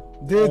 Bro.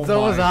 Dude, so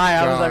was I.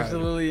 God. I was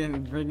absolutely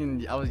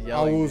I was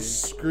yelling. I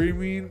was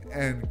screaming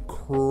and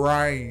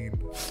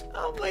crying.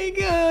 Oh my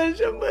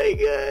gosh.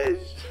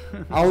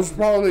 I was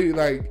probably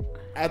like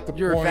at the point.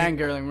 You were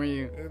fangirling, were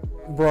you?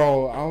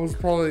 Bro, I was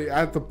probably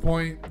at the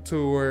point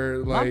to where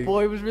like. My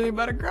boy was really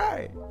about to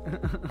cry.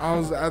 I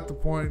was at the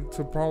point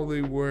to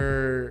probably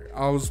where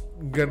I was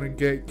gonna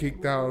get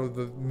kicked out of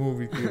the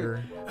movie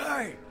theater.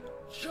 Hey,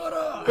 shut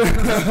up!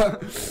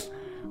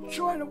 I'm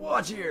trying to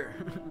watch here.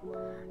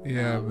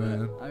 Yeah,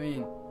 man. I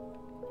mean,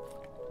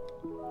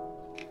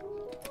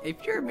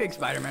 if you're a big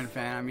Spider-Man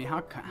fan, I mean, how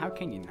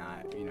can you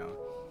not,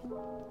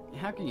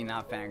 how can you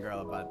not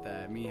fangirl about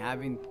that? I mean,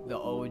 having the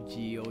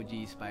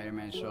OG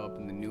Spider-Man show up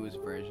in the newest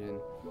version.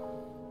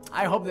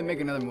 I hope they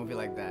make another movie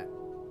like that.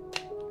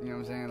 You know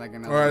what I'm saying? Like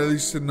another, or at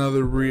least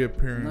another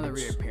reappearance. Another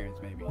reappearance,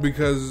 maybe.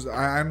 Because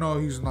I know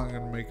he's not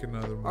gonna make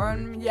another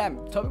movie.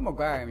 Or Tobey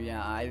Maguire.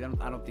 Yeah, I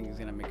don't think he's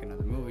gonna make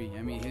another movie.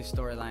 I mean, his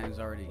storyline is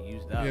already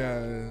used up.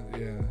 Yeah.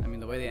 I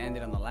mean, the way they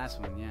ended on the last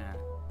one, yeah.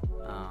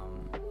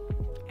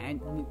 And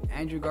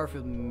Andrew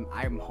Garfield,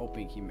 I'm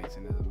hoping he makes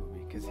another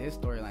movie because his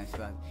storyline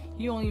still has.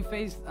 He only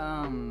faced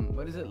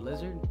what is it,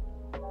 Lizard?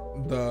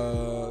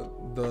 The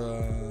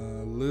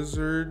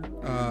Lizard.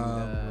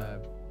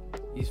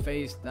 He's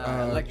faced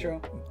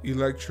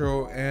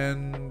Electro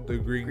and the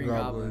Green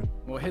Goblin.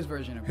 Well, his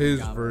version of Green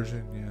Goblin.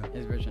 Version, yeah.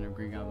 His version of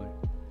Green Goblin.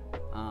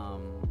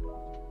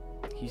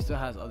 He still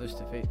has others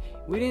to face.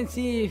 We didn't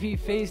see if he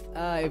faced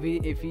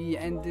if he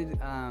ended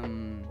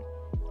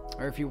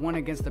or if he won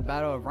against the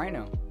Battle of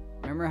Rhino.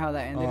 Remember how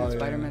that ended in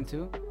Spider-Man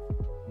 2?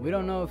 We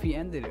don't know if he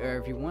ended or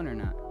if he won or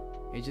not.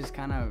 It just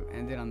kind of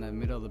ended on the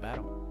middle of the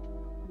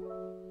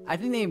battle. I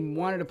think they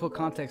wanted to put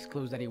context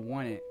clues that he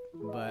won it,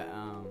 but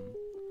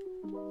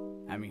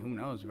I mean, who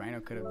knows? Rhino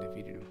could have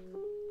defeated him.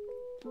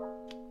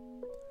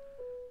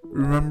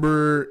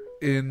 remember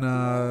in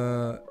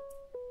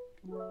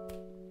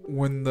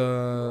when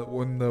the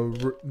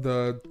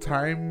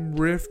time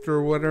rift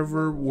or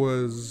whatever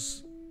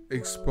was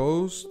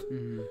exposed,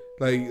 Mm-hmm.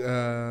 like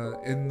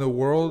in the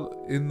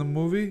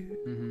movie,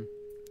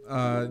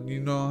 Mm-hmm. you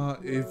know,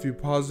 if you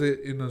pause it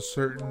in a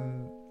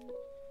certain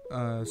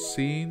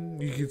scene,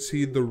 you can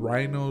see the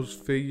rhino's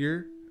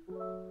figure.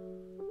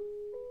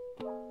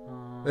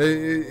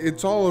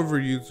 It's all over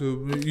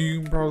YouTube.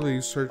 You can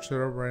probably search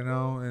it up right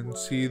now and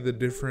see the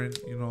different,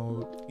 you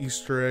know,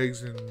 Easter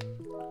eggs and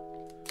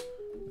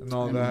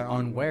all that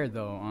on where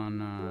though?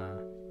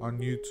 on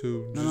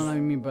YouTube. No, I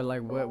mean, but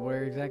like,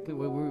 where exactly?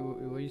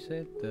 What you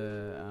said?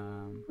 The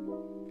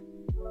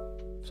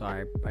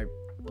Sorry, I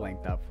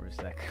blanked out for a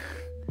sec.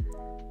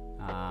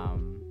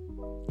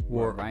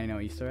 What, Rhino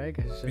Easter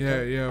egg?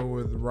 Yeah,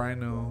 with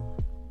Rhino.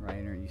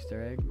 Rhino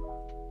Easter egg.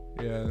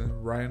 Yeah,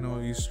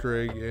 Rhino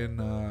Easter egg in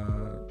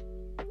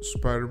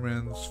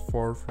Spider-Man's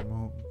Far From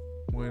Home.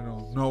 Wait,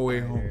 No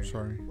Way Home.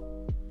 Sorry.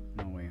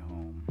 No Way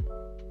Home.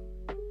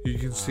 You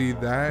can see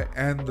that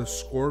and the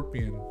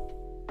Scorpion.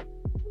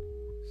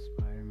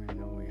 Spider-Man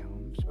No Way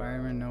Home.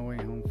 Spider-Man No Way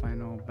Home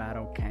final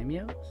battle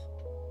cameos.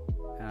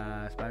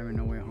 Spider-Man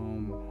No Way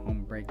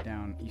Home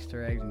breakdown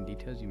Easter eggs and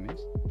details you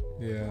missed.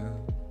 Yeah.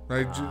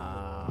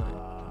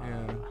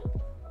 Yeah.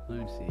 Let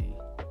me see.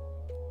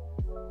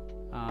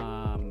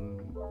 I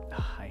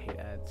hate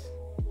ads.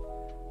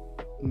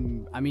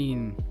 I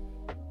mean,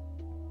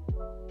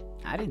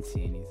 I didn't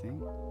see anything.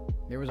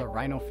 There was a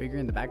rhino figure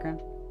in the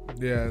background.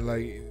 Yeah,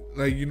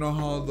 like you know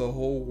how the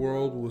whole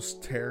world was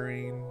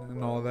tearing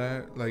and all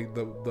that, like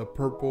the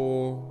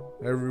purple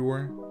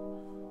everywhere.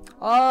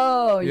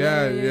 Oh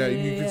yeah.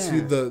 You can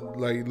see the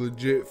like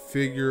legit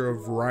figure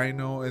of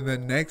Rhino, and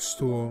then next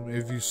to him,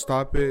 if you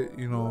stop it,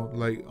 you know,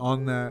 like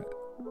on that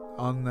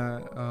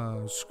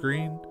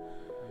screen,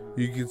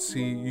 you can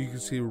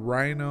see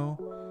Rhino,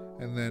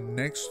 and then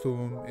next to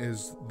him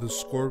is the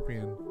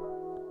Scorpion.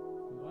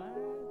 What?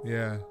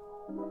 Yeah.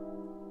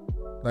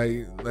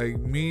 Like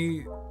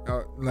me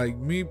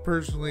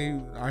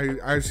personally,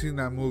 I've seen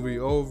that movie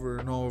over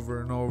and over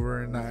and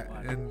over, and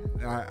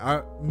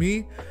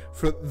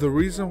for the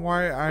reason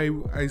why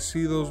I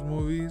see those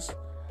movies,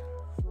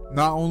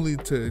 not only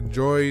to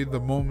enjoy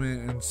the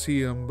moment and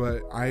see them,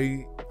 but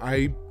I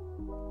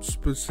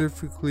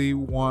specifically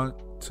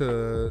want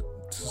to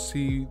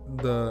see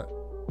the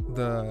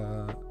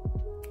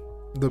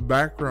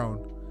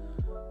background,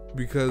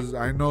 because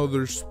I know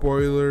there's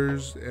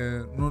spoilers,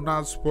 and no,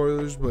 not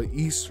spoilers, but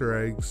Easter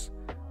eggs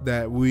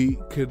that we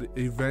could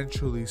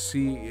eventually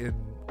see in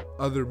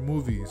other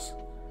movies.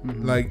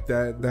 Mm-hmm. Like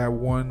that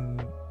one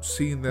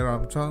scene that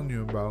I'm telling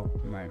you about.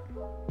 Right.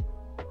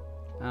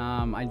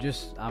 I'm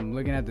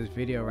looking at this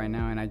video right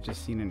now, and I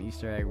just seen an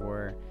Easter egg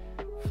where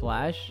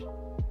Flash,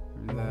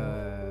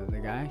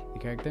 the guy, the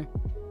character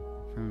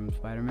from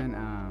Spider-Man,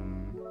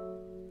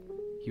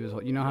 he was,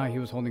 you know how he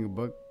was holding a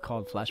book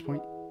called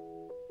Flashpoint?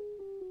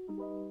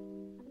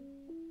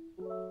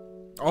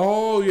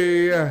 Oh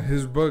yeah,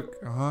 his book.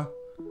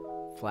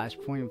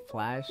 Flashpoint,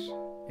 Flash.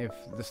 If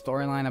the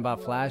storyline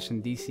about Flash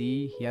in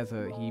DC, he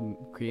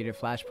created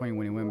Flashpoint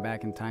when he went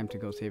back in time to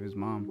go save his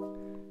mom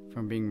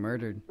from being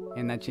murdered,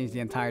 and that changed the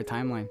entire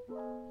timeline.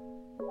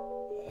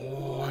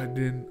 Oh, I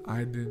didn't.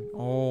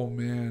 Oh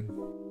man.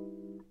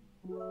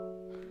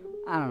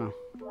 I don't know.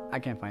 I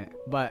can't find it.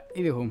 But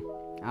either whom,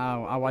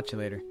 I'll watch it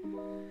later.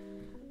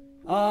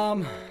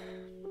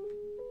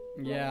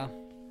 Yeah.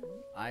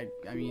 I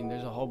mean,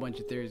 there's a whole bunch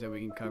of theories that we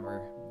can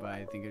cover, but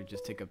I think it would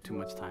just take up too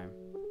much time,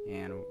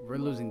 and we're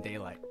losing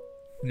daylight.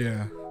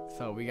 Yeah.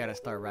 So we gotta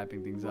start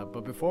wrapping things up.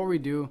 But before we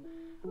do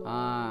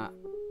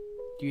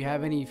you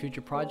have any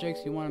future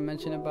projects you want to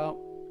mention about?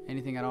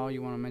 Anything at all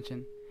you want to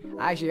mention?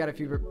 I actually got a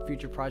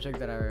future project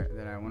that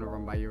I want to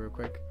run by you real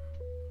quick.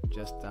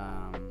 Just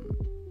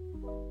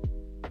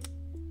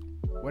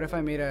what if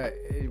I made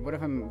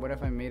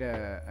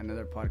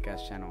another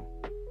podcast channel,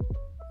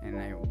 and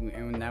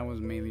that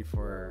was mainly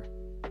for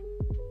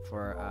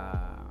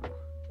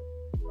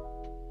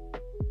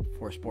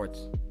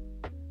sports.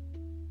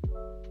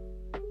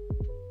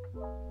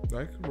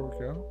 That could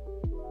work out.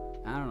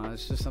 I don't know.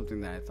 It's just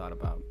something that I thought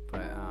about,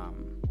 but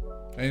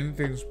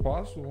anything's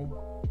possible.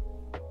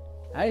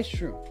 That is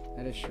true.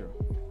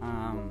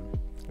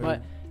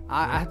 But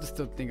I have to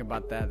still think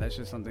about that. That's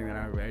just something that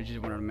I just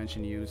wanted to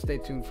mention to you. Stay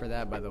tuned for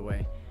that, by the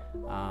way.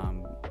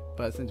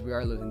 But since we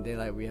are losing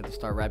daylight, we have to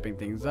start wrapping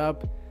things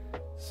up.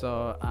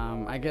 So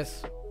I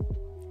guess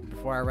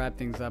before I wrap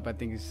things up, I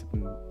think it's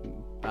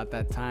about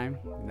that time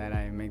that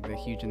I make the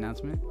huge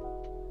announcement.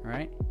 All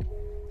right?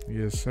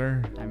 Yes,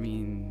 sir. I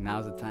mean,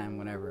 now's the time,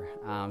 whenever.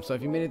 So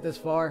if you made it this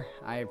far,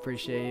 I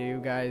appreciate you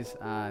guys.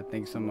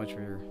 Thanks so much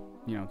for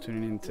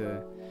tuning in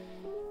to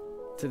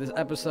this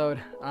episode.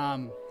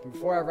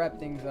 Before I wrap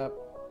things up,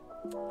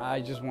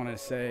 I just want to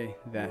say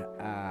that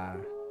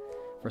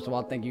first of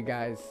all, thank you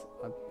guys.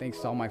 Thanks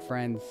to all my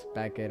friends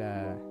back at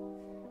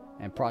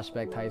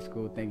Prospect High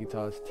School. Thank you to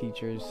all the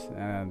teachers,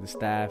 the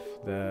staff,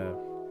 the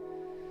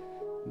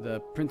the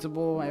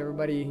principal,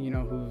 everybody, you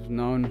know, who's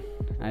known,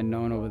 I've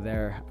known over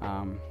there.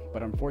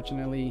 But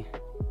unfortunately,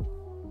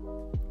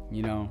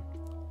 you know,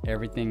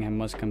 everything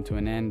must come to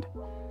an end.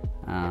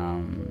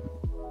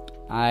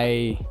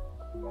 I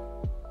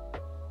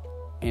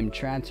am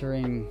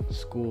transferring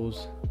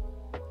schools,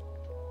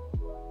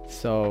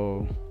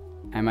 so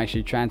I'm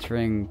actually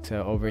transferring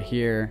to over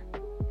here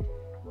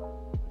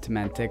to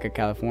Manteca,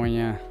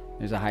 California.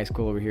 There's a high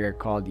school over here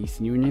called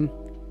Eastern Union.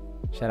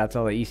 Shout out to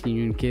all the Eastern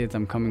Union kids.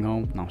 I'm coming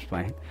home. No, I'm just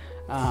playing.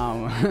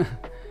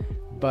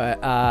 But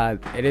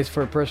it is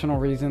for personal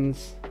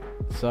reasons.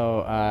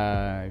 So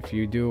if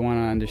you do want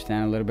to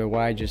understand a little bit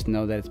why, just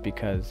know that it's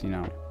because, you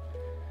know,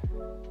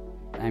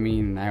 I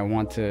mean, I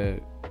want to,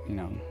 you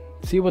know,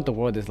 see what the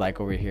world is like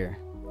over here.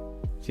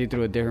 See it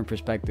through a different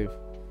perspective.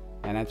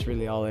 And that's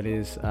really all it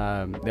is.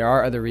 There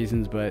are other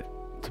reasons, but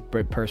it's a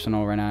bit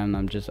personal right now, and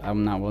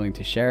I'm not willing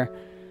to share.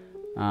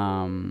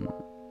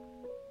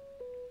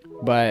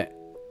 But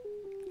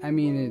I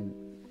mean,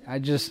 I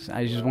just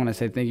want to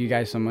say thank you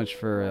guys so much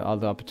for all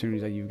the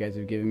opportunities that you guys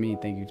have given me.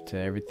 Thank you to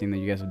everything that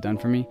you guys have done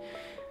for me.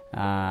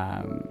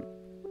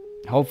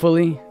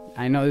 Hopefully,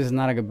 I know this is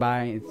not a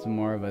goodbye. It's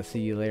more of a see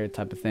you later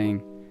type of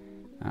thing.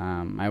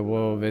 I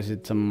will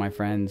visit some of my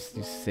friends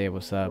just to say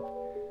what's up.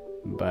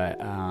 But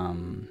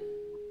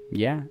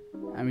yeah,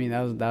 I mean,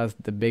 that was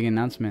the big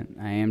announcement.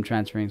 I am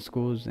transferring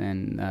schools,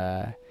 and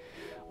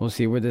we'll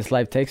see where this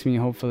life takes me.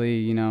 Hopefully,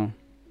 you know,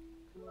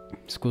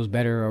 school's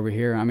better over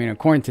here. I mean,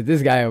 according to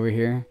this guy over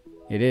here,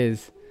 it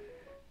is.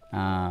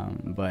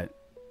 But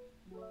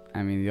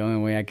I mean, the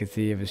only way I could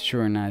see if it's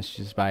true or not is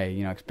just by,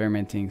 you know,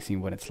 experimenting,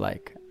 seeing what it's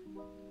like.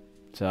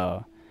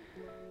 So,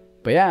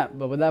 but yeah,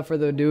 but without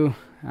further ado,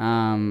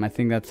 I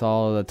think that's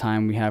all the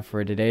time we have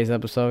for today's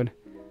episode.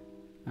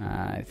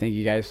 Thank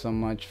you guys so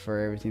much for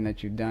everything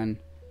that you've done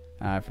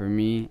for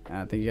me.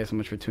 Thank you guys so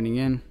much for tuning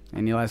in.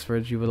 Any last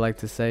words you would like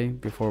to say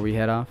before we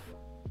head off?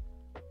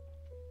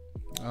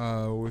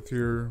 With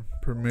your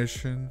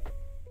permission,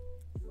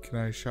 can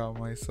I shout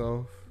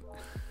myself?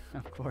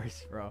 Of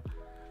course, bro.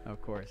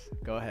 Of course.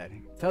 Go ahead.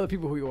 Tell the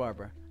people who you are,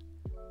 bro.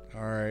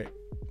 All right.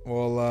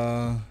 Well,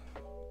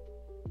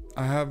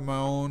 I have my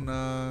own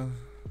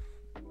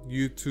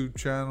YouTube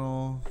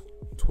channel,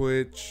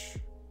 Twitch,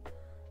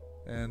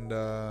 and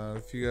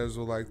if you guys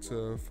would like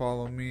to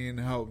follow me and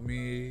help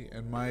me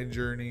in my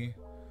journey,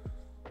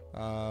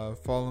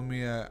 follow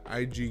me at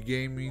IG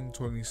Gaming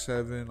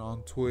 27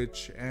 on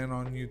Twitch and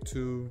on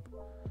YouTube.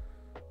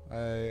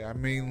 I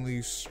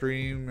mainly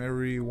stream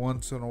every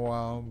once in a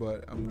while,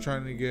 but I'm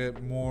trying to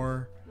get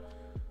more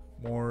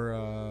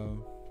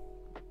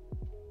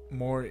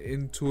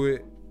into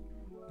it.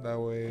 That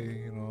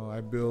way, you know,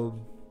 I build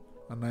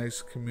a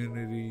nice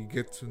community,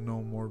 get to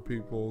know more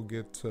people,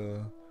 get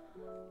to,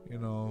 you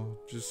know,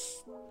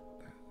 just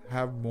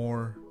have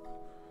more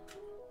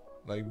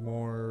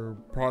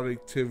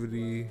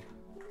productivity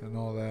and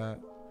all that,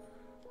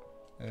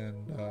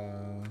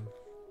 and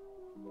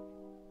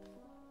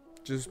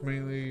just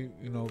mainly,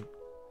 you know,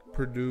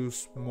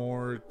 produce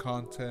more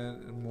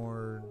content and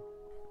more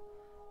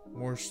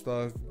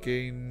stuff,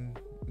 gain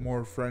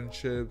more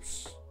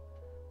friendships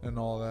and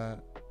all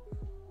that.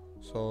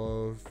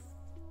 So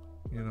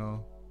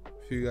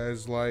if you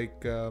guys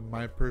like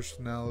my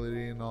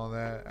personality and all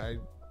that,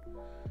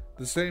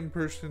 the same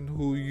person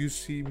who you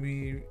see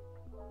me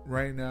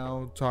right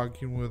now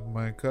talking with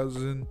my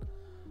cousin,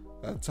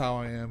 that's how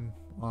I am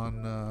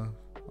on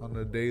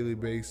a daily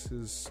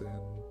basis, and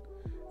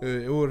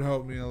it would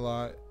help me a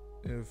lot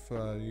if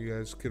you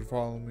guys could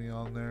follow me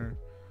on there.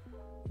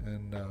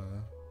 And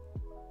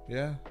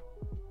yeah,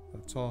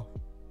 that's all.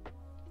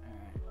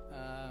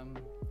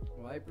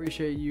 Well, I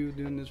appreciate you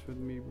doing this with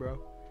me, bro.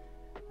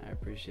 I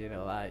appreciate it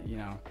a lot. You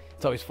know,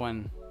 it's always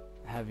fun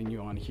having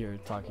you on here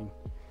talking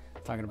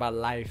about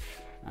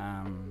life,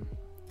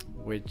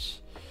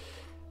 which,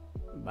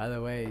 by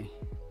the way,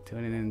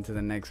 tuning into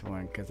the next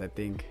one, because I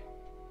think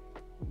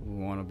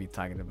we want to be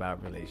talking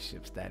about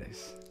relationship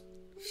status.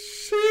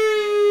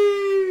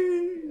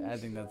 I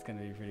think that's going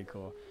to be pretty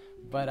cool.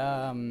 But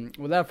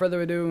without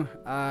further ado,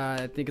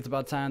 I think it's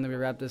about time that we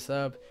wrap this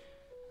up.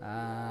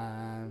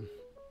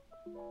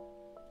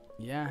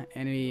 Yeah,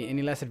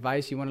 any last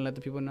advice you want to let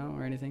the people know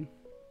or anything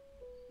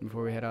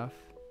before we head off?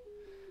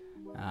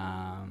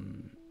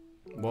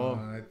 Well,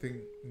 I think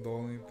the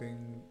only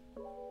thing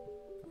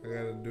I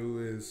gotta do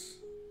is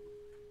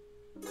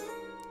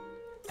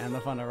end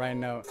off on the right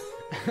note.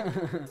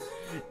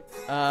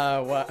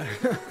 What?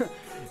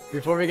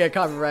 Before we get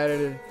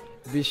copyrighted,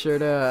 be sure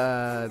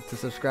to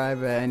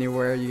subscribe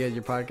anywhere you get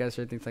your podcasts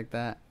or things like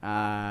that.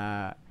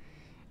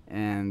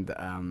 And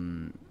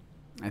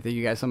I thank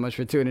you guys so much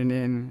for tuning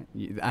in.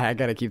 I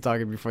gotta keep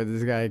talking before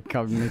this guy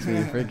makes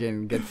me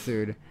freaking get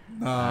sued.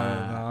 No,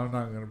 I'm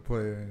not gonna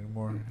play it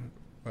anymore.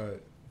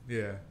 But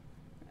yeah.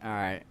 All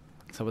right.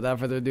 So without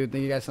further ado,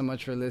 thank you guys so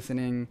much for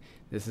listening.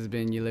 This has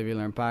been You Live, You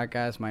Learn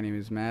podcast. My name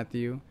is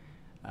Matthew,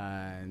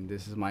 and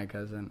this is my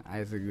cousin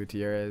Isaac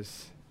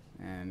Gutierrez.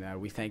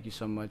 And we thank you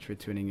so much for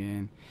tuning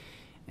in.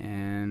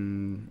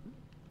 And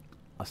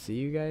I'll see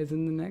you guys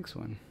in the next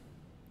one.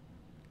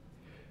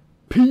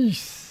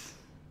 Peace.